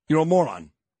 you're a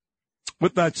moron.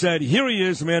 With that said, here he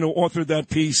is, the man who authored that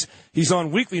piece. He's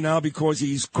on Weekly now because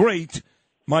he's great,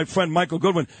 my friend Michael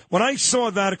Goodwin. When I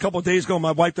saw that a couple of days ago,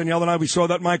 my wife Danielle and I, we saw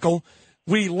that, Michael,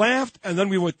 we laughed and then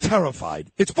we were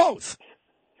terrified. It's both.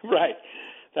 Right.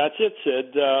 That's it,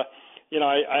 Sid. I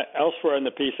elsewhere in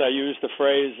the piece I used the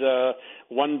phrase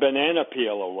one banana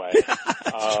peel away. Right?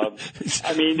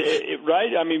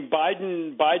 I mean,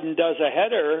 Biden does a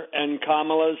header and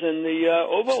Kamala's in the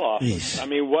Oval Office. Jeez. I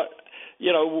mean,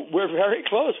 we're very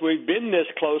close. We've been this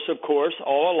close, of course,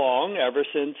 all along, ever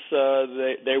since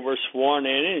they were sworn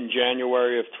in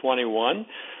January of 21.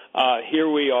 Here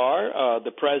we are.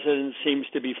 The president seems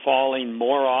to be falling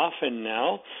more often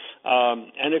now.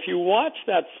 And if you watch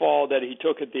that fall that he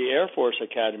took at the Air Force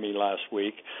Academy last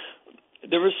week,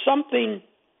 there was something.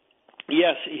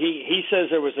 Yes, he says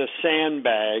there was a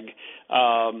sandbag,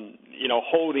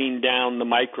 holding down the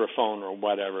microphone or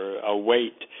whatever, a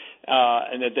weight,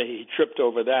 and that he tripped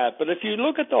over that. But if you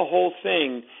look at the whole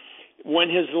thing, when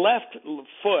his left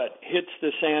foot hits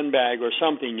the sandbag or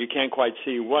something, you can't quite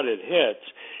see what it hits.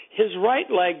 His right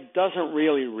leg doesn't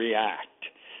really react.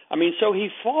 I mean, so he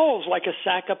falls like a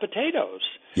sack of potatoes.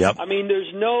 Yep. I mean,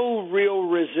 there's no real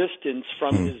resistance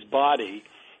from his body.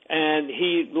 and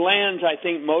he lands, I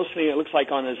think, mostly, it looks like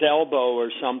on his elbow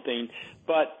or something,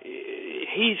 but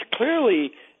he's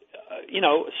clearly,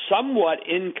 somewhat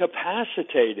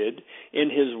incapacitated in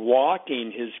his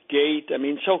walking, his gait. I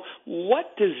mean, so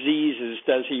what diseases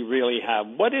does he really have?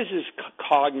 What is his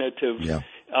cognitive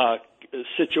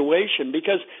situation?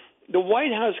 Because the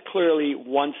White House clearly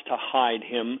wants to hide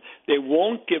him. They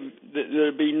won't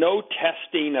there'll be no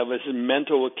testing of his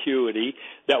mental acuity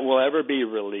that will ever be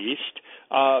released.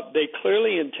 They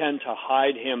clearly intend to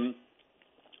hide him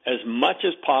as much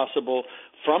as possible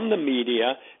from the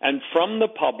media and from the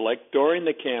public during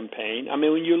the campaign. I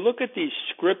mean, when you look at these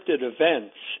scripted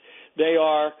events,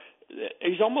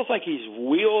 he's almost like he's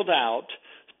wheeled out,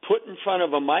 put in front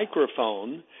of a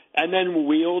microphone, and then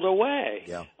wheeled away.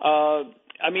 Yeah.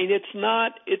 I mean, it's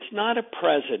not a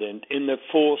president in the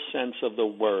full sense of the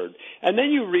word. And then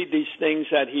you read these things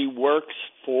that he works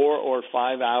 4 or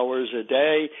 5 hours a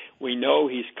day. We know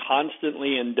he's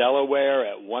constantly in Delaware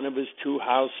at one of his 2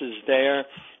 houses there.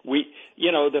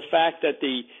 The fact that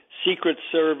the Secret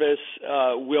Service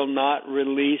will not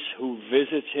release who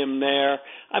visits him there.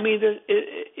 I mean,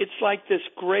 it's like this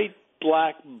great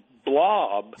black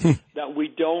blob that we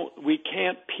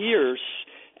can't pierce.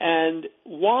 And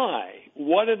why?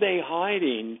 What are they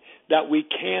hiding that we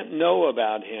can't know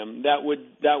about him that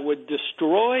would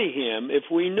destroy him if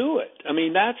we knew it? I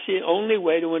mean, that's the only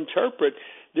way to interpret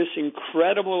this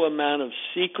incredible amount of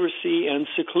secrecy and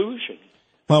seclusion.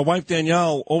 My wife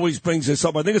Danielle always brings this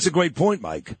up. I think it's a great point,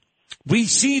 Mike. We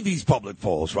see these public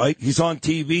polls, right? He's on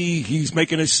TV. He's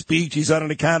making a speech. He's at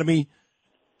an academy.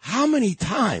 How many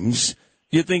times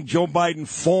do you think Joe Biden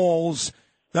falls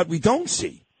that we don't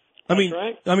see? I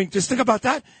mean, just think about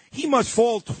that. He must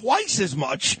fall twice as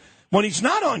much when he's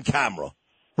not on camera,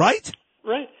 right?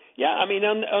 Right. Yeah. I mean,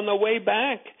 on the way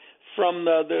back from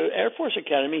the Air Force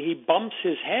Academy, he bumps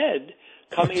his head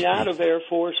coming out of Air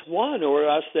Force One or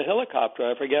else the helicopter,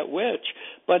 I forget which,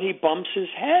 but he bumps his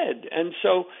head. And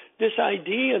so this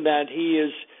idea that he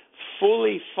is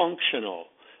fully functional,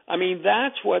 I mean,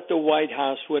 that's what the White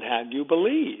House would have you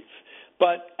believe.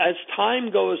 But as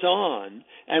time goes on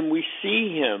and we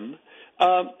see him,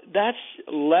 that's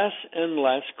less and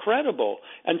less credible.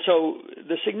 And so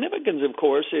the significance, of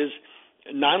course, is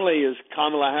not only is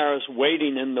Kamala Harris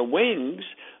waiting in the wings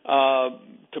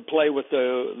to play with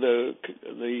the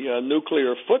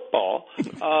nuclear football,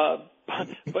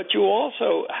 but you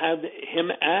also have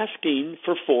him asking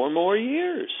for 4 more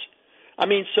years. I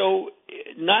mean, so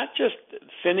not just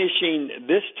finishing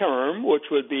this term, which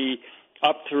would be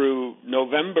up through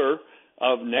November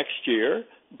of next year,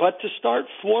 but to start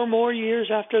 4 more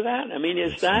years after that. I mean,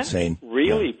 is that insane.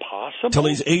 Really possible? Till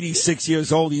he's 86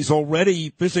 years old, he's already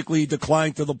physically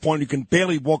declined to the point he can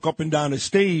barely walk up and down a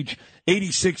stage,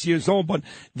 86 years old. But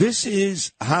this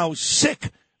is how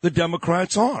sick the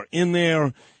Democrats are in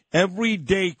their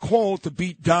everyday call to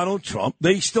beat Donald Trump.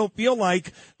 They still feel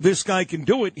like this guy can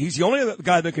do it. He's the only other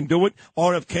guy that can do it.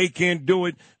 RFK can't do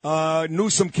it.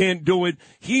 Newsom can't do it.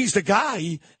 He's the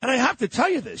guy. And I have to tell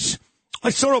you this.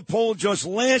 I saw a poll just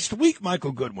last week,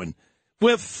 Michael Goodwin,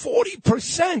 where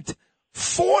 40%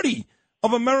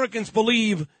 of Americans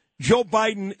believe Joe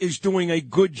Biden is doing a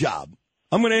good job.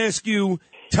 I'm going to ask you,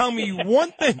 tell me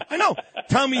one thing.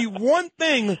 Tell me one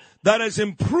thing that has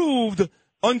improved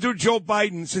under Joe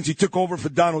Biden since he took over for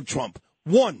Donald Trump.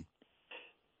 One.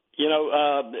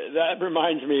 That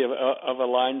reminds me of a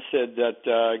line, Sid,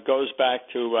 that goes back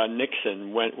to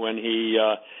Nixon when he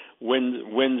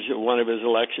wins one of his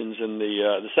elections in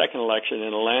the second election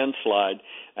in a landslide.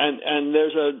 And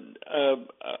there's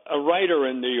a writer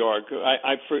in New York.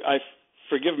 I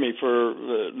forgive me for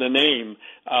the name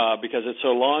because it's so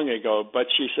long ago, but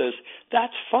she says,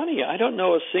 "That's funny. I don't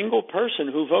know a single person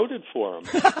who voted for him."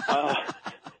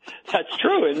 That's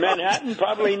true. In Manhattan,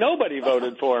 probably nobody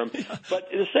voted for him. But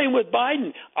the same with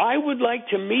Biden. I would like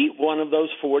to meet one of those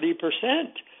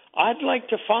 40%. I'd like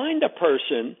to find a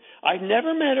person. I've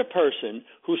never met a person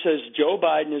who says Joe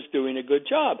Biden is doing a good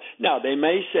job. Now, they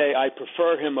may say, I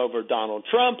prefer him over Donald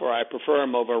Trump or I prefer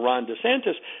him over Ron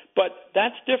DeSantis, but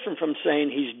that's different from saying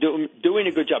he's doing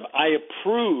a good job. I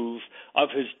approve of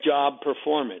his job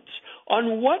performance.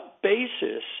 On what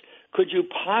basis could you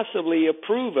possibly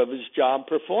approve of his job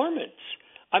performance?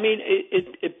 I mean,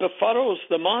 it befuddles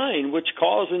the mind, which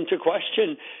calls into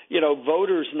question,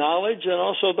 voters' knowledge and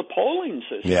also the polling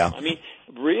system. Yeah. I mean,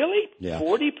 Really? Yeah.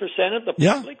 40% of the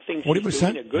public thinks 40%. he's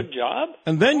doing a good job?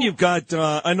 And then you've got,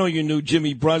 I know you knew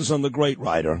Jimmy Breslin, the great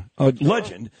writer,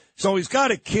 legend. So he's got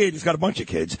a kid, he's got a bunch of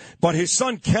kids, but his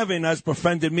son Kevin has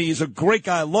befriended me. He's a great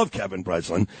guy. I love Kevin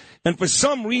Breslin. And for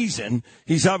some reason,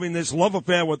 he's having this love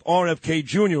affair with RFK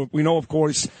Jr. We know, of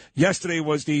course, yesterday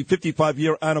was the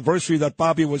 55-year anniversary that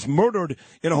Bobby was murdered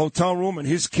in a hotel room, and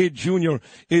his kid Jr.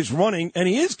 is running, and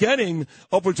he is getting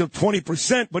upwards of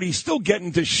 20%, but he's still getting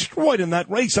destroyed in that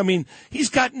race. I mean, he's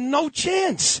got no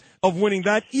chance of winning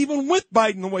that, even with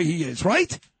Biden the way he is,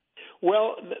 right?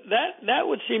 Well, that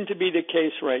would seem to be the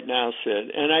case right now, Sid,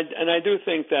 and I do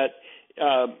think that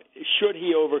should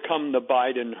he overcome the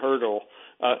Biden hurdle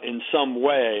in some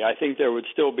way, I think there would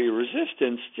still be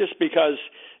resistance, just because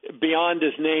beyond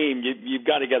his name, you've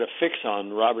got to get a fix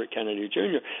on Robert Kennedy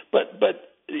Jr. But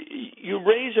you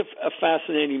raise a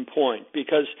fascinating point,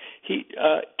 because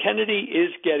Kennedy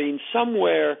is getting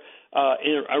somewhere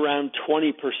around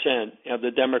 20% of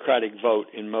the Democratic vote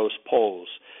in most polls,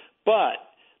 but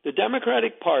the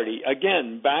Democratic Party,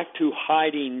 again, back to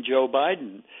hiding Joe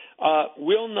Biden,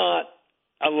 will not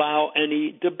allow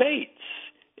any debates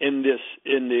in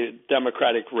the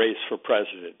Democratic race for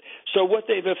president. So what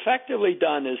they've effectively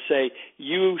done is say,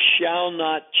 you shall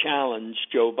not challenge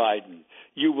Joe Biden.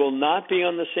 You will not be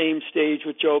on the same stage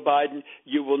with Joe Biden.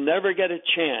 You will never get a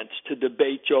chance to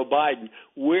debate Joe Biden.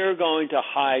 We're going to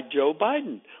hide Joe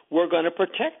Biden. We're going to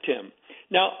protect him.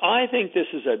 Now, I think this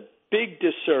is a big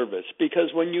disservice,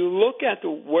 because when you look at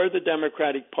where the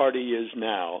Democratic Party is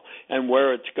now and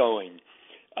where it's going,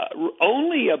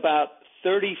 only about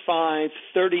 35,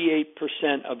 38%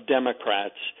 of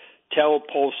Democrats tell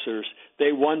pollsters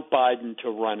they want Biden to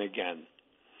run again.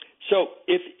 So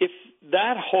if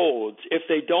that holds, if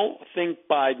they don't think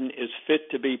Biden is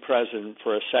fit to be president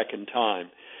for a second time,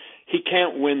 he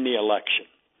can't win the election.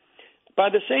 By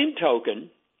the same token,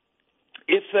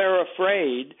 if they're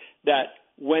afraid that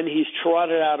when he's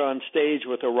trotted out on stage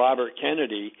with a Robert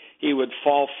Kennedy, he would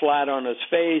fall flat on his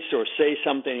face or say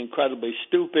something incredibly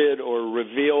stupid or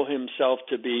reveal himself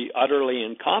to be utterly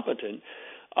incompetent,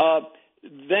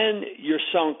 then you're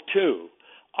sunk too.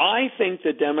 I think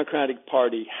the Democratic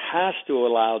Party has to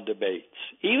allow debates,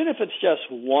 even if it's just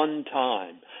one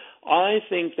time. I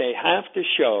think they have to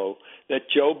show that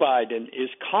Joe Biden is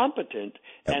competent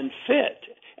and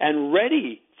fit and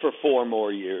ready for 4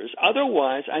 more years.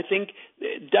 Otherwise, I think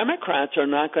Democrats are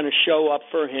not going to show up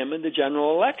for him in the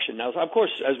general election. Now, of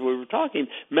course, as we were talking,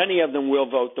 many of them will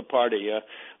vote the party.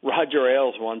 Roger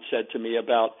Ailes once said to me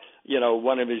about,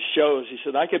 one of his shows, he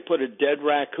said, I could put a dead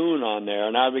raccoon on there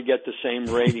and I would get the same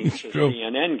ratings as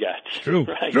CNN gets. True.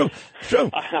 Right? True.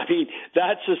 I mean,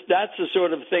 that's the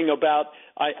sort of thing about,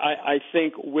 I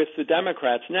think, with the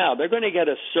Democrats now. They're going to get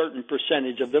a certain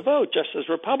percentage of the vote, just as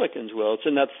Republicans will. It's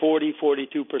in that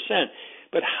 42%.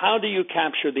 But how do you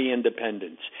capture the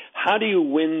independents? How do you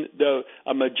win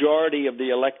a majority of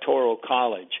the Electoral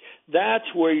College? That's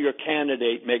where your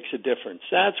candidate makes a difference.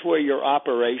 That's where your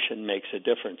operation makes a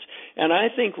difference. And I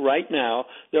think right now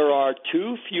there are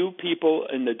too few people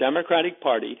in the Democratic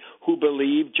Party who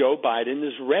believe Joe Biden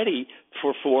is ready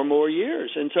for 4 more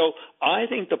years. And so I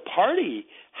think the party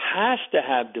has to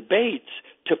have debates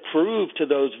to prove to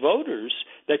those voters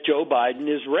that Joe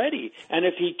Biden is ready. And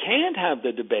if he can't have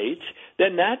the debates,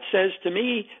 then that says to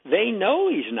me they know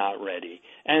he's not ready.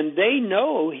 And they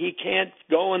know he can't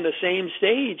go on the same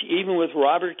stage even with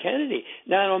Robert Kennedy.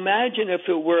 Now imagine if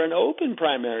it were an open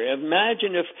primary.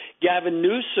 Imagine if Gavin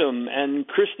Newsom and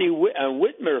Gretchen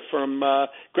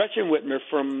Whitmer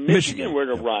from Michigan were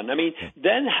to run. I mean,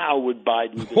 then how would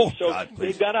Biden do?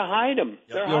 They've got to hide him.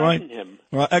 They're hiding him.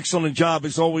 Well, excellent job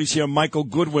as always here, Michael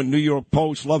Goodwin, New York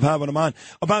Post. Love having him on.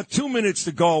 About 2 minutes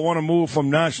to go. I want to move from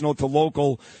national to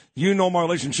local. You know my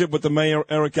relationship with the mayor,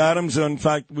 Eric Adams. In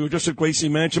fact, we were just at Gracie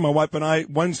Mansion, my wife and I,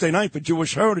 Wednesday night for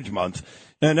Jewish Heritage Month.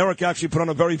 And Eric actually put on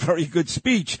a very, very good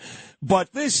speech.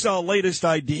 But this latest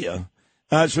idea,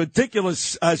 as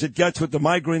ridiculous as it gets with the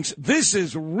migrants, this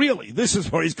is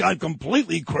where he's gone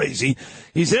completely crazy.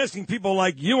 He's asking people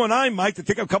like you and I, Mike, to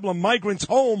take a couple of migrants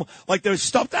home like they're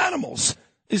stuffed animals.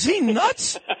 Is he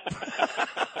nuts?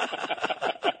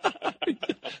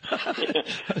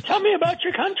 Tell me about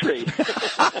your country.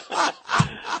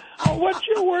 What's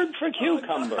your word for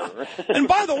cucumber? And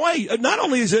by the way, not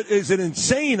only is it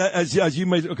insane, as you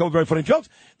made a couple of very funny jokes,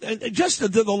 just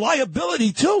the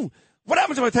liability too. What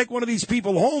happens if I take one of these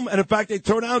people home and in fact they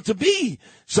turn out to be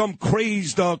some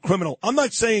crazed criminal? I'm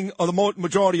not saying the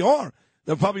majority are.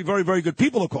 They're probably very, very good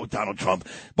people, to quote Donald Trump.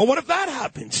 But what if that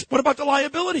happens? What about the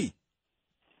liability?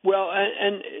 Well,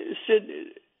 and Sid,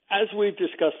 as we've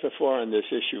discussed before on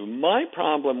this issue, my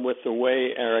problem with the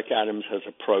way Eric Adams has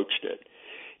approached it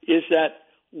is that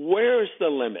where's the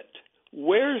limit?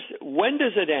 When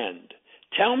does it end?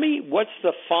 Tell me what's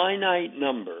the finite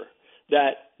number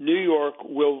that New York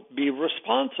will be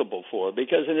responsible for,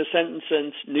 because in a certain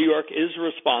sense, New York is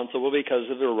responsible because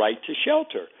of the right to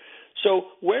shelter. So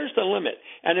where's the limit?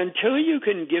 And until you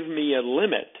can give me a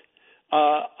limit,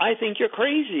 I think you're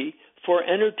crazy for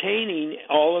entertaining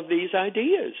all of these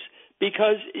ideas,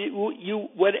 because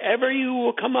whatever you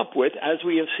will come up with, as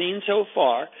we have seen so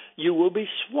far, you will be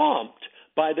swamped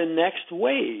by the next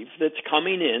wave that's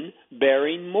coming in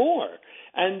bearing more.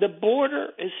 And the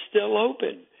border is still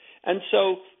open. And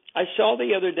so I saw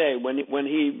the other day when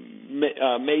he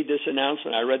made this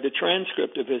announcement, I read the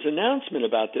transcript of his announcement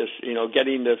about this,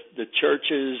 getting the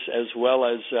churches as well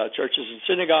as churches and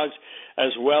synagogues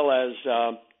as well as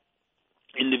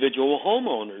individual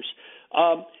homeowners.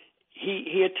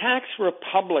 He attacks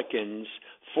Republicans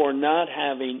for not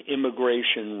having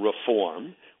immigration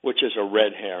reform, which is a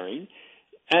red herring,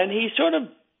 and he sort of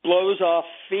blows off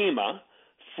FEMA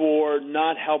for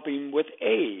not helping with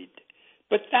aid.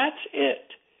 But that's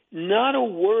it. Not a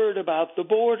word about the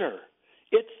border.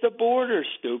 It's the border,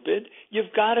 stupid.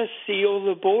 You've got to seal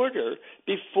the border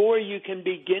before you can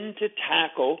begin to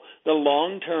tackle the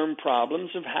long-term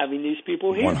problems of having these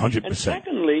people here. 100%. And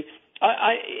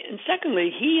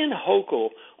secondly, he and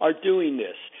Hochul are doing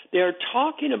this. They're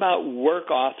talking about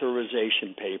work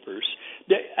authorization papers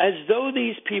as though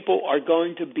these people are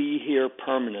going to be here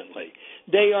permanently.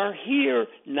 They are here,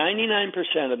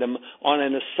 99% of them, on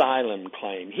an asylum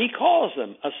claim. He calls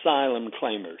them asylum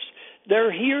claimers.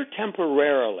 They're here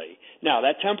temporarily. Now,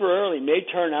 that temporarily may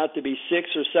turn out to be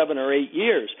 6 or 7 or 8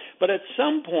 years, but at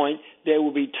some point they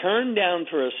will be turned down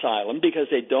for asylum because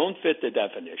they don't fit the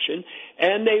definition,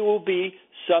 and they will be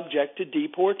subject to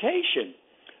deportation.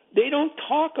 They don't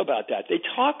talk about that. They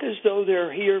talk as though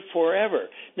they're here forever.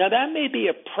 Now, that may be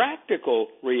a practical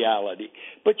reality,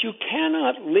 but you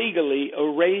cannot legally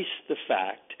erase the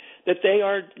fact that they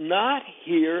are not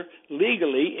here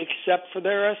legally except for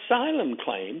their asylum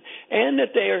claim, and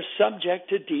that they are subject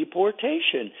to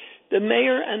deportation. The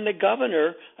mayor and the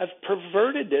governor have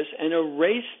perverted this and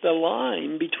erased the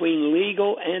line between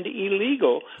legal and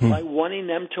illegal by wanting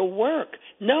them to work.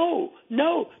 No,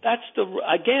 that's the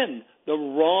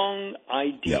wrong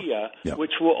idea,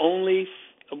 which will only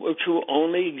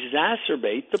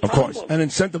exacerbate the problem. Of course, and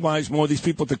incentivize more of these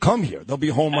people to come here. They'll be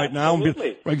home right now.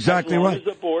 Exactly as long right. As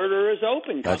the border is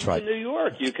open. That's come right. to New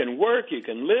York. You can work. You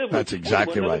can live. That's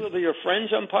exactly right. With your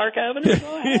friends on Park Avenue.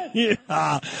 Go ahead. Yeah.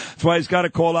 That's why he's got to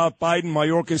call out Biden,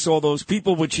 Mayorkas, all those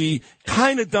people, which he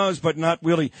kind of does, but not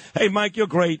really. Hey, Mike, you're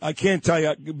great. I can't tell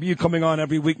you. You coming on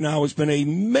every week now has been a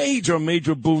major,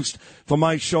 major boost for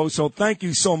my show. So thank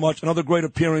you so much. Another great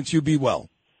appearance. You be well.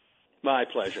 My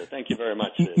pleasure. Thank you very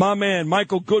much, Sid. My man,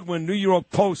 Michael Goodwin, New York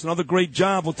Post. Another great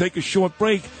job. We'll take a short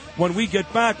break. When we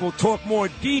get back, we'll talk more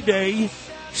D-Day,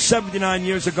 79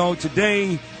 years ago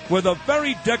today, with a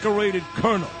very decorated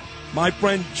colonel. My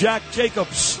friend Jack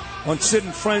Jacobs on Sid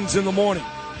and Friends in the Morning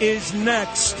is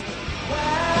next.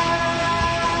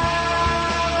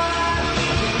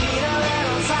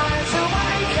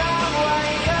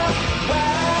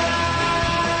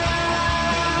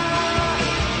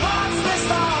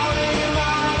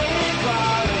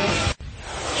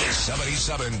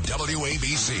 77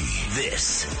 WABC.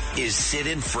 This is Sid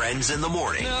and Friends in the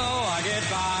Morning. No, I get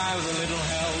by with a little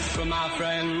help from my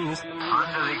friends.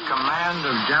 Under the command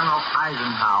of General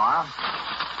Eisenhower,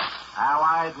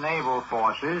 Allied naval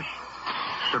forces,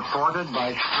 supported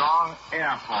by strong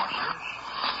air forces,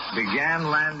 began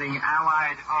landing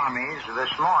Allied armies this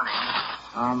morning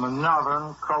on the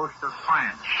northern coast of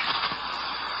France.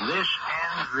 This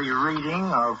ends the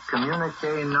reading of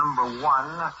Communique number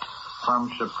 1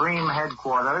 from Supreme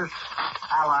Headquarters,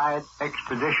 Allied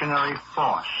Expeditionary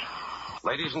Force.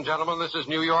 Ladies and gentlemen, this is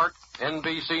New York,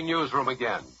 NBC Newsroom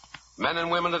again. Men and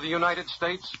women of the United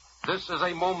States, this is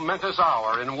a momentous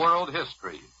hour in world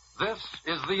history. This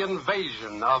is the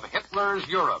invasion of Hitler's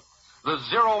Europe, the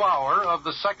 0 hour of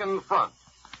the Second Front.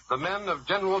 The men of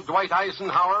General Dwight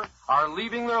Eisenhower are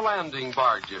leaving their landing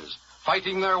barges,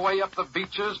 fighting their way up the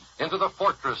beaches into the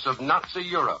fortress of Nazi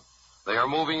Europe. They are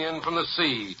moving in from the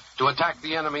sea to attack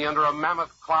the enemy under a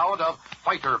mammoth cloud of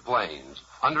fighter planes,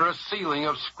 under a ceiling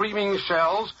of screaming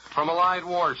shells from Allied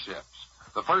warships.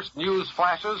 The first news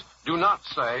flashes do not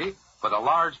say, but a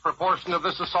large proportion of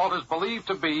this assault is believed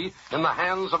to be in the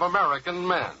hands of American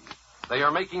men. They are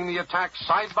making the attack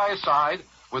side by side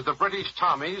with the British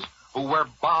Tommies who were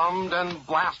bombed and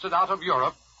blasted out of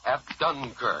Europe at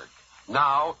Dunkirk.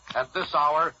 Now, at this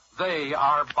hour, They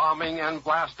are bombing and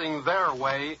blasting their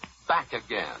way back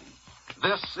again.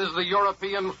 This is the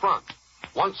European front,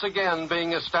 once again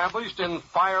being established in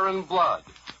fire and blood,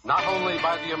 not only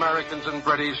by the Americans and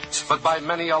British, but by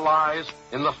many allies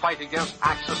in the fight against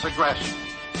Axis aggression.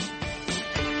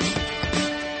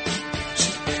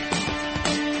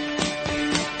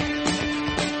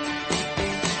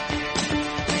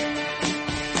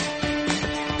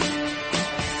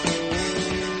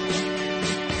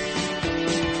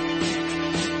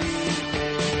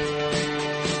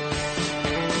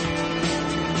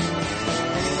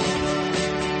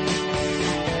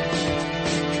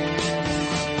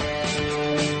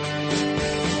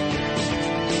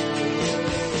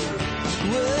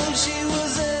 Well, she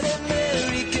was an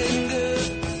American girl,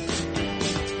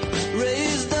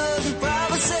 raised on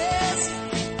promises.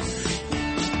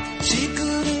 She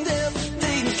couldn't help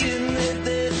thinking that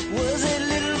there was a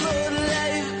little more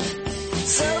life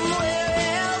somewhere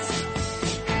else.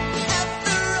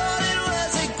 After all, it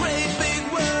was a great big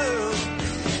world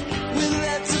with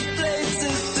lots of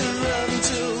places to run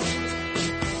to.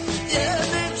 Yeah,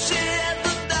 then she had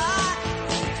to die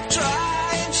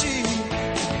trying. She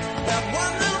that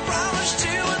one little promise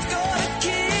she was gonna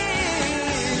keep.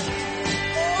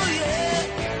 Oh yeah,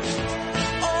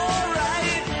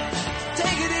 alright.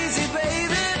 Take it easy,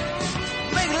 baby.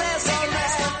 Make it last all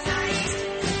night.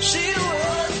 She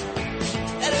was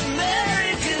an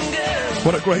American girl.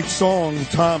 What a great song,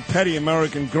 Tom Petty,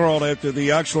 American Girl, after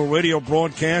the actual radio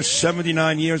broadcast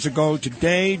 79 years ago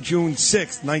today, June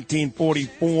 6th,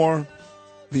 1944.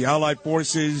 The Allied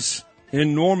forces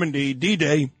in Normandy,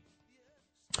 D-Day.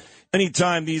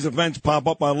 Anytime these events pop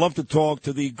up, I love to talk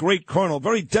to the great colonel,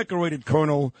 very decorated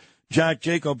Colonel Jack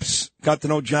Jacobs. Got to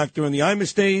know Jack during the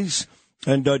Imus days,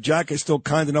 and Jack is still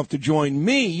kind enough to join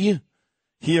me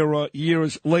here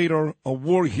years later, a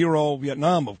war hero,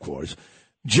 Vietnam, of course.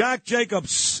 Jack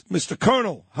Jacobs, Mr.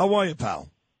 Colonel, how are you, pal?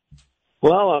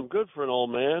 Well, I'm good for an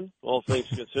old man, all things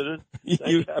considered.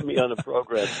 Thanks for having me on the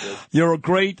program, Sid. You're a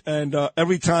great, and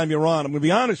every time you're on, I'm going to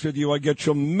be honest with you, I get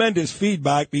tremendous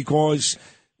feedback because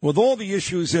with all the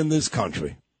issues in this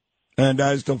country, and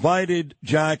as divided,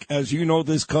 Jack, as you know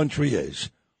this country is,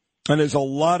 and there's a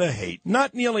lot of hate,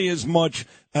 not nearly as much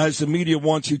as the media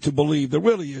wants you to believe. There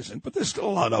really isn't, but there's still a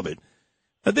lot of it.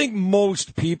 I think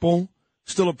most people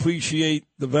still appreciate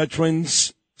the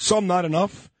veterans, some not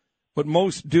enough, but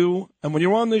most do. And when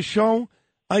you're on this show,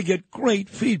 I get great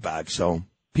feedback. So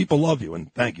people love you,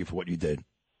 and thank you for what you did.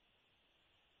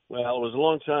 Well, it was a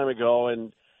long time ago,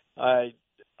 and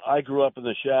I grew up in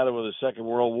the shadow of the Second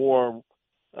World War,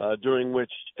 during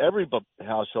which every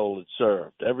household had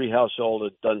served. Every household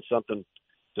had done something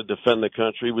to defend the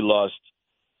country. We lost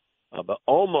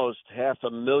almost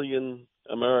 500,000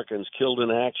 Americans killed in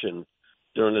action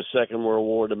during the Second World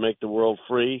War to make the world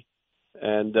free.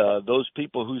 And those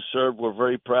people who served were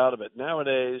very proud of it.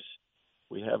 Nowadays,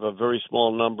 we have a very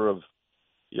small number of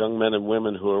young men and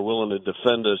women who are willing to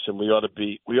defend us, and we ought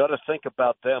to think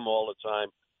about them all the time,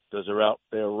 because they're out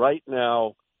there right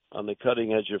now on the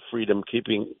cutting edge of freedom,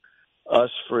 keeping us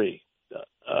free.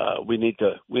 We need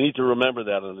to remember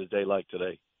that on a day like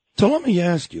today. So let me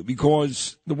ask you,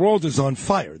 because the world is on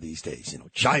fire these days. You know,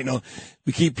 China.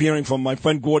 We keep hearing from my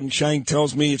friend Gordon Shank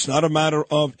tells me it's not a matter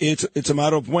of it's a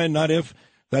matter of when, not if,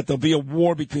 that there'll be a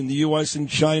war between the U.S. and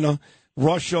China.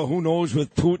 Russia, who knows,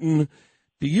 with Putin.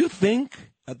 Do you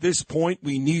think at this point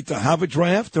we need to have a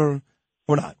draft or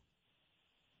not?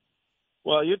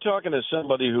 Well, you're talking to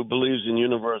somebody who believes in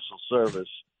universal service.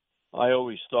 I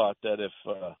always thought that if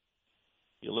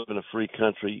you live in a free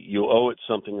country, you owe it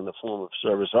something in the form of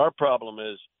service. Our problem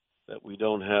is that we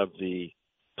don't have the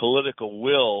political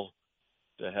will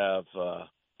to have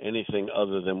anything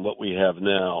other than what we have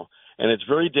now. And it's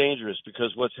very dangerous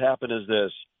because what's happened is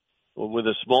this. With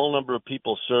a small number of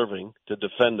people serving to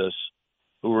defend us,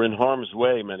 who are in harm's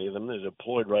way, many of them, they're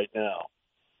deployed right now,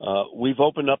 we've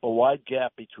opened up a wide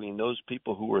gap between those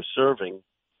people who are serving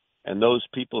and those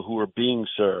people who are being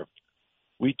served.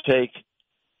 We take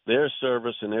their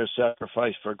service and their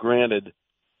sacrifice for granted,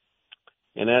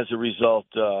 and as a result,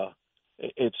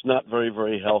 it's not very,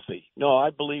 very healthy. No, I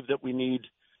believe that we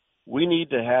need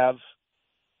to have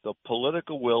the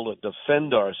political will to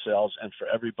defend ourselves and for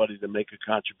everybody to make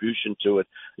a contribution to it.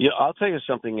 I'll tell you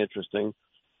something interesting.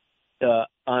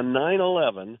 On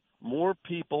 9/11, more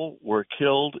people were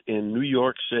killed in New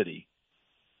York City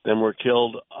than were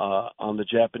killed on the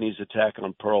Japanese attack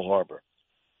on Pearl Harbor,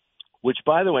 which,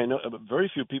 by the way, very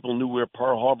few people knew where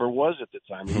Pearl Harbor was at the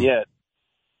time. And yet,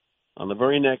 on the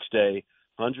very next day,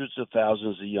 hundreds of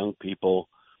thousands of young people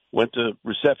went to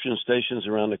reception stations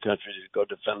around the country to go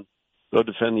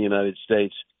defend the United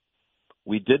States.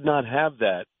 We did not have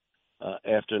that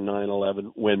after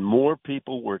 9/11, when more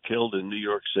people were killed in New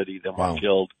York City than were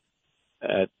killed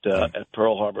at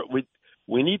Pearl Harbor.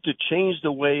 We need to change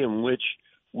the way in which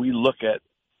we look at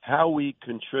how we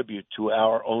contribute to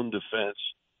our own defense.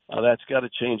 That's got to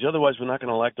change. Otherwise, we're not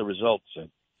going to like the results.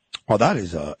 Well, that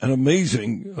is an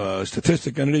amazing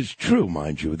statistic, and it is true,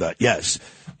 mind you, that, yes,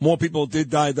 more people did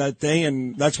die that day,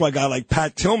 and that's why a guy like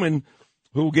Pat Tillman,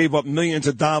 who gave up millions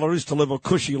of dollars to live a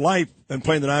cushy life and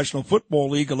play in the National Football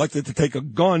League, elected to take a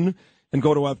gun and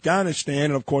go to Afghanistan,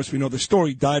 and, of course, we know the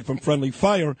story, died from friendly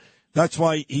fire. That's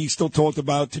why he's still talked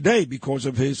about today, because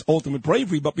of his ultimate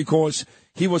bravery, but because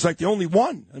he was like the only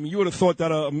one. I mean, you would have thought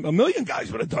that a million guys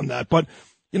would have done that. But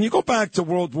when you go back to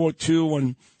World War II,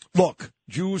 and look,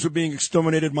 Jews were being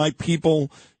exterminated, my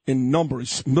people, in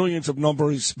numbers, millions of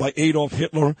numbers, by Adolf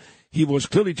Hitler. He was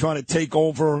clearly trying to take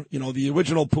over, the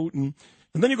original Putin.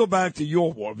 And then you go back to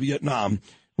your war, Vietnam,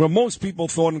 where most people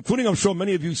thought, including I'm sure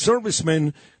many of you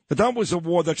servicemen, that was a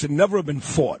war that should never have been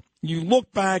fought. You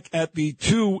look back at the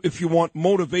two, if you want,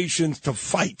 motivations to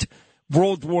fight,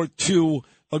 World War II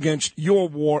against your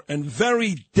war, and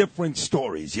very different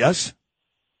stories, yes?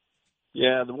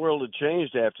 Yeah, the world had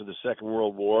changed after the Second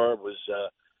World War. It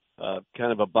was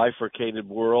kind of a bifurcated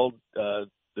world, the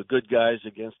good guys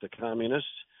against the communists.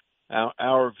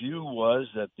 Our view was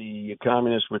that the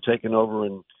communists were taking over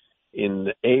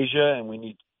in Asia, and we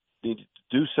need to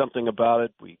do something about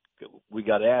it. We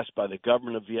got asked by the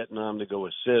government of Vietnam to go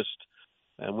assist,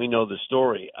 and we know the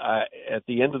story. At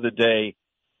the end of the day,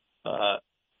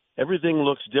 everything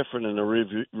looks different in the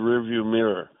rearview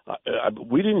mirror.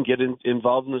 We didn't get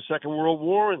involved in the Second World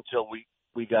War until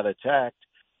we got attacked,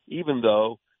 even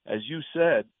though, as you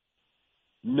said,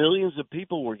 millions of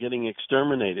people were getting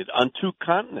exterminated on two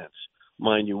continents,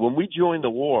 mind you. When we joined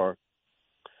the war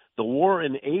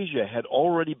in Asia had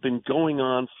already been going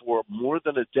on for more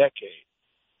than a decade.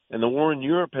 And the war in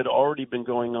Europe had already been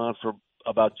going on for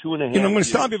about 2.5 years. I'm going to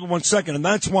stop you for 1 second, and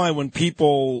that's why when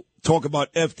people talk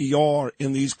about FDR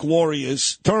in these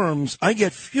glorious terms, I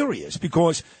get furious,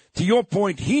 because, to your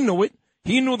point, he knew it.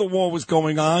 He knew the war was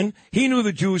going on. He knew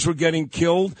the Jews were getting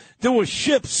killed. There were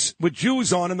ships with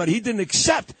Jews on them that he didn't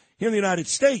accept here in the United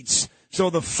States. So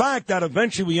the fact that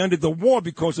eventually we ended the war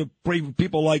because of brave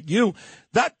people like you,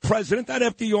 that president, that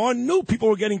FDR, knew people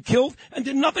were getting killed and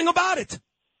did nothing about it.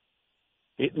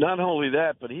 Not only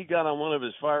that, but he got on one of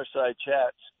his fireside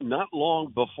chats not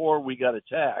long before we got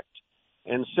attacked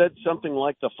and said something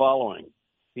like the following.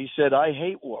 He said, I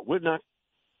hate war. We're not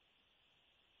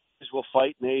will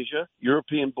fight in Asia.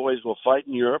 European boys will fight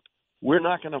in Europe. We're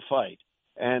not going to fight.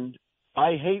 And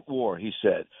I hate war, he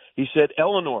said. He said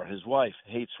Eleanor, his wife,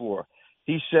 hates war.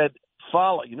 He said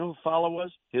Fala, you know who Fala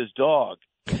was? His dog.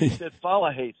 He said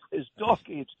Fala hates. His dog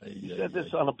hates. He said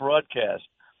this on a broadcast.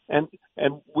 And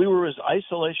we were as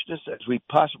isolationist as we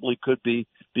possibly could be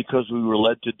because we were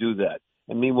led to do that.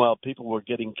 And meanwhile, people were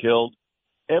getting killed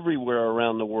everywhere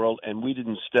around the world, and we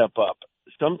didn't step up.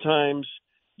 Sometimes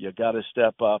you got to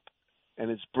step up, and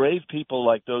it's brave people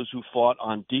like those who fought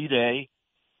on D-Day.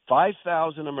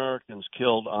 5,000 Americans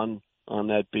killed on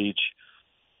that beach.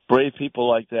 Brave people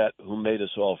like that who made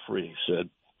us all free, Sid.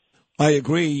 I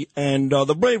agree, and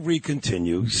the bravery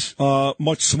continues.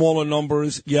 Much smaller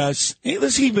numbers, yes.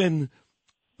 There's even,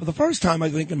 for the first time, I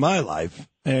think, in my life,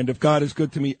 and if God is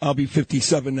good to me, I'll be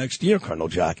 57 next year, Colonel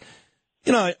Jack.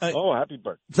 Happy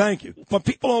birthday. Thank you. But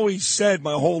people always said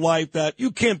my whole life that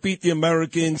you can't beat the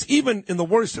Americans, even in the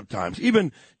worst of times.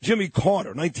 Even Jimmy Carter,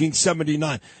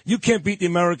 1979. You can't beat the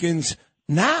Americans.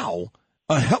 Now,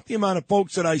 a healthy amount of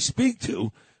folks that I speak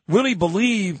to really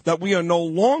believe that we are no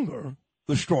longer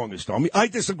the strongest army. I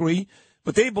disagree,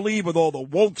 but they believe with all the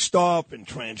woke stuff and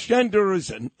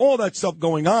transgenders and all that stuff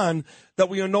going on that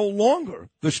we are no longer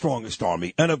the strongest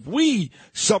army. And if we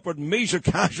suffered major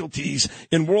casualties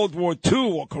in World War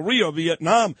II or Korea or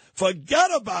Vietnam,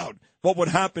 forget about what would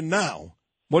happen now.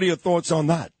 What are your thoughts on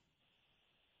that?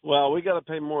 Well, we got to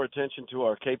pay more attention to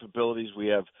our capabilities. We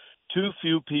have too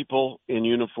few people in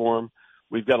uniform.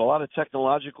 We've got a lot of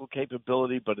technological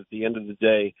capability, but at the end of the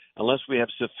day, unless we have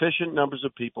sufficient numbers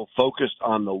of people focused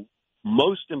on the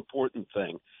most important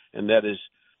thing, and that is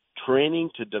training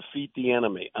to defeat the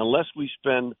enemy, unless we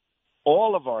spend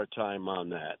all of our time on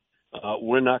that,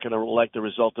 we're not going to like the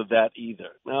result of that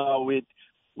either. No,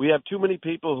 we have too many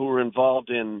people who are involved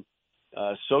in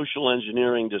social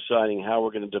engineering, deciding how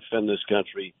we're going to defend this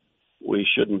country. We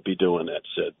shouldn't be doing that,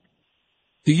 Sid.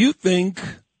 Do you think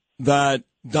that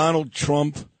Donald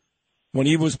Trump, when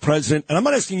he was president, and I'm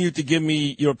not asking you to give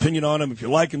me your opinion on him, if you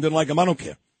like him, didn't like him, I don't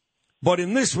care. But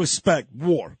in this respect,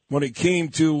 war, when it came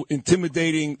to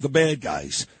intimidating the bad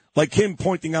guys, like him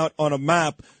pointing out on a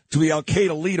map to the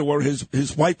al-Qaeda leader where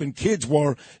his wife and kids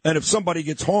were, and if somebody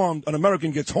gets harmed, an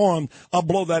American gets harmed, I'll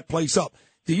blow that place up.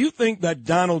 Do you think that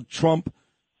Donald Trump,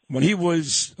 when he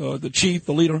was the chief,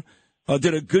 the leader,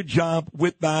 did a good job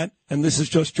with that, and this is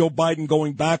just Joe Biden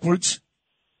going backwards?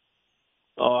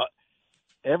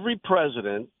 Every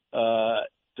president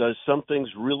does some things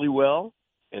really well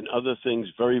and other things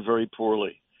very, very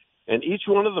poorly. And each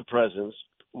one of the presidents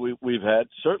we've had,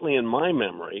 certainly in my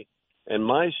memory and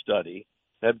my study,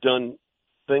 have done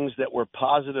things that were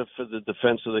positive for the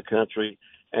defense of the country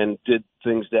and did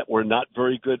things that were not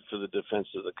very good for the defense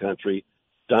of the country.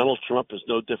 Donald Trump is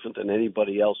no different than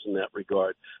anybody else in that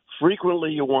regard.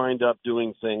 Frequently, you wind up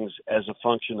doing things as a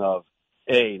function of,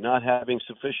 A, not having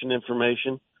sufficient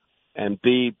information, and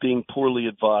B, being poorly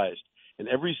advised. And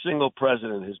every single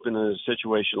president has been in a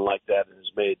situation like that and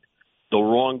has made the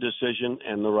wrong decision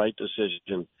and the right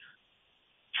decision.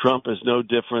 Trump is no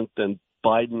different than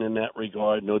Biden in that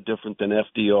regard, no different than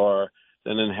FDR,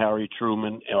 than in Harry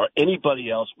Truman, or anybody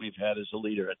else we've had as a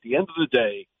leader. At the end of the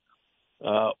day,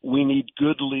 we need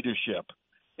good leadership.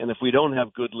 And if we don't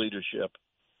have good leadership,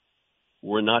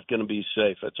 we're not going to be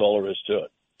safe. That's all there is to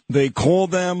it. They call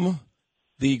them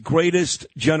the greatest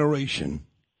generation.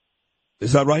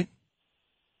 Is that right?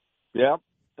 Yeah,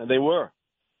 and they were.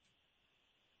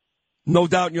 No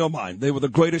doubt in your mind. They were the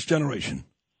greatest generation.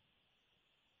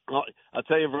 Well, I'll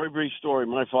tell you a very brief story.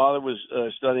 My father was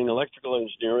studying electrical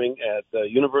engineering at the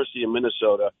University of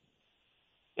Minnesota,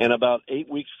 and about 8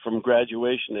 weeks from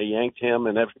graduation, they yanked him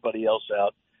and everybody else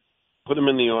out, put him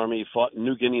in the Army. He fought in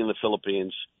New Guinea and the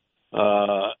Philippines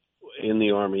in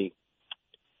the Army,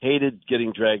 hated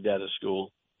getting dragged out of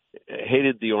school,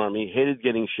 hated the Army, hated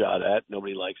getting shot at.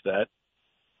 Nobody likes that.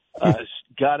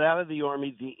 Got out of the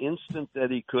Army the instant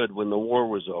that he could when the war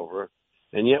was over.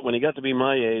 And yet when he got to be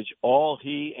my age, all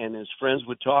he and his friends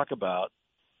would talk about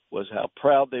was how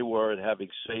proud they were at having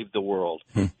saved the world.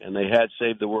 And they had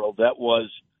saved the world. That was,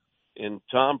 in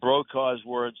Tom Brokaw's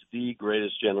words, the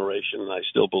greatest generation, and I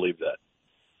still believe that.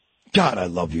 God, I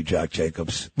love you, Jack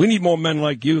Jacobs. We need more men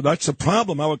like you. That's the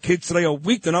problem. Our kids today are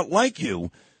weak. They're not like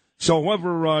you. So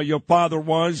whoever your father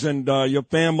was and your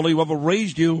family, whoever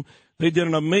raised you, they did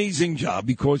an amazing job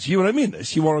because you, and I mean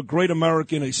this, you are a great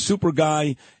American, a super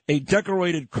guy, a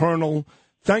decorated colonel.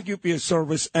 Thank you for your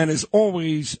service. And as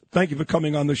always, thank you for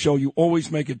coming on the show. You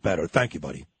always make it better. Thank you,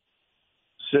 buddy.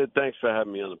 Sid, thanks for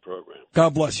having me on the program.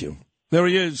 God bless you. There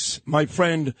he is, my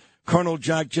friend, Colonel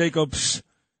Jack Jacobs.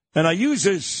 And I use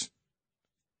this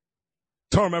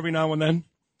term every now and then.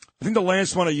 I think the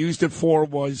last one I used it for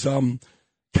was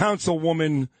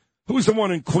Councilwoman, who's the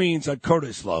one in Queens that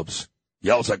Curtis loves.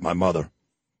 Yells like my mother.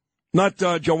 Not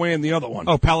Joanne, the other one.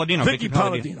 Oh, Palladino. Vicky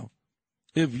Palladino.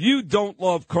 If you don't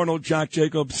love Colonel Jack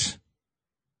Jacobs,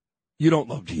 you don't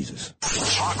love Jesus.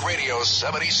 Talk Radio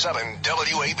 77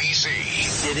 WABC.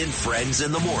 Sid and Friends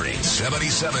in the Morning.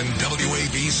 77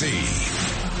 WABC.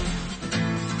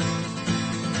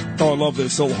 Oh, I love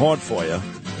this. So hard for you.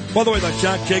 By the way, that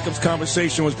Jack Jacobs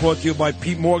conversation was brought to you by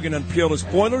Pete Morgan and Peerless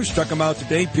Boilers. Check them out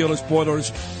today,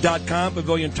 peerlessboilers.com,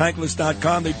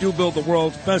 paviliontankless.com. They do build the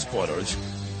world's best boilers.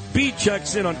 Pete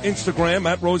checks in on Instagram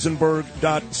at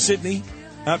rosenberg.sydney.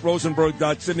 At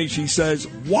rosenberg.sydney, she says,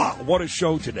 wow, what a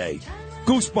show today.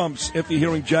 Goosebumps if you're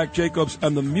hearing Jack Jacobs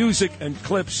and the music and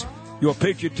clips. Your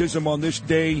patriotism on this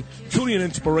day, truly an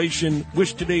inspiration.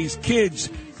 Wish today's kids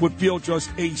would feel just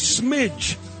a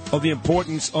smidge of the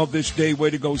importance of this day. Way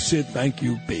to go, Sid. Thank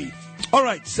you, B. All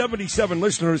right, 77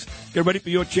 listeners, get ready for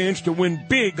your chance to win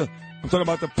big. I'm talking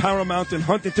about the Paramount in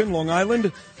Huntington, Long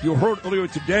Island. You heard earlier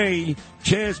today,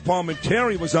 Chaz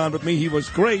Palminteri was on with me. He was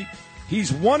great.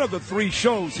 He's one of the three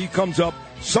shows. He comes up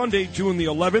Sunday, June the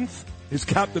 11th, his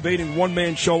captivating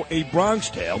one-man show, A Bronx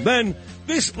Tale. Then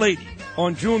this lady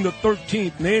on June the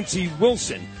 13th, Nancy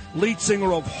Wilson, lead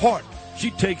singer of Heart. She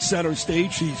takes center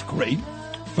stage. She's great.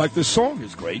 In fact, the song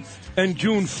is great. And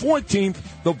June 14th,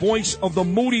 the voice of the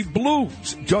Moody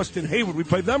Blues, Justin Hayward. We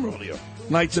played them earlier.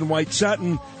 Nights in White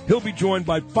Satin. He'll be joined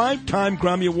by 5-time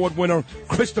Grammy Award winner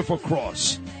Christopher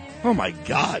Cross. Oh, my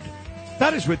God.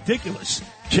 That is ridiculous.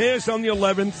 Chaz on the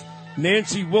 11th,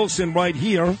 Nancy Wilson right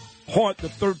here, Heart the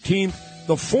 13th,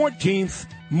 the 14th,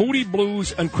 Moody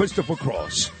Blues and Christopher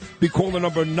Cross. Be calling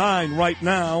number 9 right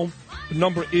now. The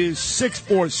number is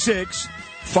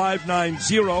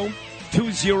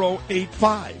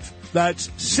 646-590-2085. That's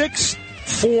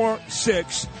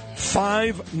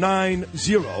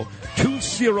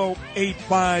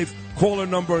 646-590-2085. Caller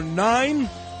number 9.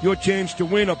 Your chance to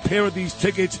win a pair of these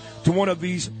tickets to one of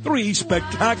these 3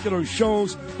 spectacular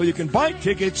shows where you can buy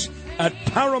tickets at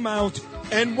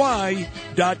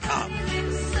ParamountNY.com.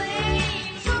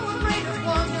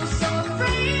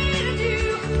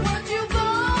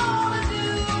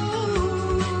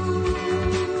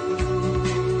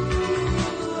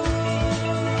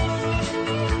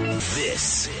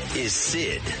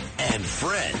 Sid and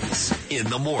Friends in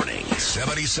the morning.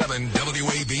 77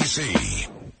 WABC.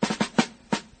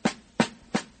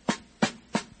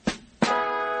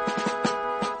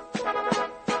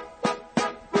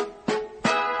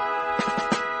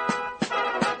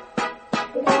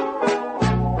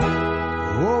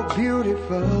 Oh,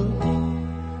 beautiful,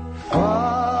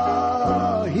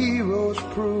 far heroes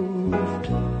proved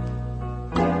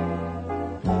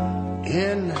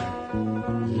in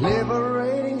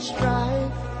liberating strife.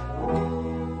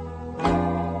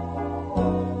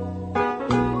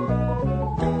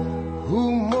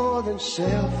 Who more than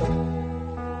self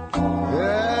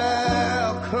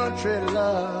their country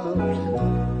loved,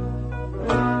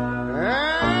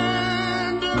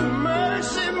 and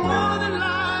mercy more than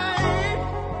life.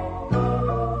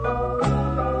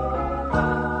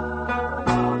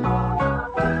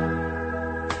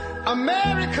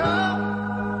 America,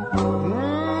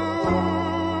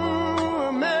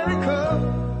 America,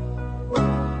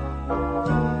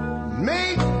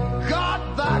 make God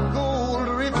thy gold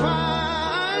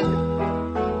refined,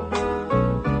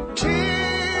 till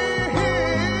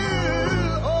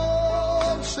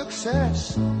all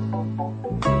success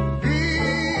be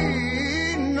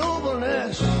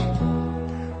nobleness,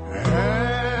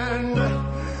 and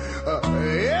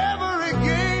ever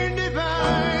again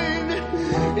divine.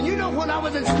 And you know, when I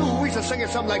was in school, we used to sing it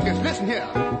something like this. Listen here.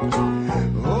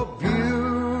 Oh,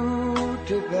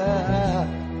 beautiful,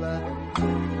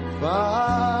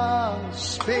 far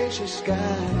spacious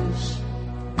skies,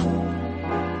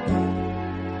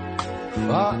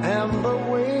 far amber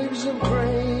waves of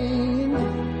grain,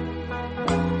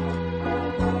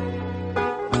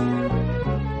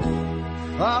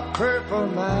 far purple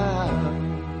mountain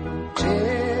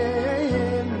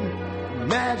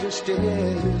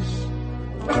majesties,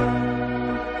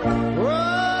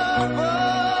 over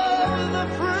the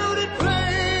fruited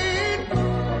plain.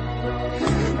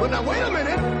 But now wait a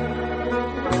minute,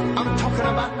 I'm talking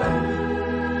about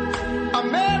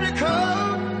America,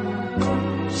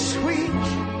 sweet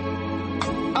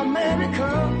America.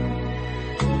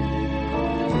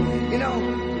 You know,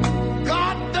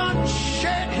 God done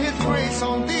shed his grace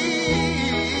on thee.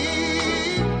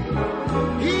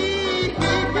 He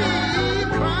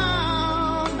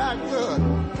crowned not good.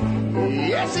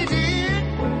 Yes, he did.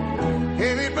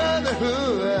 Heavy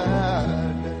brotherhood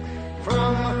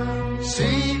from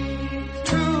sea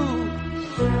to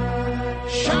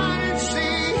shining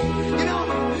sea. You know,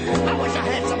 I wish I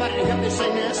had somebody to help me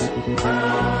sing this.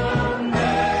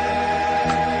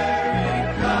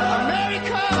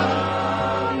 America,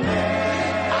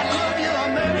 I love you,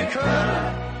 America.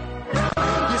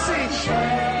 You see,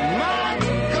 my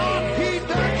God, he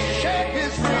done shed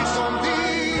his grace on thee.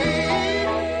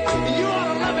 And you ought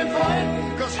to love him for it,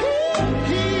 because he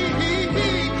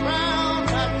crowned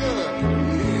that good.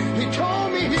 He told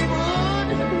me he would.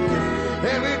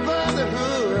 Every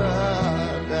brotherhood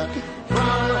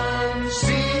from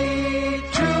sea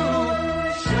to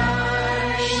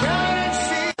shining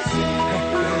sea.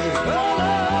 Oh,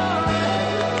 Lord,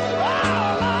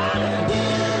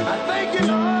 I thank you,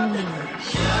 Lord.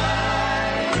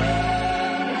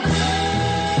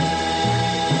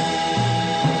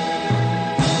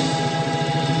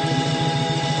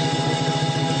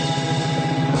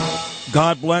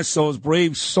 God bless those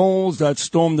brave souls that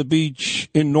stormed the beach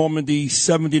in Normandy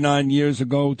 79 years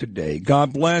ago today.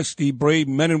 God bless the brave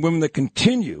men and women that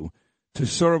continue to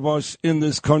serve us in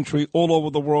this country all over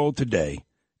the world today.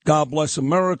 God bless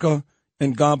America,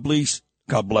 and God bless,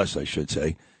 I should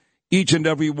say, each and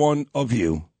every one of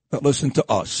you that listen to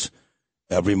us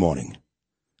every morning.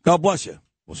 God bless you.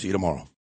 We'll see you tomorrow.